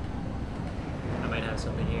 I might have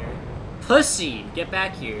something here. Pussy! Get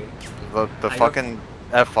back here. The fucking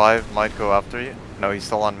F5 might go after you. No, he's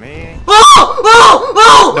still on me. Oh! Oh!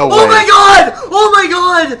 Oh! No Oh way. my god! Oh my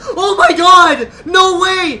god! Oh my god! No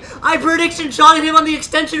way! I prediction shotted him on the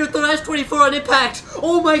extension with the S24 on impact.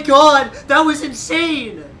 Oh my god! That was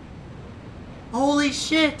insane! Holy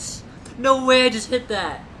shit! No way I just hit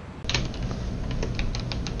that.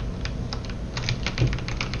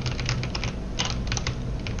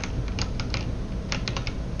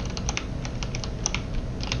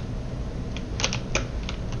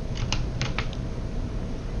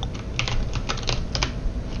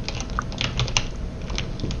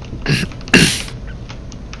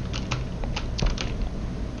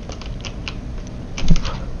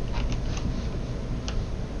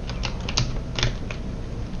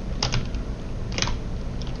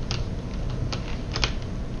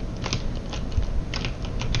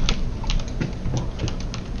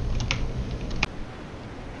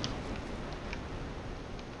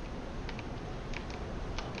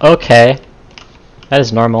 Okay. That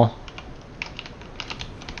is normal.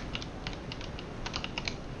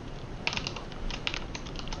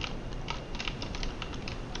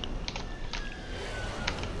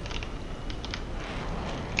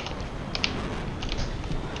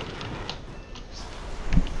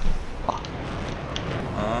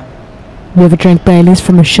 You ever drank Baileys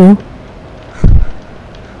from a shoe?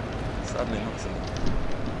 Sadly not so.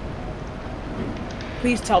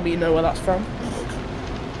 Please tell me you know where that's from.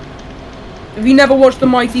 Have you never watched The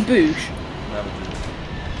Mighty Boosh? Never did.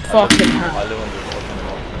 Fucking I hell. live under a fucking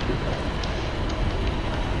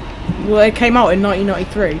rock. Well, it came out in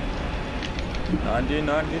 1993.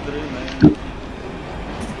 1993, man.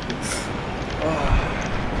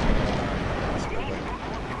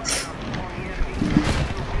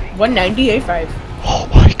 198.5. Oh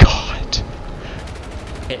my god!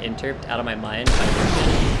 Get interped out of my mind by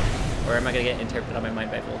Vulcan? Or am I gonna get interped out of my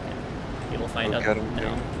mind by Vulcan? We will find out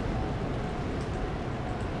now.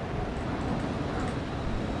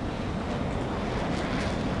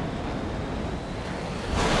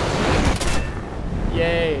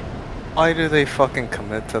 Yay! Why do they fucking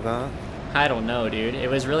commit to that? I don't know, dude. It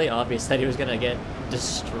was really obvious that he was gonna get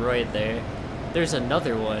destroyed there. There's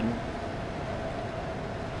another one.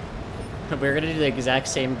 We're gonna do the exact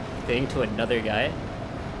same thing to another guy.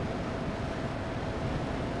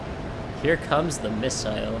 Here comes the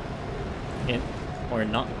missile. Or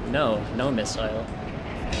not, no missile.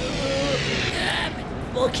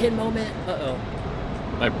 Vulcan moment. Uh-oh.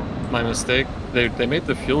 My mistake. They made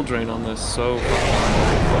the fuel drain on this so fucking...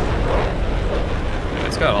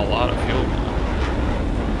 It's got a lot of fuel now.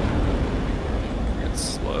 It's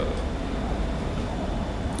slow.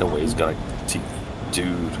 No way he's gonna...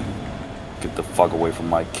 Dude, get the fuck away from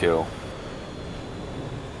my kill.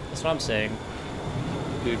 That's what I'm saying.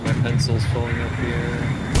 Dude, my pencil's filling up here.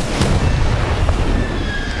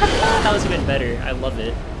 That was even better. I love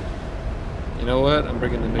it. You know what? I'm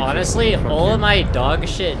bringing the big Honestly, all of my dog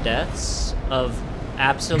shit deaths of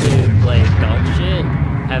absolute like dog shit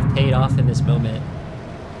have paid off in this moment.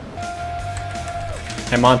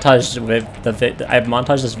 I montaged with I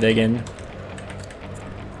montaged this vegan.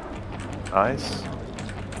 Nice.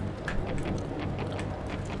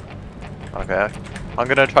 Okay, I'm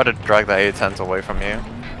gonna try to drag the A10s away from you,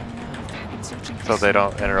 so they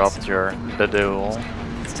don't interrupt the duel.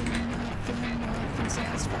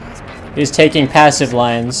 He's taking passive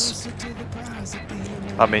lines.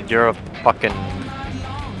 I mean, you're a fucking...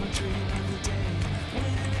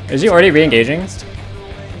 Is he already re-engaging?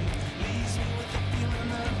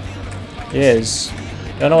 He is.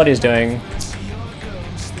 Don't know what he's doing.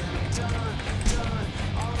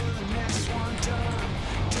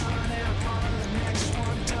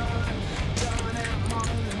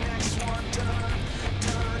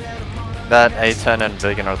 That A10 and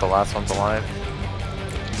Vegan are the last ones alive.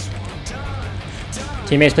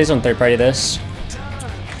 Teammates, please don't third party this.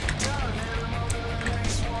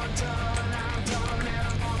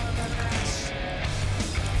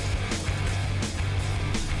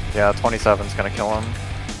 Yeah, 27's gonna kill him.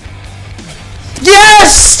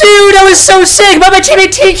 Yes, dude, that was so sick. But my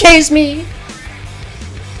teammate TKs me.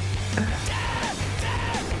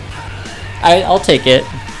 I'll take it.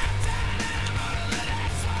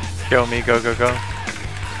 Kill me, go, go, go.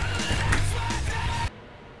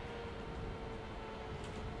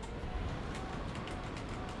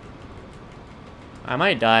 I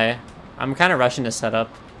might die. I'm kind of rushing to set up.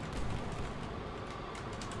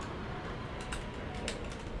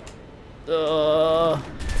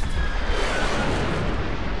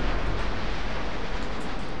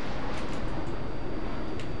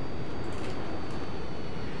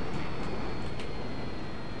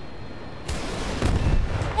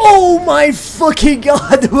 Oh my fucking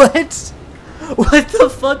god, what? What the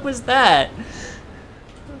fuck was that?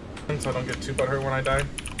 So I don't get too butthurt when I die.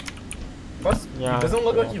 Plus, yeah, it doesn't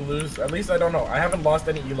look like you lose. At least I don't know. I haven't lost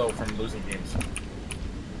any elo from losing games.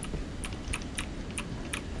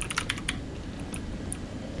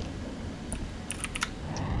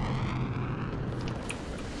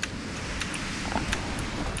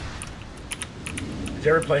 Did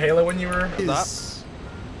you ever play Halo when you were that?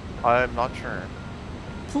 I'm not sure.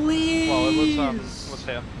 Please. Well, it was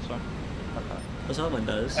here, so. That's all one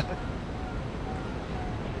does.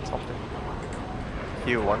 Something.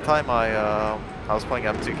 Hugh, one time I was playing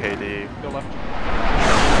M2KD. Go left.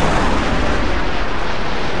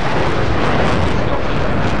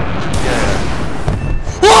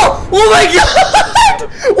 Yeah. Oh! Oh my god!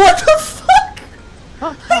 What the fuck?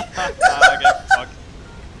 Okay, fuck.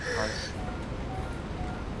 Nice.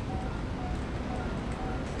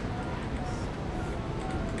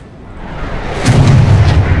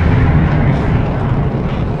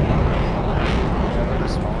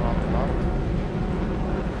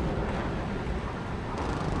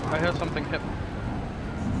 I heard something hit.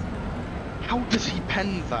 How does he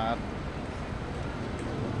pen that?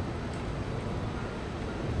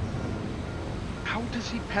 How does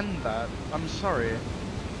he pen that? I'm sorry.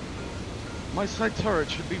 My side turret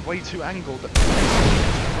should be way too angled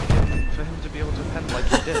for him to be able to pen like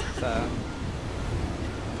he did there.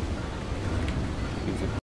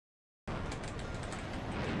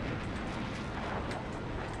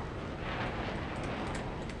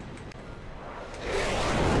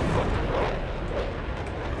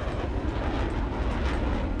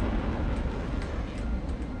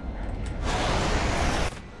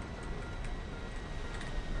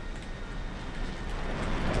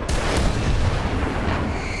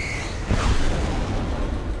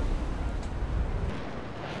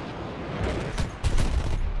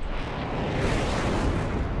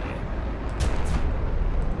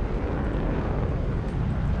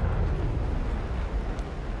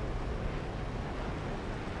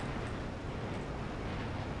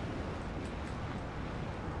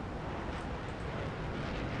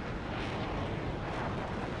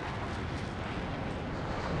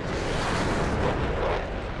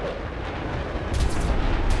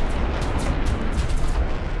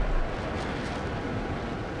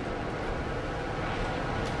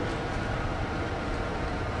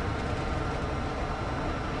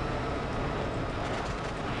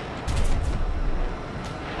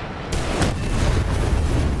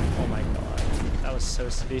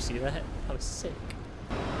 Did you see that? That was sick.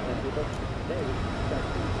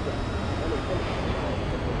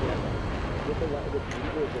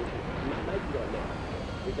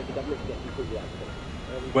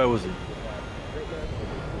 Where was he?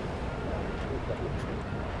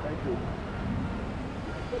 Thank you.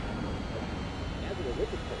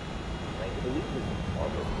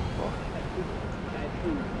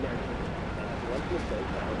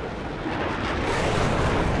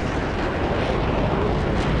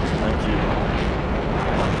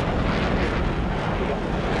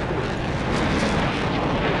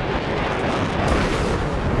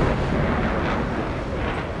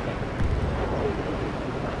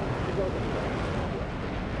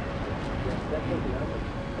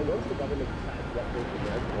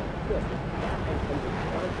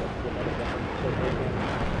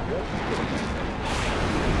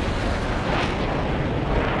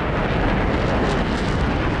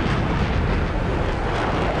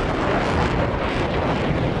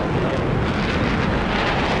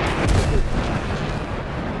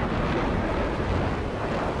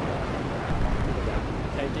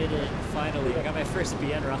 I did it, finally. I got my first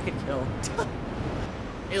BN rocket kill.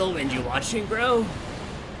 Illwind, you watching, bro?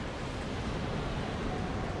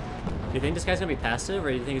 Do you think this guy's gonna be passive,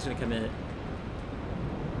 or do you think he's gonna commit?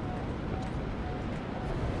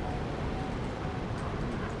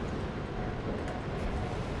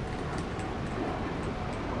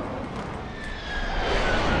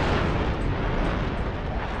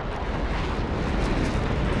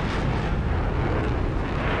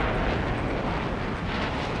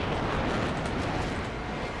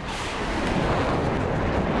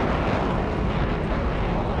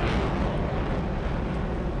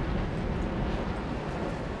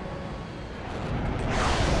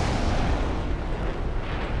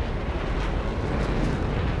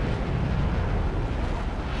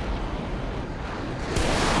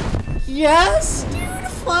 Yes,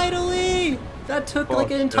 dude, finally! That took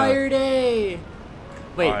like an entire day.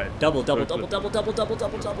 Wait, Alright. double. Fuck.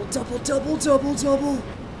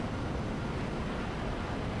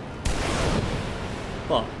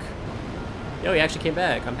 Yo, he actually came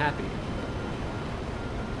back. I'm happy.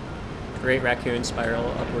 Great raccoon spiral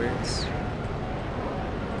upwards.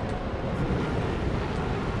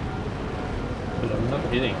 But I'm not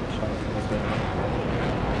hitting shots. What's going on?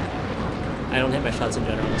 I don't hit my shots in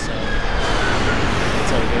general, so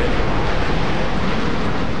it's all good.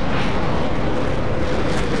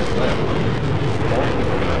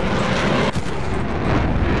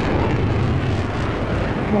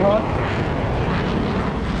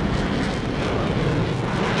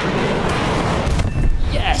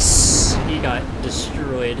 Yes! He got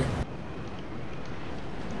destroyed.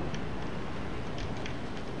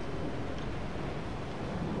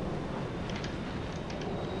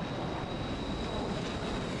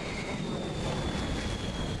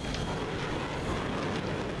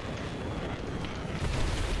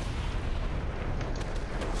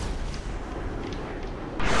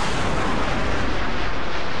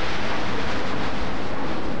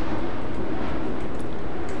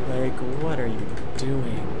 Like, what are you doing?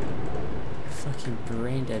 You fucking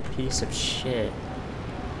brain dead piece of shit.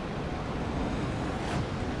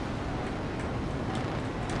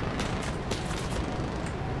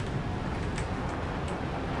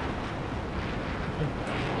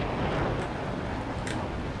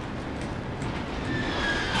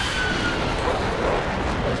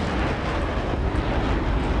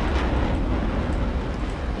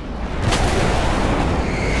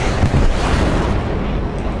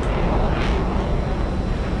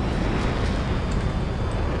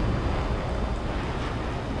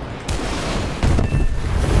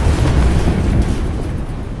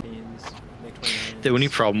 The only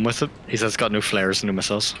problem with it is that it's got no flares and no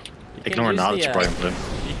missiles. Ignoring that, it's bright and blue.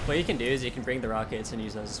 What you can do is you can bring the rockets and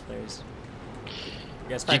use those as flares.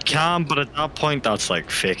 You can, but at that point, that's like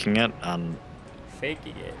faking it and.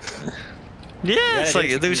 Faking it. Yeah, it's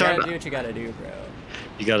like those you are. gotta do what you gotta do, bro.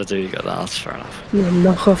 You gotta do. That's fair enough. No,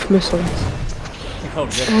 knock off missiles. Oh,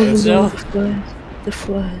 just Oh, those no, though? the flares. The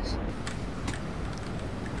flares.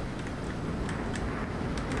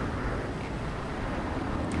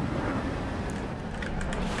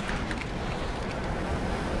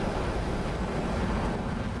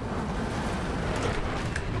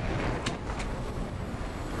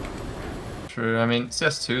 True. I mean,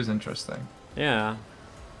 CS2 is interesting. Yeah.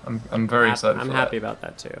 I'm very excited. I'm for happy that. about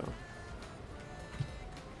that too.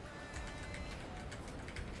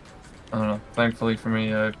 I don't know. Thankfully for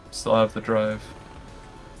me, I still have the drive.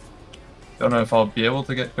 Don't know if I'll be able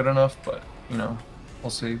to get good enough, but you know, we'll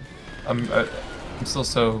see. I'm still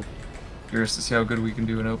so curious to see how good we can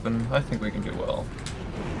do in open. I think we can do well.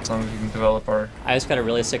 As long as we can develop our... I just got a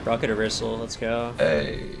really sick rocket reversal. Let's go.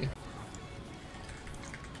 Hey.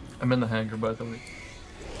 I'm in the hangar, by the way.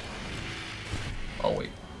 Oh, wait.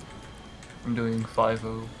 I'm doing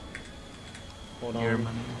 5-0. Hold Your on.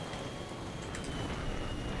 money.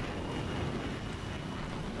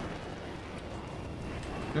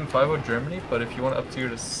 Doing 5-0 Germany, but if you want to up tier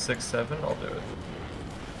to 6-7, I'll do it.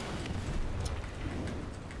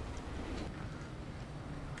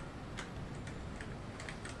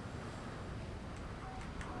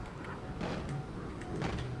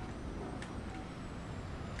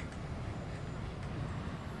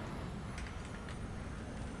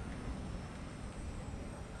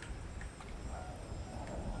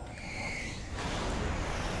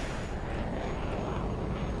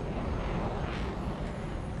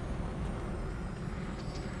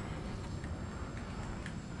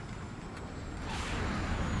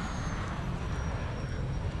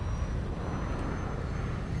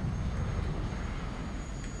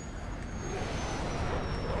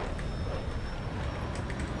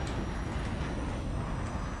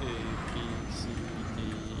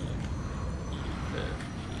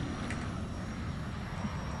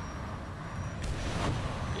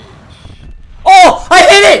 Oh! I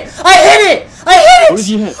hit it! I hit it! I hit it! What did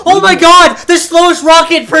you hit? Oh my god! The slowest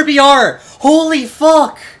rocket per BR! Holy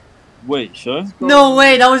fuck! Wait, sure? No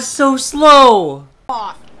way, that was so slow!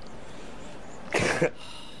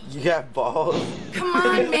 You got balls? Come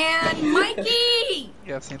on, man! Mikey!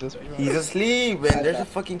 Yeah, I've seen this before. He's asleep, and there's a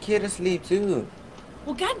fucking kid asleep too.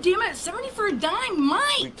 Well, goddamn it, 70 for a dime,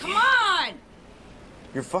 Mike! Come on!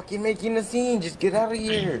 You're fucking making a scene. Just get out of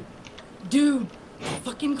here. Dude,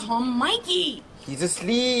 fucking call Mikey! He's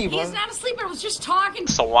asleep. He's not asleep, I was just talking.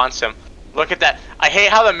 Missile wants him. Look at that. I hate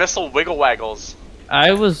how the missile wiggle waggles.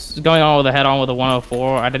 I was going on with a head-on with a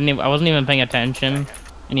 104. I wasn't even paying attention,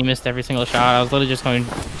 and he missed every single shot. I was literally just going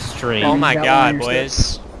straight. Oh my god,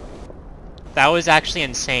 boys. That was actually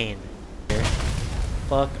insane.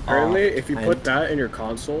 Fuck Apparently, off. if you put that in your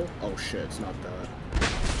console, oh shit, it's not that.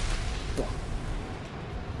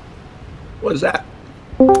 What is that?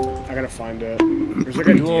 I gotta find it. There's like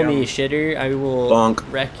a Duel DM. me, shitter. I will Bonk.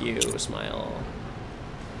 wreck you, smile.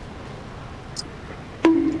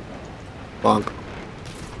 Bonk.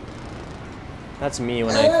 That's me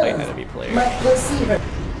when I fight enemy players.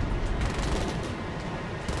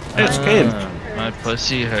 It's Kane. My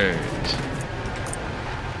pussy hurts.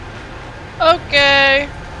 Okay.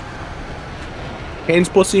 Kane's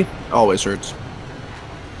pussy always hurts.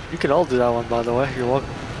 You can all do that one, by the way. You're welcome.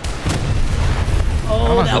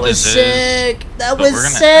 Oh, that was sick! That but was we're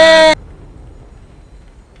gonna sick!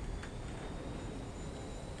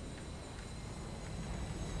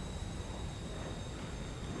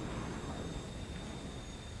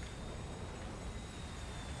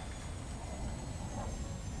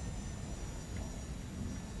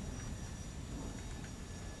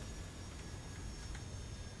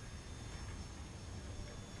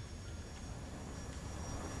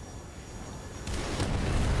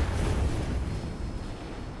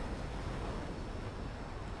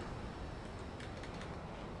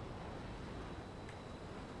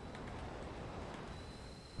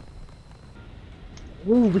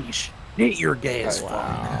 Holy shit, you're gay as fuck.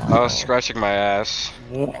 I was scratching my ass.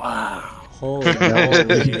 Wow. Holy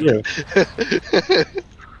moly.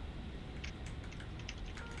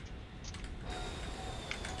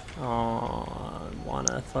 Oh, I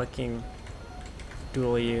wanna fucking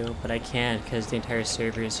duel you, but I can't because the entire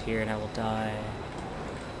server is here and I will die.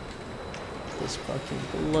 This fucking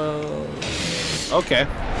blows. Okay.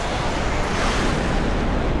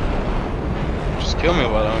 Just kill me,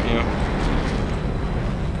 why don't you?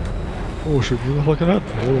 Oh shit, what the fuck is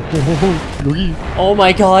that? Yogi. Oh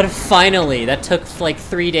my god, finally! That took like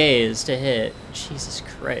 3 days to hit. Jesus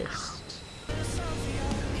Christ.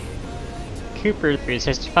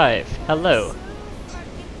 Cooper365, hello.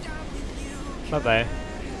 Bye-bye.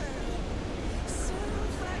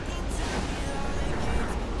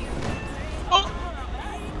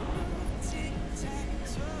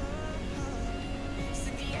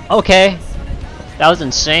 Okay, that was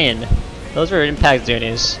insane. Those were impact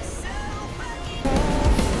zonies.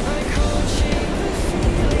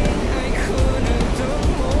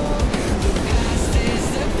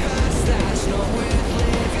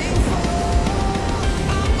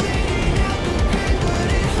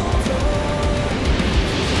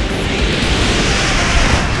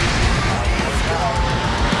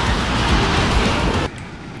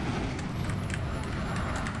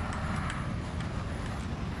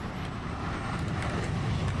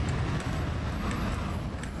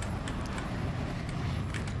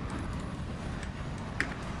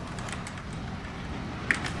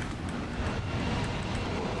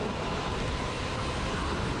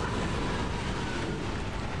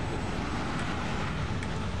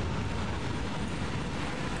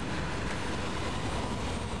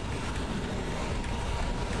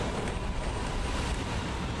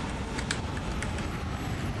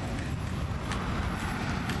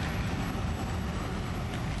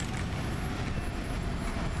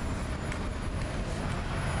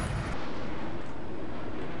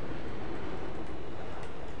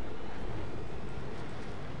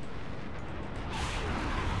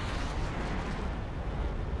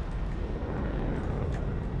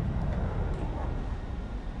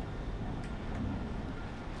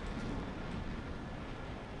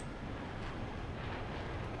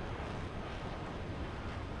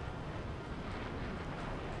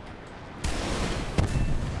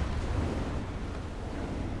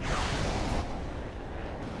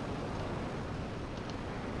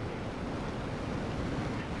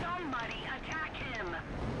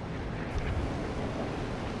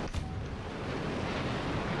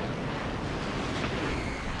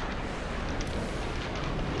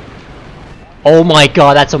 Oh my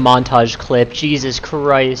god, that's a montage clip. Jesus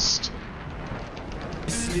Christ.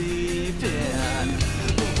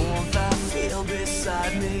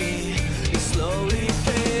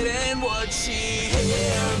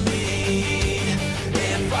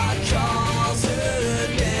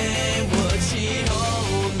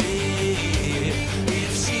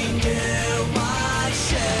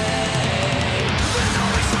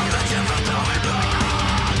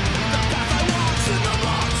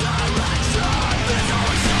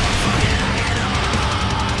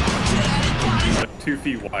 Like 2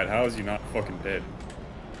 feet wide. How is he not fucking dead?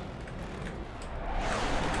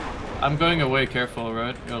 I'm going away. Careful,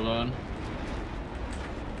 right? You're alone.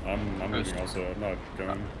 I'm moving also. I'm not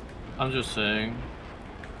going. I'm just saying.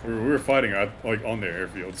 We were fighting at like on their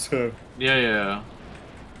airfield, so. Yeah.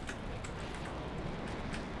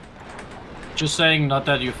 Just saying, not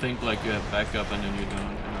that you think like you have backup and then you don't. You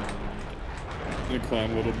know. I'm gonna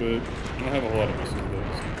climb a little bit. I don't have a lot of missiles though.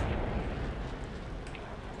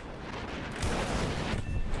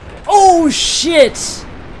 Oh shit!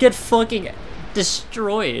 Get fucking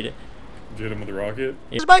destroyed. Did you hit him with a rocket?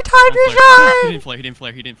 It's my time to shine! He didn't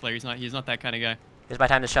flare. He's not that kind of guy. It's my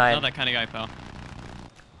time to shine. Not that kind of guy, pal.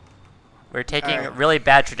 We're taking really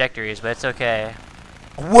bad trajectories, but it's okay.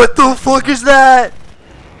 What the fuck is that?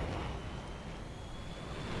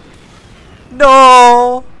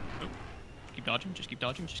 No! Keep dodging, just keep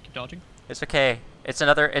dodging. It's okay.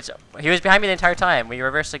 He was behind me the entire time. We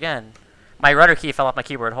reversed again. My rudder key fell off my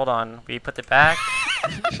keyboard. Hold on. We put it back.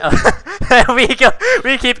 we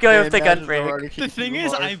keep going with the gun brake. The thing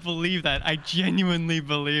is, I believe that. I genuinely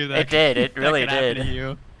believe that. It did. It really did. To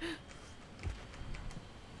you.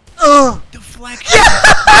 Ugh! Deflection!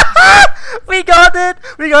 We got it!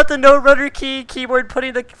 We got the no rudder key keyboard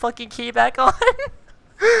putting the fucking key back on.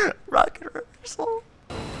 Rocket reversal.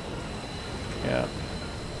 Yeah.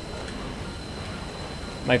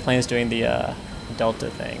 My plane's doing the Delta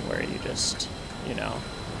thing where you just, you know.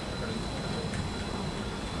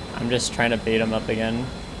 I'm just trying to bait him up again.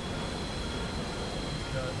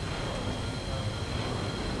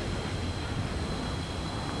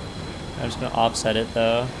 I'm just gonna offset it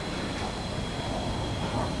though.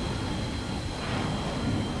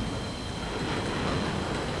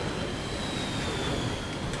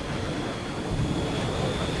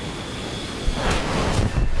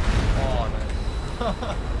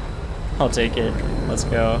 I'll take it. Let's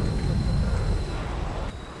go.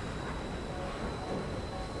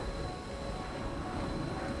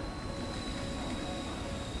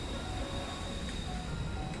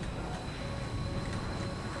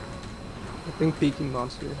 I think peeking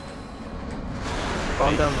monster.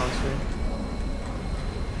 Bomb down monster.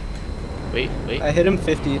 Wait. I hit him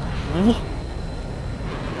 50.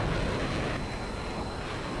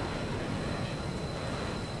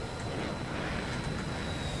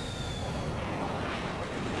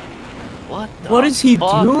 What is he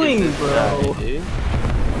doing, bro?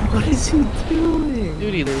 What is he doing?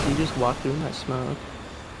 Dude, he just walked through that smoke.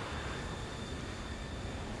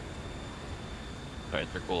 Alright,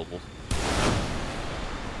 they're global.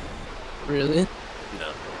 Really?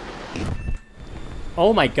 No.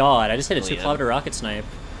 Oh my god, I just hit a 2-kilometer rocket snipe.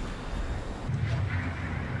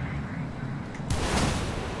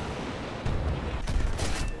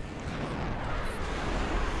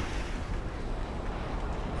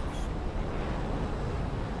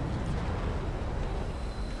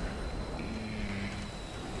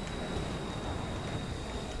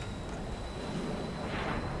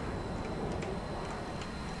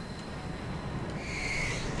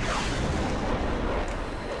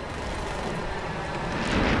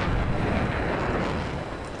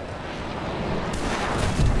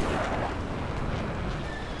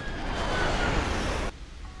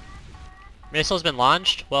 Missile's been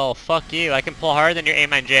launched? Well, fuck you. I can pull harder than your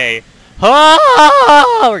A9J.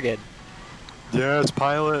 Ah, we're good. Yes,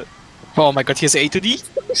 pilot. Oh my god, he has A to D?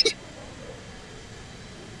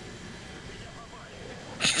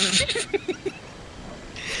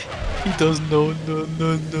 He doesn't know, no.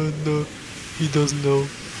 He doesn't know.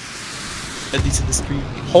 At least in the stream.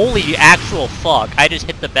 Holy actual fuck. I just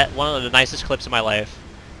hit one of the nicest clips in my life.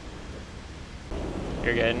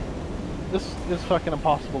 You're good. This is fucking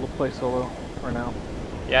impossible to play solo for now.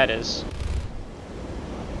 Yeah, it is.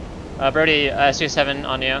 Brody, SU7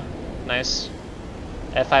 on you. Nice.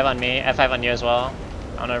 F5 on me. F5 on you as well.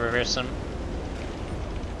 I'm gonna reverse him.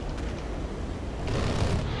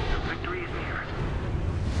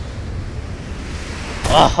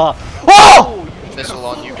 Oh! Missile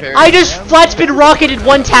on you, Perry. I just flat spin rocketed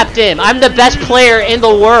one tapped him. I'm the best player in the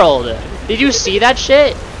world. Did you see that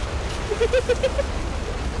shit?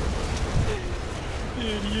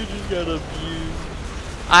 Dude, you just got abused.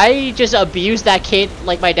 I just abused that kid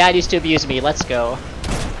like my dad used to abuse me. Let's go.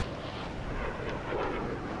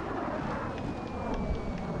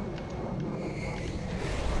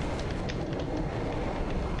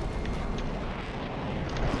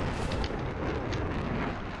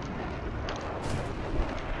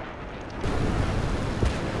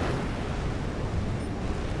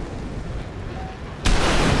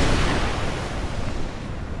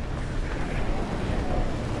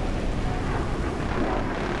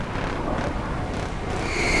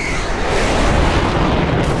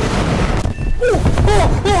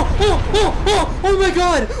 Oh my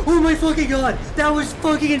god! Oh my fucking god! That was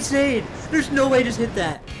fucking insane! There's no way I just hit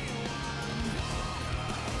that.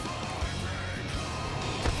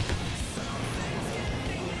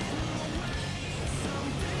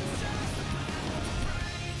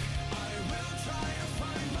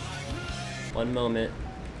 One moment.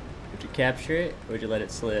 Would you capture it or would you let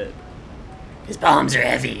it slip? His palms are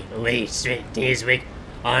heavy. Wait, straight knees weak.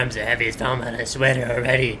 Arms are heavy as foam on a sweater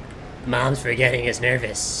already. Mom's forgetting is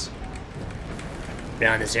nervous. But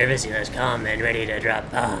on the surface he looks calm and ready to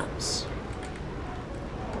drop bombs.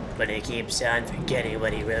 But he keeps on forgetting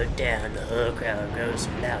what he wrote down. The whole crowd grows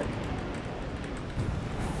loud.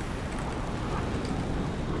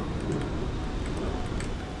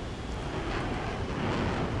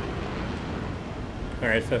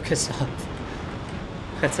 Alright, focus up.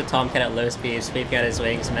 That's a tomcat at low speed, sweeping out his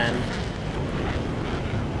wings, man.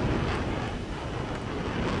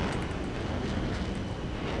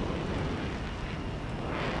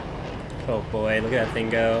 Oh boy, look at that thing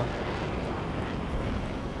go.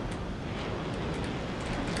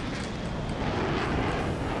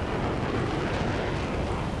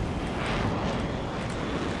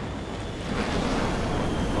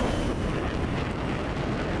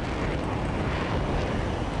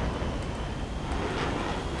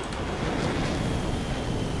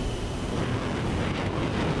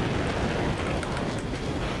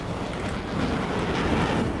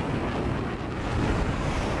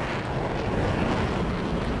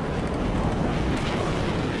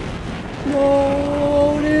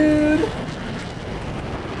 No, dude.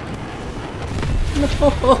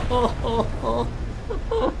 No.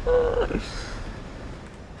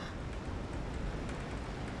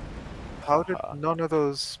 How did none of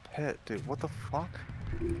those hit, dude? What the fuck?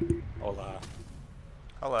 Hola.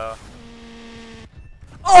 Hello.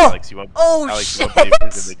 Oh! Alex, you won't, Oh, Alex, you shit! won't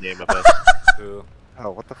believe who's in the game with us. Who?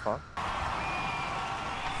 Oh, what the fuck?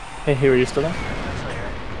 Hey, are you still there? Actually,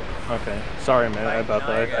 here. Okay. Sorry, man, about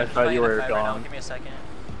that. I thought you were Right gone. now. Give me a second.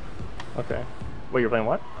 Okay. Wait, you're playing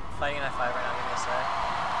what? I'm fighting in F5 right now. Give me a sec.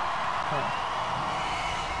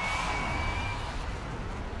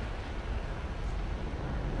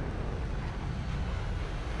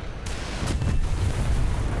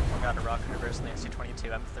 Oh god, a rocket reverse in the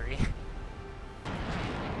XC-22 M3.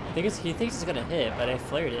 He thinks it's gonna hit, but I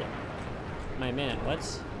flared it. My man, what?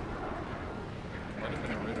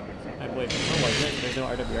 Wait, what was it? There's no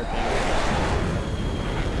RWR ping.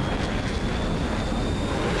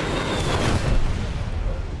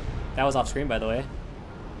 That was off screen, by the way.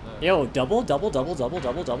 Yo, double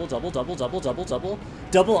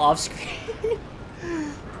off screen.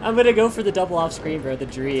 I'm gonna go for the double off screen, bro. The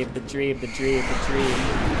dream. It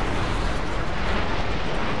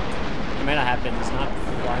might not happen. It's not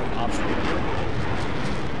flying off screen.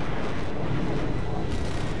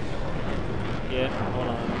 Yeah, hold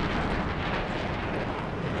on.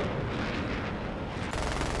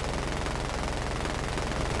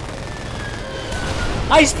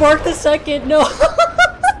 I sparked the second! No!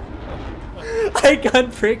 I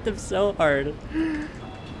gun pricked him so hard.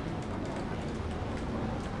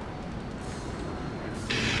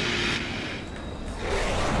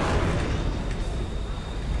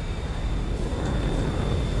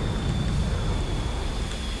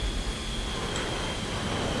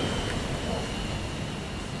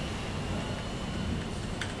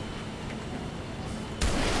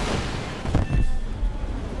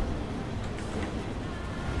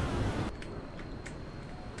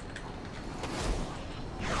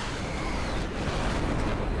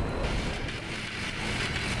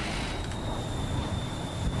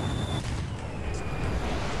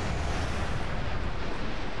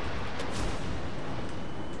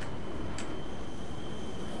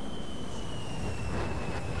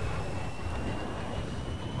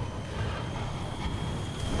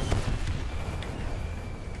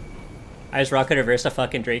 I just rocket reverse a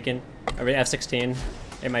fucking Draken. Or F-16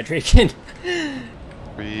 in my Draken.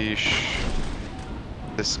 Reesh.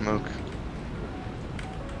 The smoke.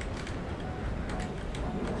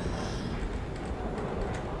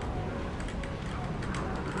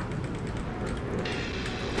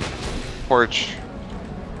 porch.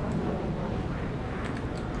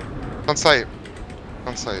 On site.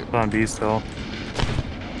 On site. On B still.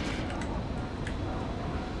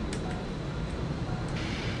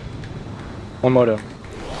 One moto.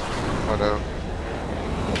 Moto.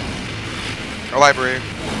 A library.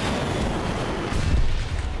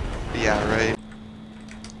 Yeah, right.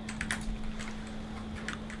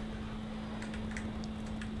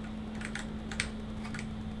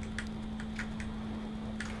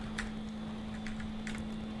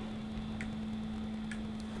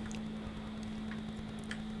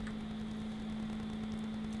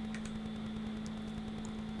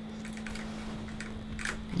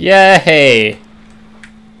 Yay!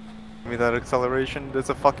 Give me that acceleration. There's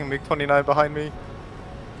a fucking MiG-29 behind me.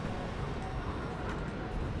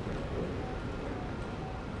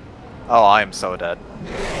 Oh, I am so dead.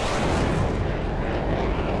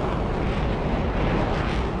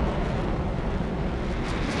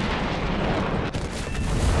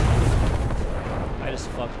 I just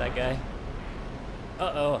fucked that guy.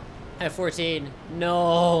 Uh-oh. I have 14.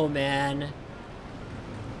 No, man.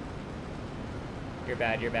 You're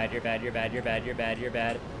bad, you're bad, you're bad, you're bad, you're bad, you're bad, you're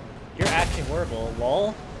bad. You're actually horrible,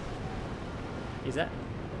 lol. Is that?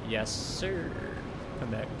 Yes, sir.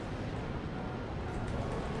 Come back.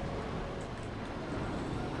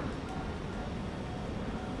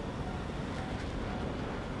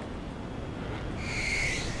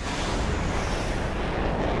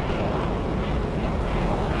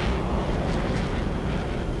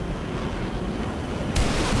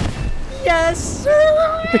 Yes,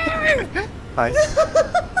 sir! Nice.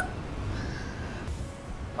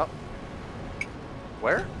 Oh.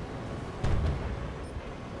 Where?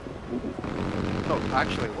 Oh,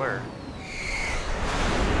 actually, where?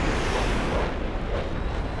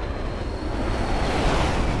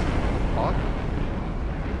 On?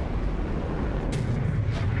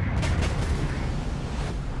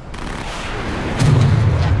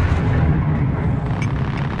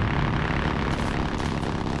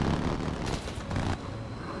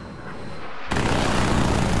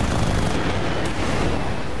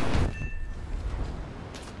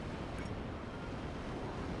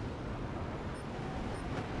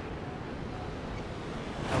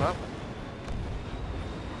 Hello?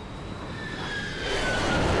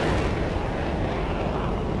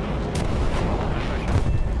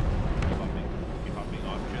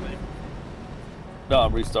 No,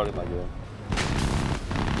 I'm restarting my game.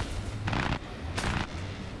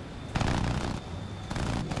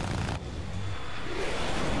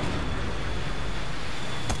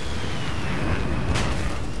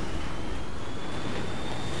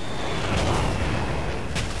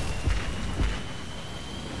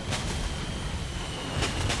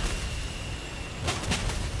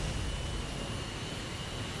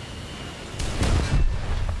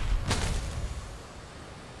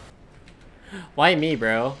 Why me,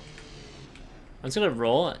 bro? I'm just gonna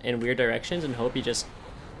roll in weird directions and hope he just...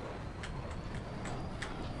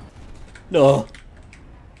 No!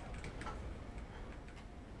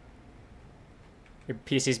 Your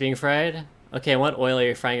PC's being fried? Okay, what oil are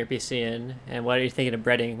you frying your PC in? And what are you thinking of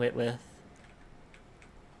breading it with?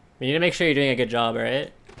 You need to make sure you're doing a good job,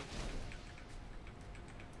 alright?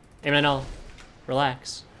 Hey man, no.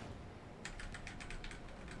 Relax.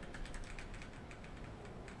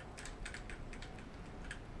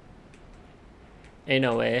 Ain't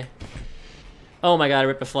no way. Oh my god,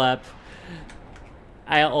 rip a flap.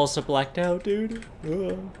 I also blacked out, dude.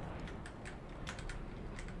 Ugh.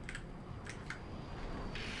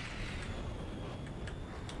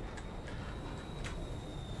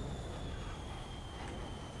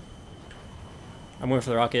 I'm going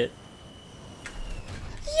for the rocket.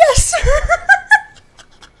 Yes, sir!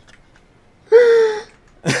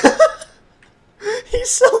 He's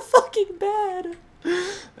so fucking bad.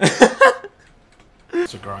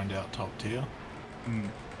 To grind out top tier.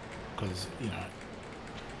 Because, you know,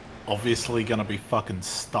 obviously gonna be fucking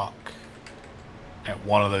stuck at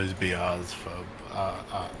one of those BRs for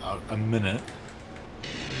a minute.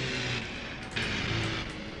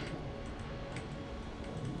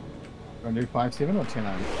 Want to do 5-7 or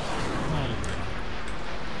 10-9?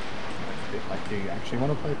 Like, do you actually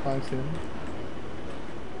want to play 5-7?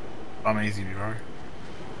 I'm easy, bro.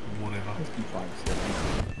 Whatever. Let's do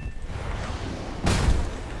 5-7.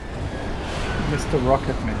 Mr.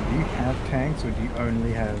 Rocketman, do you have tanks or do you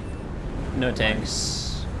only have... No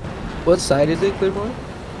tanks. What side is it, Clearborn?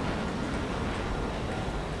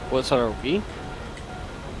 What side are we?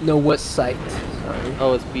 No, what site? Sorry.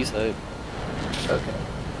 Oh, it's B side. Okay.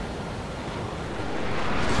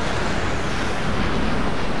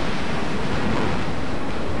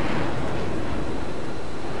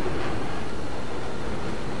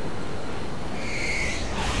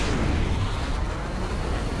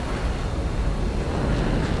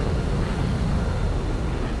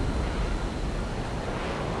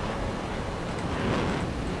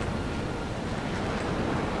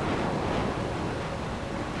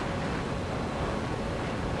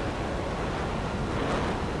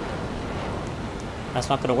 That's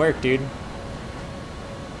not gonna work, dude.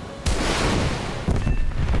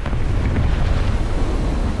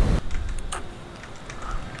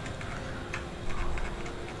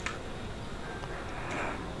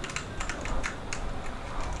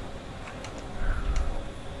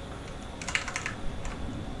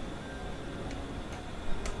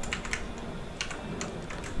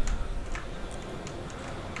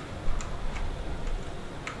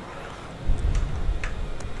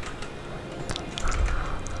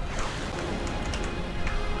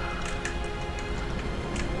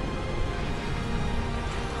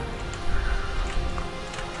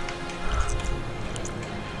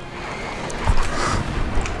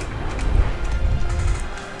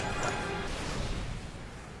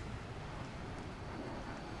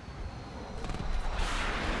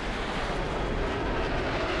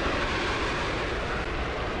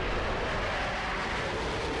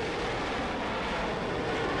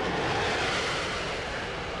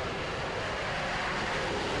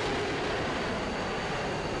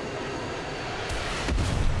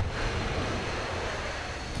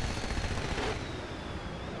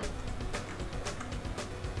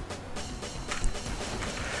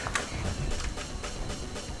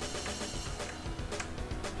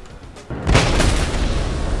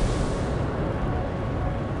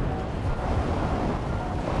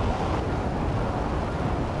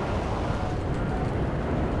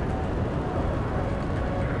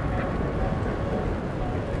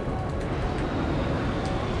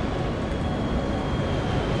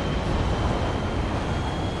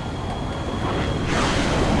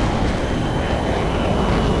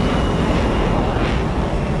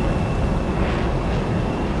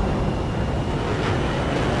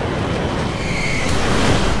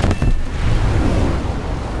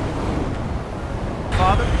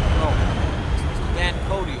 Father? No. Dan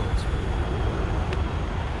Cody owns me.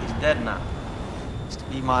 He's dead now. Used to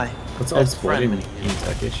be my What's all best friend. spoiling in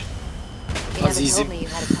Turkish? You never told me you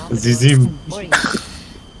had a problem. Azizim.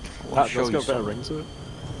 Let's go better ring to it.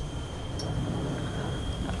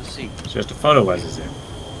 Have a seat. It's just a photo, Azizim.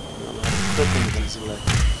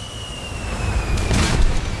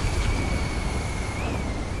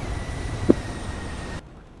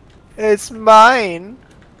 It's mine.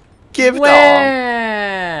 Give dog.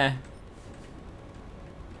 Where?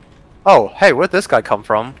 Oh, hey, where'd this guy come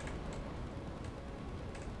from?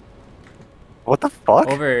 What the fuck?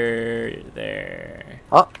 Over there.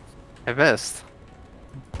 Oh, I missed.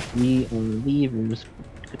 We are leavers.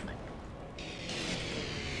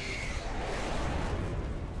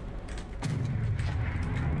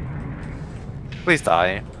 Please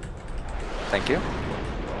die. Thank you.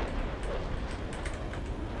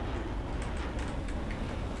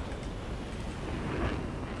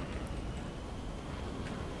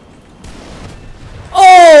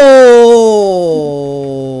 Oh,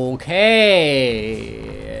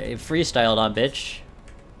 okay. Freestyled on bitch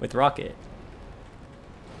with rocket.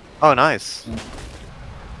 Oh, nice. You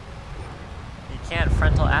can't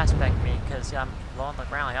frontal aspect me because I'm low on the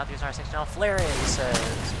ground. I got to use our 6 flare it, he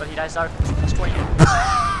says. But he dies out plus 20.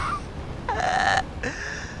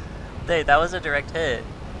 Dude, that was a direct hit.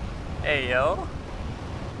 Hey, yo.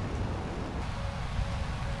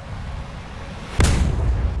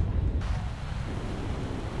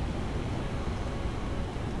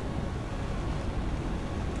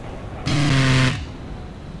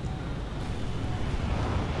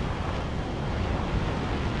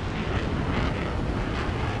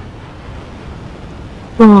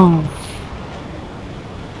 Oh.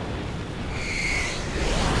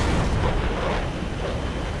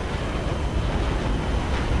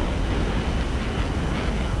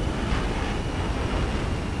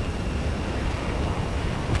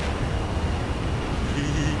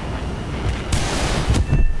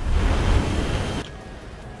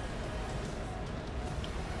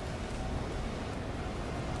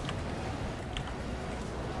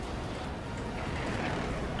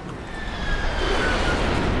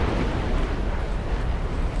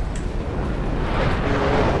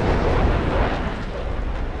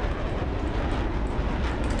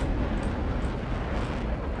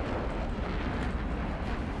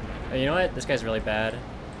 Hey, you know what? This guy's really bad.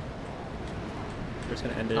 We're just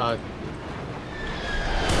gonna end it.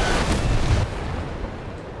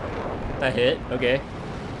 That hit? Okay.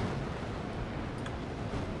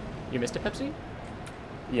 You missed it, Pepsi?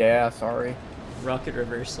 Yeah, sorry. Rocket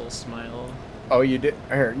reversal smile. Oh, you did?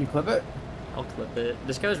 Here, you clip it? I'll clip it.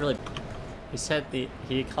 This guy was really... He said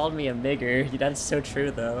he called me a nigger. That's so true,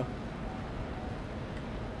 though.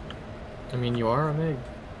 I mean, you are a mig.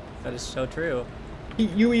 That is so true.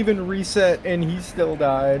 You even reset and he still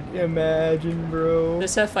died. Imagine, bro.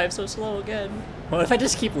 This F5's so slow again. What if I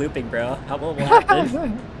just keep looping, bro? What will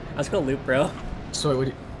happen? Let's go loop, bro.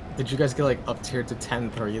 So did you guys get like up tier to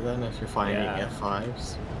 10-3 then if you're finding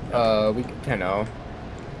F5s? We 10-0.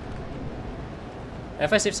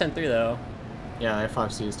 F5 saves 10-3 though. Yeah,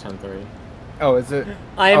 F5C is 10-3. Oh, is it?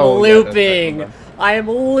 I am looping! Yeah, I am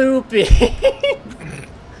looping!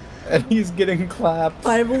 And he's getting clapped.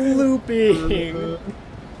 I'm looping!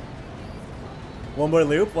 One more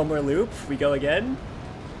loop, we go again.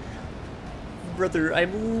 Brother,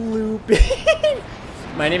 I'm looping!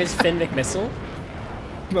 My name is Finn McMissile.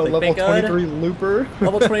 No, level 23 looper.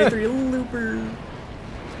 Level 23 looper.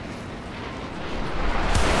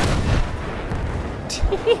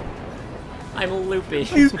 I'm looping.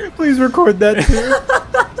 Please record that too.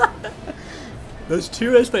 That's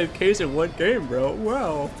 2 S5Ks in one game, bro.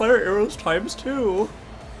 Wow. Fire arrows times 2.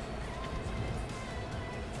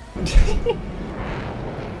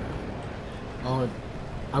 Oh,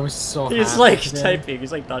 I was so happy. He's like typing.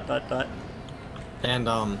 He's like ...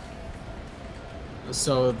 And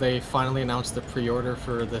so they finally announced the pre-order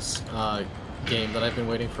for this game that I've been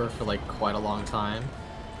waiting for like quite a long time.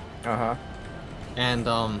 And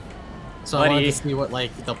so I wanted to see what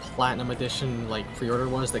like the Platinum Edition like pre-order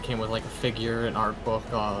was that came with like a figure, an art book,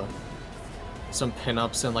 some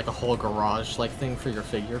pinups, and like a whole garage like thing for your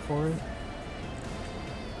figure for it.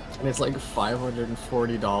 And it's like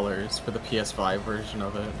 $540 for the PS5 version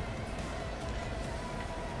of it.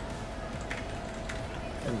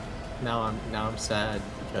 And now I'm sad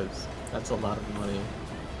because that's a lot of money.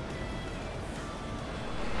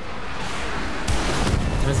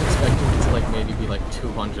 I was expecting it to like maybe be like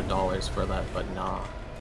 $200 for that, but nah.